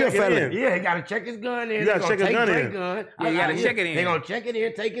 you gotta check it in. Yeah, he gotta check his gun in. You gotta check his gun in. Yeah, you gotta check it in. They gonna check it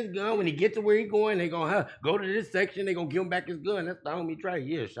in, take his gun. When he get to where he going, they gonna go to this section. They gonna give him back his gun. That's the homie Dre.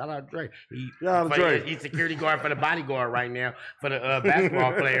 Yeah, shout out Dre. He's security guard for the bodyguard right now for the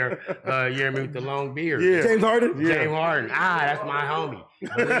basketball player. You hear me with the long beard? Yeah. James Harden. Yeah. James Harden. That's my homie. You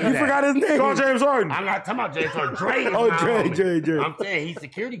forgot his name. Call James Harden. I'm not talking about James Harden. Dre. Dre. I'm saying he's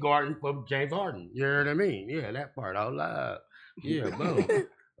security guarding for James Harden. You know what I mean? Yeah, that part out loud. Yeah, boom.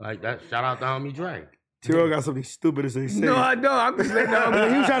 Like that. Shout out to homie Dre. Tiro got something stupid to say. No, I don't. I'm just letting the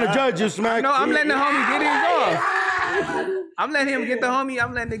homie. He was trying to judge you, Smack. No, I'm letting the homie get his off. I'm letting him get the homie.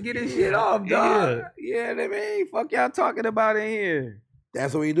 I'm letting him get his shit off, dog. Yeah, I mean, fuck y'all talking about in here.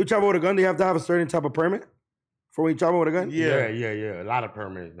 That's when you do travel with a gun, do you have to have a certain type of permit for when you travel with a gun? Yeah. A lot of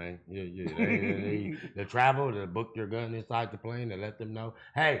permits, man. Yeah. They travel, they book your gun inside the plane, they let them know,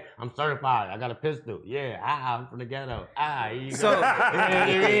 hey, I'm certified. I got a pistol. Yeah, I'm from the ghetto. Here you go.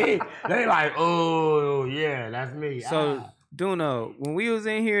 They like, oh, yeah, that's me. So, Duno, when we was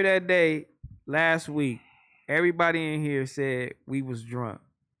in here that day, last week, everybody in here said we was drunk.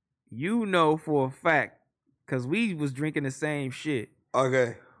 You know for a fact, because we was drinking the same shit.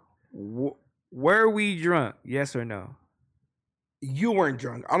 Okay. Were we drunk? Yes or no? You weren't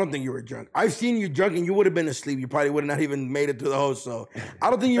drunk. I don't think you were drunk. I've seen you drunk and you would have been asleep. You probably would have not even made it to the host. So I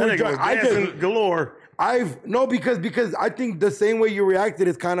don't think you were drunk. I just galore. Because I think the same way you reacted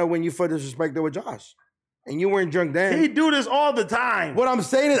is kind of when you felt disrespected with Josh. And you weren't drunk then. He do this all the time. What I'm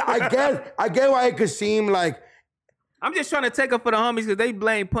saying is I get why it could seem like I'm just trying to take up for the homies because they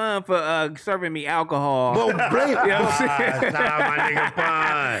blame Pun for serving me alcohol. Well, blame. You know what I'm saying? Shout out my nigga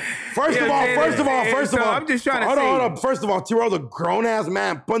Pun. First of all, I'm just trying to hold on. First of all, Tiro's a grown ass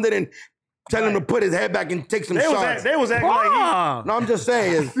man. Pun didn't Tell him to put his head back and take some shots. They was acting like No, I'm just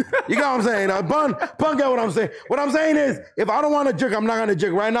saying. You got what I'm saying? Pun get what I'm saying. What I'm saying is, if I don't want to drink, I'm not going to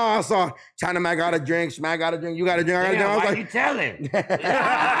drink. Right now, I saw China Mac got a drink, Smack got a drink, you got a drink, I got a drink. I was Why like, you telling?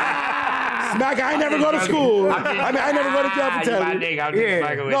 Smack, I ain't never go to school. I never go to jail for telling.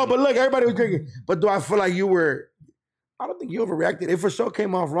 No, but look, everybody was drinking. But do I feel like you were... I don't think you overreacted. If a show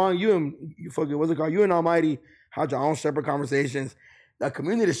came off wrong, you and Almighty had your own separate conversations. That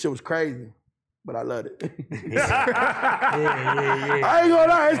community shit was crazy. But I loved it. I ain't gonna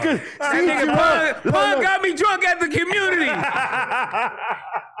lie, it's because Pun got me drunk at the community.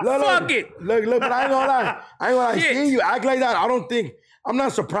 Fuck it. Look, but I ain't gonna lie. Seeing you act like that, I'm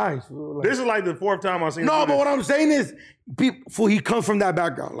not surprised. This is like the 4th time I've seen. No, but what I'm saying is, he comes from that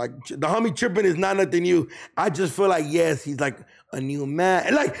background. Like the homie tripping is not nothing new. I just feel like yes, he's like a new man.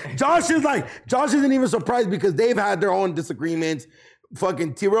 And like Josh isn't even surprised because they've had their own disagreements.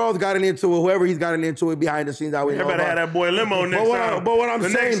 Fucking T-Rell's gotten into it, whoever he's gotten into it behind the scenes. Everybody had that boy limo next time. But what I'm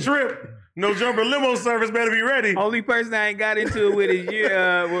saying, next trip, no jumper limo service better be ready. Only person I ain't got into it with is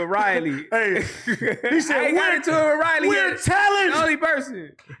with Riley. Hey, he said I ain't got into it with Riley. We're telling. The only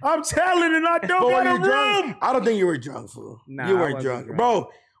person. I'm telling, and I don't got a room. Drunk, I don't think you were drunk, fool. Nah, you weren't drunk, bro.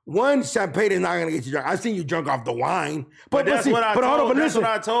 One champagne is not gonna get you drunk. I've seen you drunk off the wine, but that's what I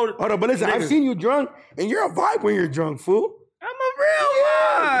told. Hold on, but listen, I've seen you drunk, and you're a vibe when you're drunk, fool. I'm a real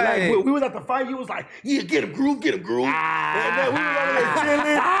one. Like we was at the fight, you was like, yeah, get a groove. And then we was over there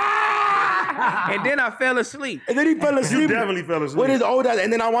chilling. And then I fell asleep. And then he fell asleep. You definitely fell asleep. With his old ass.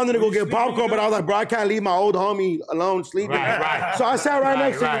 And then I wanted to go get popcorn, but I was like, bro, I can't leave my old homie alone sleeping. Right. So I sat right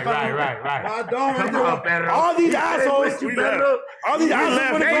next to him. Right. All these assholes. All these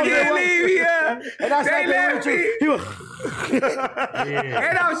assholes. They didn't leave here. And I sat there with you. He was...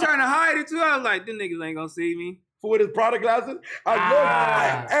 And I was trying to hide it too. I was like, them niggas ain't gonna see me. With his product glasses.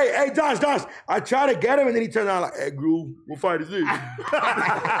 Hey, Josh. I tried to get him and then he turned around like, hey, Groove, what fight is this?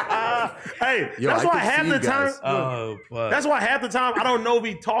 Hey, that's why half the time. That's why half the time I don't know if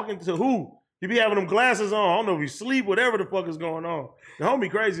he talking to who. He be having them glasses on. I don't know if he sleep, whatever the fuck is going on. The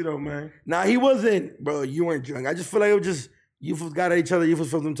homie crazy though, man. Nah, he wasn't, bro. You weren't drunk. I just feel like it was just you got at each other. You feel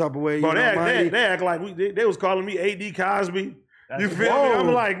some type of way. Bro, they act like they was calling me A.D. Cosby. You feel me?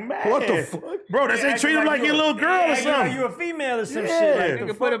 I'm like, man. What the fuck? Bro, they treat him like your little girl or something. Like you a female or some shit. Like,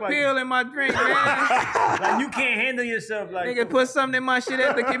 nigga put a pill in my drink, man. Like you can't handle yourself like nigga put something in my shit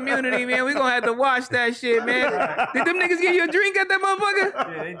at the community, man. We gonna have to watch that shit, man. Did them niggas give you a drink at that motherfucker?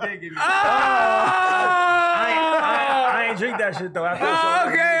 Yeah, they did give me I ain't drink that shit though.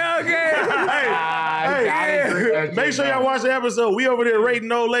 Hey, make sure y'all watch the episode. We over there rating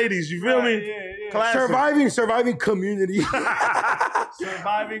old ladies. You feel me? Yeah. Surviving community.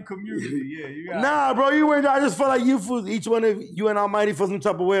 Surviving community. Yeah, you got Nah, bro, you weren't. I just felt like each one of you and Almighty feel some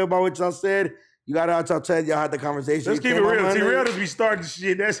type of way about what y'all said. You got out y'all said y'all had the conversation. Let's keep it real. T-Real just be starting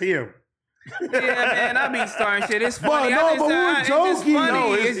shit. That's him. Yeah, man, I be starting shit. It's funny. But we were joking.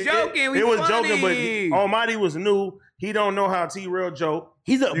 It's joking. It was joking, but Almighty was new. He don't know how T-Real joke.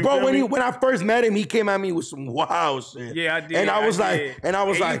 When I first met him, he came at me with some wild shit. Yeah, I did. And I was like,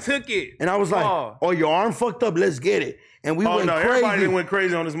 you took it. And I was like, oh, your arm fucked up. Let's get it. And we went crazy. Everybody went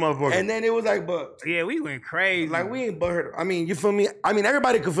crazy on this motherfucker. And then it was like, but yeah, we went crazy. Like we ain't butthurt. I mean, you feel me? I mean,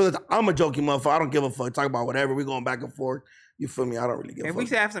 everybody could feel it. I'm a jokey motherfucker. I don't give a fuck. Talk about whatever. We going back and forth. You feel me? I don't really give a fuck. If we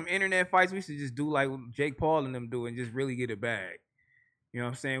should have some internet fights, we should just do like Jake Paul and them do and just really get a bag. You know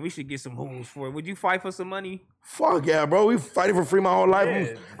what I'm saying? We should get some moves for it. Would you fight for some money? Fuck yeah, bro. We fighting for free my whole life.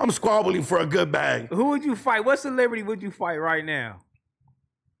 Yeah. I'm squabbling for a good bag. Who would you fight? What celebrity would you fight right now?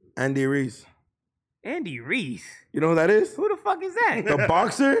 Andy Reese. Andy Reese? You know who that is? Who the fuck is that? The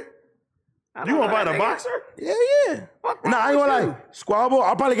boxer? You want to fight a boxer? Yeah. Nah, I ain't gonna lie. Squabble,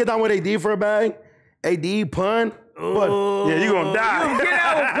 I'll probably get down with AD for a bag. AD, Pun. But yeah, you gonna die. You gonna get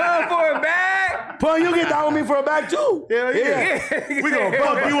out with Pun for a bag? Pun, you get down with me for a bag too. Hell yeah. We gonna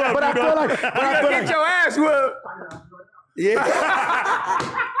fuck you up. But I feel like, get your ass whooped. Yeah.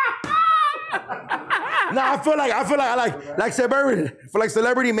 Nah, I feel like I like celebrity. For like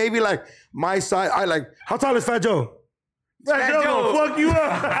celebrity, maybe like my side. I like. How tall is Fat Joe? Fat Joe gonna fuck you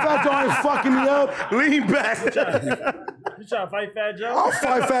up. Fat Joe ain't fucking me up. Lean back. You trying to fight Fat Joe? I'll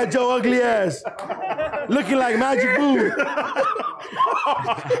fight Fat Joe, ugly ass. Looking like Magic Boo.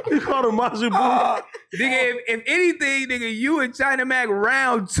 You called him Magic Boo? Nigga, if anything, nigga, you and China Mac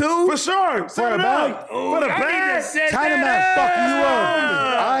round 2. For sure. For a bag? For the bag? China Mac fucking you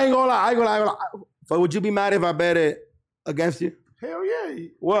up. I ain't gonna lie. But would you be mad if I bet it against you? Hell yeah.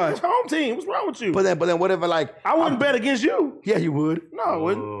 What? It's home team. What's wrong with you? But then whatever, like I wouldn't bet against you. Yeah, you would. No, I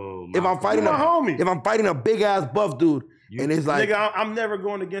wouldn't. If I'm fighting homie. If I'm fighting a big ass buff dude And it's like, nigga, I'm never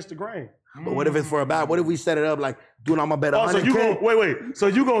going against the grain. but what if it's for a bag? What if we set it up like, dude, I'm gonna bet Oh, so you 100K? gonna wait? So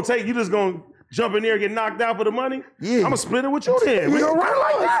you just gonna jump in there and get knocked out for the money? Yeah. I'm gonna split it with you then. We gonna run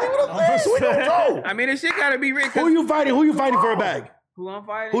like that. We gonna go. I mean, this shit gotta be rich. Who you fighting? Who you fighting for a bag? Who I'm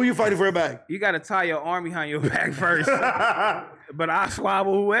fighting? Who you fighting for a bag? You gotta tie your arm behind your back first. But I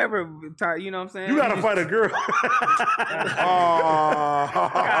squabble whoever. You know what I'm saying? You gotta fight a girl. God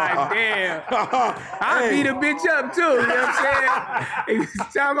damn. I beat a bitch up too. You know what I'm saying?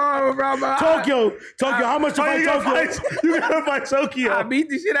 Tell me about my Tokyo, how much to fight Tokyo? You gotta fight Tokyo. I beat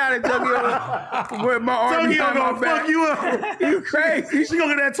the shit out of Tokyo with my arm Tokyo behind gonna my back. fuck you up. You crazy? She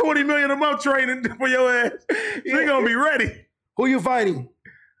gonna get that $20 million a month training for your ass. She gonna be ready. Who you fighting?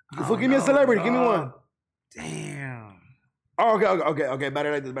 Give me a celebrity. Give me one. Damn. Oh, okay.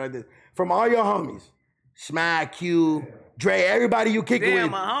 Better like this. From all your homies, Smack, you, Dre, everybody you kick it with. Damn,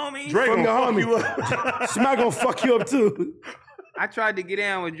 my homies. Dre from gonna your fuck homies. you up. Smack gonna fuck you up too. I tried to get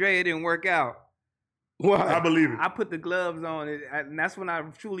down with Dre. It didn't work out. Why? I believe it. I put the gloves on, and that's when I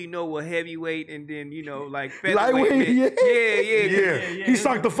truly know what heavyweight and then, like featherweight. Lightweight, meant. Yeah. He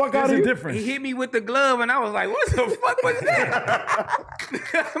sucked the fuck out of you. Difference. He hit me with the glove, and I was like, what the fuck was that?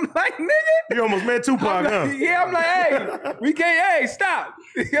 I'm like, nigga. You almost met Tupac, huh? Yeah, I'm like, hey, we can't, stop.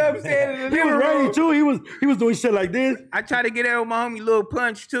 You know what I'm saying? He was ready too. He was doing shit like this. I tried to get out with my homie Lil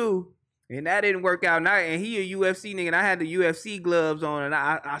Punch too, and that didn't work out. And he a UFC nigga, and I had the UFC gloves on, and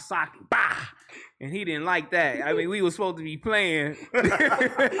I socked him, bah! And he didn't like that. I mean, we was supposed to be playing. Shout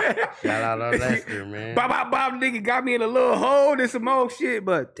out on Lester, man. Bob, nigga got me in a little hole and some old shit,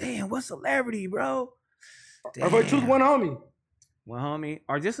 but damn, what celebrity, bro? Or if I choose one homie. One homie,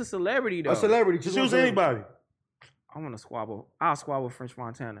 or just a celebrity though. A celebrity. Choose anybody. I want to squabble. I'll squabble French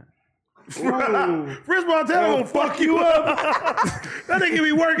Montana. Ooh. French Montana gonna fuck you up. That nigga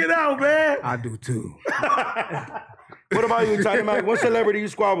be working out, man. I do too. What about you, Tiny Mac? What celebrity you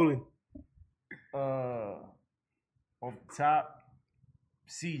squabbling? Off the top,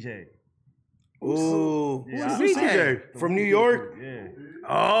 CJ. Ooh. Yeah, Who's CJ? From New York? Yeah.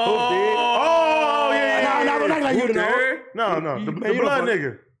 Oh, yeah. No, not like you to know. No. The blood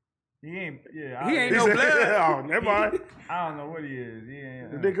nigga. He ain't. He ain't no said, blood. Oh, never mind. I don't know what he is.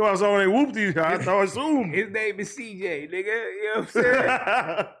 The nigga was on and whooped you. I thought assumed. His name is CJ, nigga. You know what I'm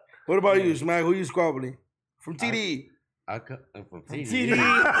saying? What about you, Smack? Who you squabbling? From TDE. I'm from TD. TD.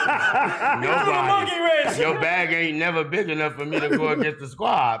 Nobody. Your bag ain't never big enough for me to go against the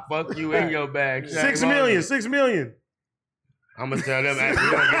squad. Fuck you in your bag. $6 million. $6 million. I'm gonna tell them, hey, we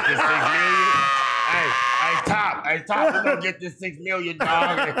gonna get this $6 million. Hey, Top, we gonna get this $6 million,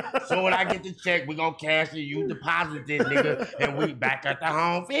 dog. So when I get the check, we gonna cash it. You deposit it, nigga, and we back at the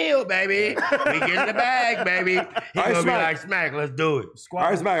home field, baby. We get the bag, baby. He gonna be like, Smack, let's do it. All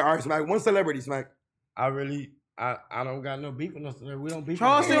right, Smack. One celebrity, Smack. I don't got no beef with no celebrity. We don't beef.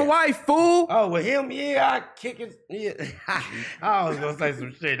 Charleston White, fool. Oh, with him, yeah, I kick his. Yeah. I was gonna say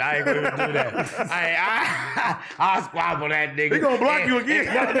some shit. I ain't gonna do that. I'll squabble that nigga. He gonna block you again.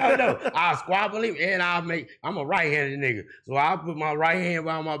 No. I'll squabble him and I'm a right-handed nigga. So I'll put my right hand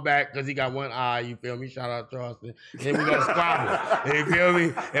behind my back because he got one eye, you feel me? Shout out Charleston. Then we gonna squabble. You feel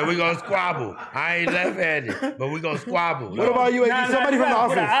me? And we gonna squabble. I ain't left-handed, but we gonna squabble. What about you? Somebody from the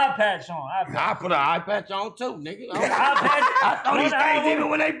office. Put an eye patch on. I put an eye patch on too, nigga. I thought these things even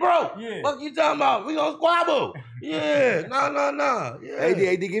when they broke. Yeah. What you talking about? We gonna squabble. Yeah. No. Yeah.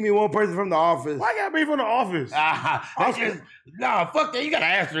 AD, give me one person from the office. Why gotta be from the office? Fuck that. You gotta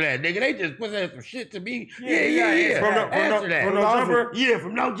answer that, nigga. They just put some shit to me. Yeah. From no jumper? Yeah,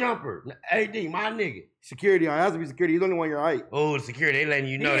 from no jumper. AD, my nigga. Security. It has to be security. He's only one your height. Oh, the security. They letting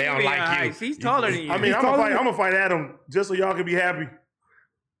you know they don't like you. He's taller than you. I mean, I'm gonna fight Adam just so y'all can be happy.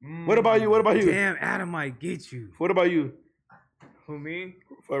 What about you? Damn, Adam might get you. What about you? Who, me?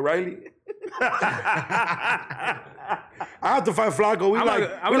 For Riley? I have to fight Flacco. We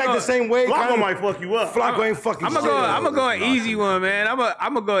like the same way. Flacco might fuck you up. Flacco ain't fucking shit. I'm gonna go an easy one, man. I'm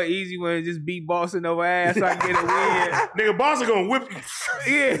gonna go an easy one and just beat Boston over ass so I can get a win. Nigga, Boston gonna whip you.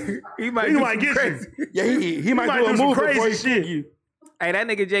 Yeah, he might get crazy. Yeah, he might do a move before he kick you. Hey, that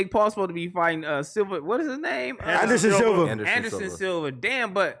nigga Jake Paul supposed to be fighting Silva. What is his name? Anderson Silva. Anderson Silva.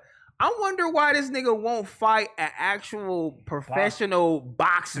 Damn, but I wonder why this nigga won't fight an actual professional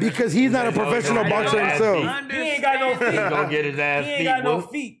boxer. Because he's not a professional boxer himself. He ain't got no feet. He's gonna get his ass He ain't got no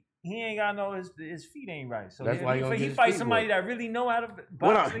feet. He ain't got no, his feet ain't right. So that's why he fight somebody that really know how to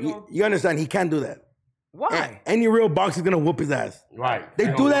box. You understand? He can't do that. Why? Any real boxer's gonna whoop his ass. Right.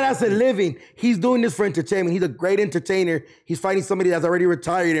 They do that as a living. He's doing this for entertainment. He's a great entertainer. He's fighting somebody that's already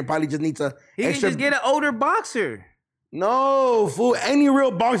retired and probably just needs a He can just get an older boxer. No, fool. Any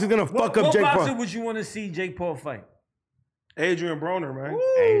real boxer's gonna fuck up Jake Paul. What boxer would you want to see Jake Paul fight? Adrian Broner, man.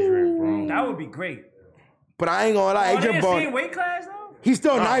 Adrian Broner. That would be great. But I ain't gonna lie, Adrian Are they the Broner. same weight class though? He's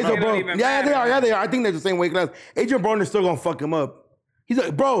still nice, though, bro. even Yeah, they matter. are. Yeah, they are. I think they're the same weight class. Adrian Broner's still gonna fuck him up. He's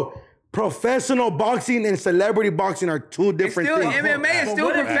like, bro, professional boxing and celebrity boxing are two different still things. MMA is But still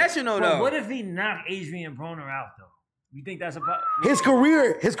what if- professional but though. what if he knocked Adrian Broner out though? You think that's a His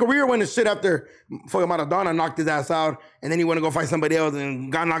career went to shit after fucking Maradona knocked his ass out, and then he went to go fight somebody else and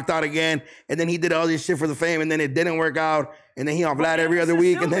got knocked out again, and then he did all this shit for the fame, and then it didn't work out, and then he on Vlad every other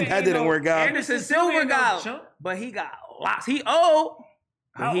week, and then that didn't work out. Anderson Silva got, but he got lots. He old.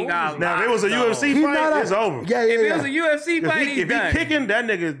 But he got Now, if it was a lots, UFC though. fight, it's over. Yeah, If it was a UFC fight, he's If he done. kicking, that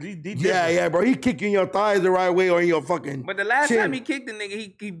nigga, he Yeah, bro. He kick you in your thighs the right way or in your fucking. But the last chin. time he kicked the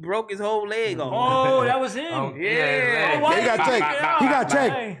nigga, he broke his whole leg off. Oh, that was him. Yeah. Yeah, he got checked. He got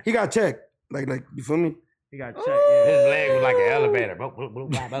checked. He got checked. Like you feel me? He got checked. Yeah. His leg was like an elevator. Blah, blah, blah,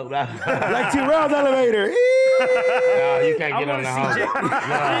 blah, blah, blah. Like T-Rail's elevator. No, you can't I get on want the to home. see Jake.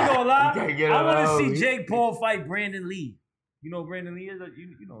 I ain't gonna lie. You can't get I on the want to home. see Jake Paul fight Brandon Lee. You know who Brandon Lee is?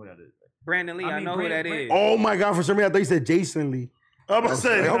 You know who that is. Brandon Lee, I know who that is. Oh my God! For some reason, I thought you said Jason Lee. I'm gonna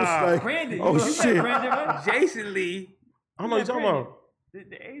say, I was like, Brandon. oh You know shit! Brandon, right? Jason Lee. I know what you're talking about.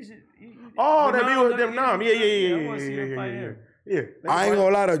 The Asian. Oh, that be with them Nam. Nam. Yeah. I want to see him fight him. Yeah. I ain't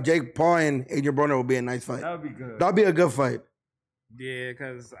gonna lie to Jake Paul and Adrian Broner would be a nice fight. That would be good. That'd be a good fight. Yeah,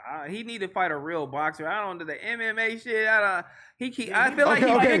 because he need to fight a real boxer. I don't do the MMA shit. I feel like Okay,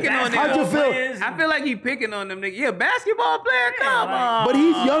 he okay. picking on them. How'd you feel? I feel like he picking on them niggas. Yeah, basketball player, come on. But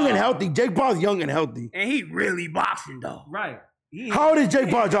he's young and healthy. Jake Paul's young and healthy. And he really boxing though. Right. How old is Jake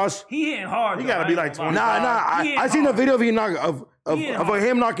Paul, Josh? He hitting hard. He though. gotta be like 25. I seen the video of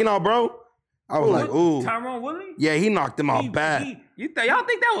him knocking out, bro. I was like, ooh. Tyrone Woodley? Yeah, he knocked him out bad. Y'all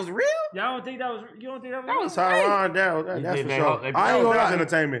think that was real? Y'all don't think that was? You don't think that was? That was Tyron, that's for sure. I ain't gonna That was lie.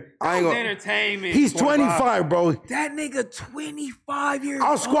 entertainment. I ain't That was gonna. entertainment. He's 25, bro. That nigga 25 years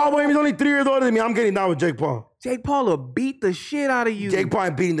I'll squabble him. He's only 3 years older than me. I'm getting down with Jake Paul. Jake Paul will beat the shit out of you. Jake Paul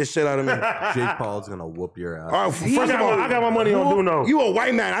ain't beating the shit out of me. Jake Paul's gonna whoop your ass. All right, first of all, I got my money on Duno. You a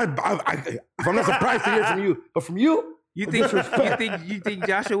white man. If I'm not surprised to hear from you, but from you, You think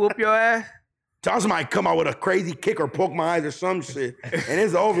Joshua whoop your ass? Josh might come out with a crazy kick or poke my eyes or some shit, and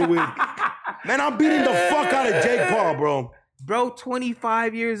it's over with. Man, I'm beating the fuck out of Jake Paul, bro. Bro,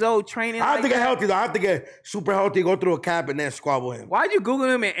 25 years old, training. I have like to get that. healthy though. I have to get super healthy, go through a camp, and then squabble him. Why'd you Google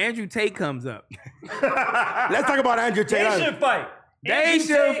him and Andrew Tate comes up? Let's talk about Andrew Tate. They should fight. They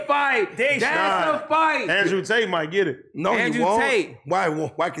should fight. That's a fight. Andrew Tate might get it. No, he Andrew won't. Tate. Why?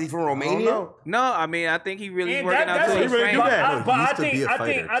 Why? Because he's from I don't Romania. know. No, I mean, I think he really Yeah, working out that's to what his he really do training. that. But I used to think be a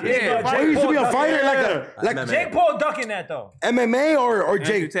fighter, I too. think Yeah. Well, he used to be a fighter, like MMA. Jake Paul ducking that though. MMA or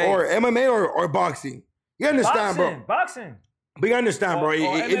Jake Tate. or MMA or boxing. You understand, bro? Boxing. But you understand, bro. Or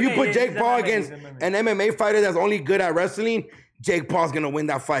if you MMA, put Jake it's Paul MMA, against it's MMA. an MMA fighter that's only good at wrestling, Jake Paul's gonna win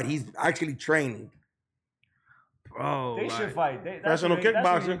that fight. He's actually training. Bro, They like- should fight. Professional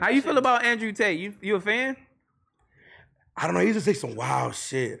kickboxing. How you feel about Andrew Tate? You a fan? I don't know. He used to say some wild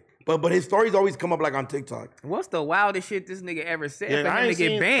shit, but his stories always come up like on TikTok. What's the wildest shit this nigga ever said Yeah, for I him to ain't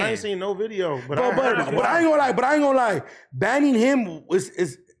get seen banned? no video, but But I ain't gonna lie. Banning him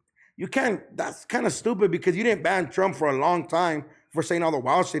is you can't. That's kind of stupid because you didn't ban Trump for a long time for saying all the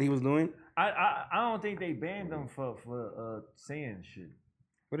wild shit he was doing. I don't think they banned him for saying shit.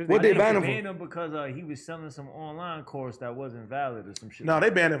 What they banned him They for? banned him because he was selling some online course that wasn't valid or some shit. No, they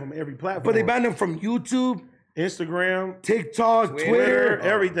banned him from every platform. But they banned him from YouTube, Instagram, TikTok, Twitter,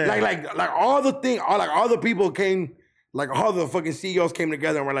 everything. Like all the thing, all the people came, like all the fucking CEOs came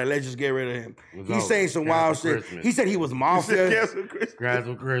together and were like, let's just get rid of him. was He's over. saying some Cancel wild shit. Christmas. He said he was mafia.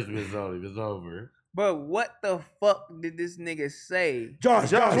 Gradual Christmas only. It was over. But what the fuck did this nigga say?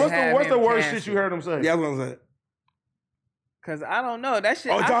 Josh, what's the worst shit you heard him say? Yeah, that's what I'm saying. Cause I don't know that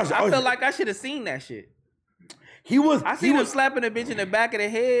shit. Oh, Josh, I feel like I should have seen that shit. I seen him slapping a bitch in the back of the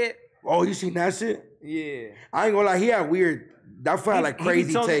head. Oh, you seen that shit? Yeah. I ain't gonna lie, he had weird. That felt like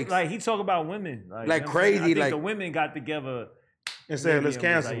crazy takes. Like he talk about women, Like you know what I'm saying? crazy, I think like- the women got together and said, let's was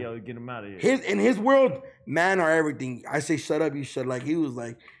cancel. Like, yo, get him out of here. In his world, man are everything. I say shut up, you shut. Like he was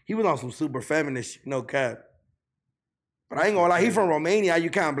on some super feminist shit, no cap. But I ain't gonna lie, he from Romania. You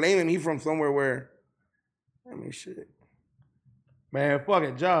can't blame him. He from somewhere where, I mean, shit. Man, fuck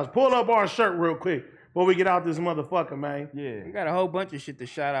it, Josh. Pull up our shirt real quick before we get out this motherfucker, man. Yeah. We got a whole bunch of shit to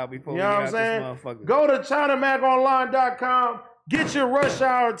shout out before You we know get what I'm out saying? this motherfucker. Go to ChinaMacOnline.com. Get your rush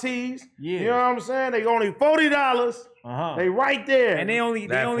hour tees. Yeah. You know what I'm saying? They only $40. They right there. And they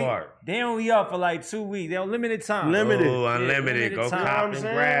only up for like 2 weeks. They on limited time. Limited. Oh, unlimited. Go time. cop You know and what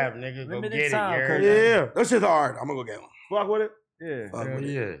I'm grab, saying? nigga. Go Limited get time, it. cause- Yeah. Yeah. That shit's hard. I'm gonna go get one. Fuck with it. Yeah. Fuck with it.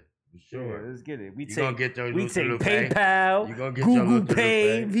 Yeah. Sure. Yeah, let's get it. We You gonna get your we take Lucha Lupe. PayPal, You gonna get your Google Lucha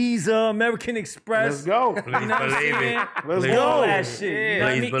Pay, Lupe. Visa, American Express. Let's go. Please You know what I'm believe saying? it. Let's Please go. All believe that it. shit. Yeah. You know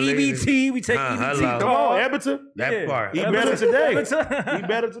what I Please mean? believe EBT, we take EBT. hello. Come on, Everton. That Yeah. part. Eat better today. Eat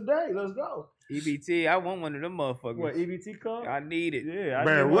better today. Let's go. EBT, I want one of them motherfuckers. What, EBT card? I need it. Yeah, I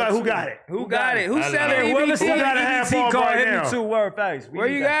Man, need one who too. got it? Who got it? Who's I selling love it. Whoever EBT? selling got a half EBT off card, right hit now? me too. Word facts. We Where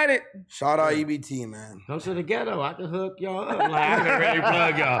need you that. got it? Shout out EBT, man. Come to the ghetto. I can hook y'all up. Like, I can really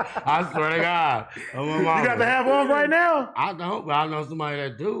plug y'all. I swear to God. You got the half off right now? I don't, but I know somebody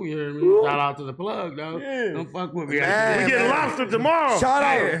that do. You hear me? Shout out to the plug, though. Yeah. Don't fuck with me. Man, We get lobster tomorrow. Shout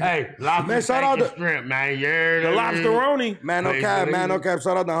out. Hey, lobster Man, shout out steak and to- shrimp, man. You heard The me? lobsteroni. Man, no Please cap, believe man, no it. cap.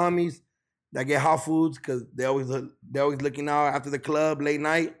 Shout out the homies that get hot foods because they always looking out after the club late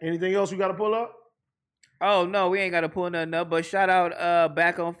night. Anything else we got to pull up? Oh no, we ain't got to pull nothing up. But shout out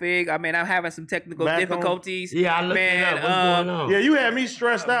Back on Fig. I mean, I'm having some technical Back on- difficulties. Yeah, I looked it Man, up. What's going on? Yeah, you had me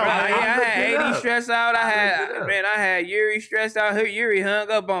stressed out. I looked had it 80 up. stressed out. I looked it up. had Yuri stressed out. Yuri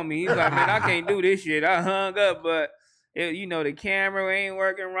hung up on me. He's like, man, I can't do this shit. I hung up, but the camera ain't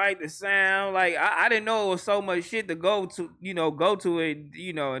working right. The sound, like I didn't know it was so much shit to go to it.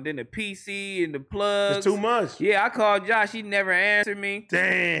 And then the PC and the plugs. It's too much. Yeah, I called Josh. He never answered me.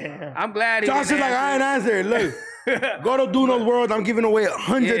 Damn. I'm glad he Josh is didn't like, I ain't answer. answered. Look, go to Duno's World. I'm giving away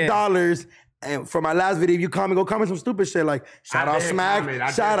 $100. And for my last video, if you comment, go comment some stupid shit like shout I out did Smack, comment.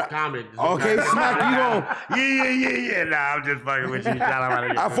 I shout did out. comment. Okay, Smack, you go. Yeah. Nah, I'm just fucking with you. Shout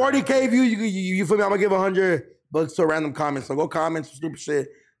out. At 40K view, you feel me? I'm gonna give $100 to a random comment. So go comment some stupid shit,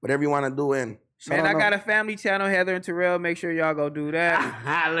 whatever you want to do. And Man, I got a family channel, Heather and Terrell. Make sure y'all go do that.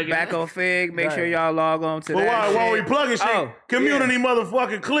 Look at Back that. on Fig. Make sure y'all log on to But that. while we shit. plugging shit, Oh, community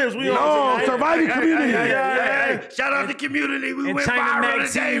motherfucking clips. We No, on tonight. surviving community. Hey, shout out to community. We And went China viral Mag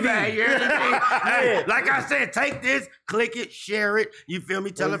today, TV. man. You hear me? Hey, like I said, take this, click it, share it. You feel me?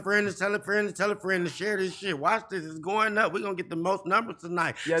 Tell a friend to tell a friend to tell a friend to share this shit. Watch this. It's going up. We're going to get the most numbers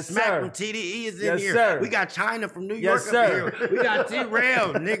tonight. Yes, Smack sir. from TDE is in Yes, here. sir. We got China from New York Yes, up sir. here. We got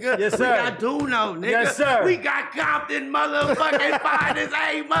T-Rail, nigga. Yes, We sir. got Duno, nigga. Yes, sir. We got Compton motherfucking finest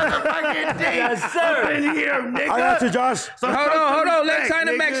A motherfucking D. Yes, sir. Up in here, nigga. I got you, Josh. So hold show some on. Let respect,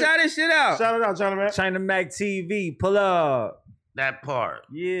 China Mac nigga. shout this shit out. Shout it out, China Man. China Mag TV, pull up. That part.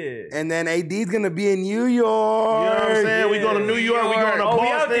 Yeah. And then AD's gonna be in New York. You know what I'm saying? We go to New York. We going to Oh, we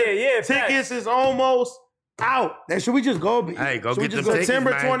out Boston. there, yeah, Tickets is almost out. Then should we just go? Hey, go Should we get just them go? tickets,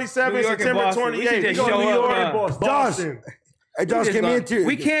 September man. 27th, New York and September Boston. We should 28th. just We go to show New up, York man. and Boston. Josh, hey Josh, come in too.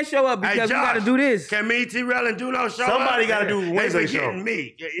 We can't show up because we got to do this. Can me, T-Rail, and Duno show Somebody up? gotta do They Wednesday forgetting show.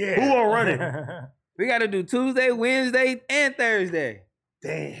 me. Yeah. Who gonna run it? We got to do Tuesday, Wednesday, and Thursday.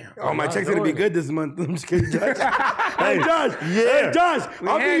 Damn. Oh, my check's gonna be good this month. I'm just kidding, Josh. Hey, Josh. Yeah. Hey, Josh.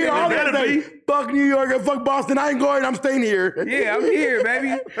 I'll be hanging here all together, that day. Fuck New York and fuck Boston. I ain't going. I'm staying here. Yeah, I'm here, baby.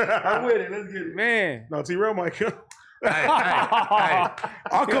 I'm with it. Let's get it. Man. No, T-Rail might come. Hey.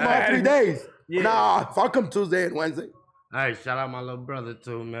 I'll come all 3 days. Nah, if I'll come Tuesday and Wednesday. Hey, shout out my little brother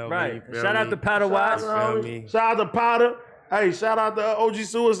too, Melvin. Right. You feel Shout out me? to Powder Watts. Feel me? Shout out to Powder. Hey, shout out to OG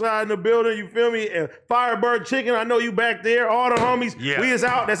Suicide in the building. You feel me? And Firebird Chicken. I know you back there. All the homies. Yeah. We is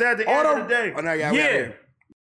out. That's at the end of the day. Oh, no, yeah. Yeah.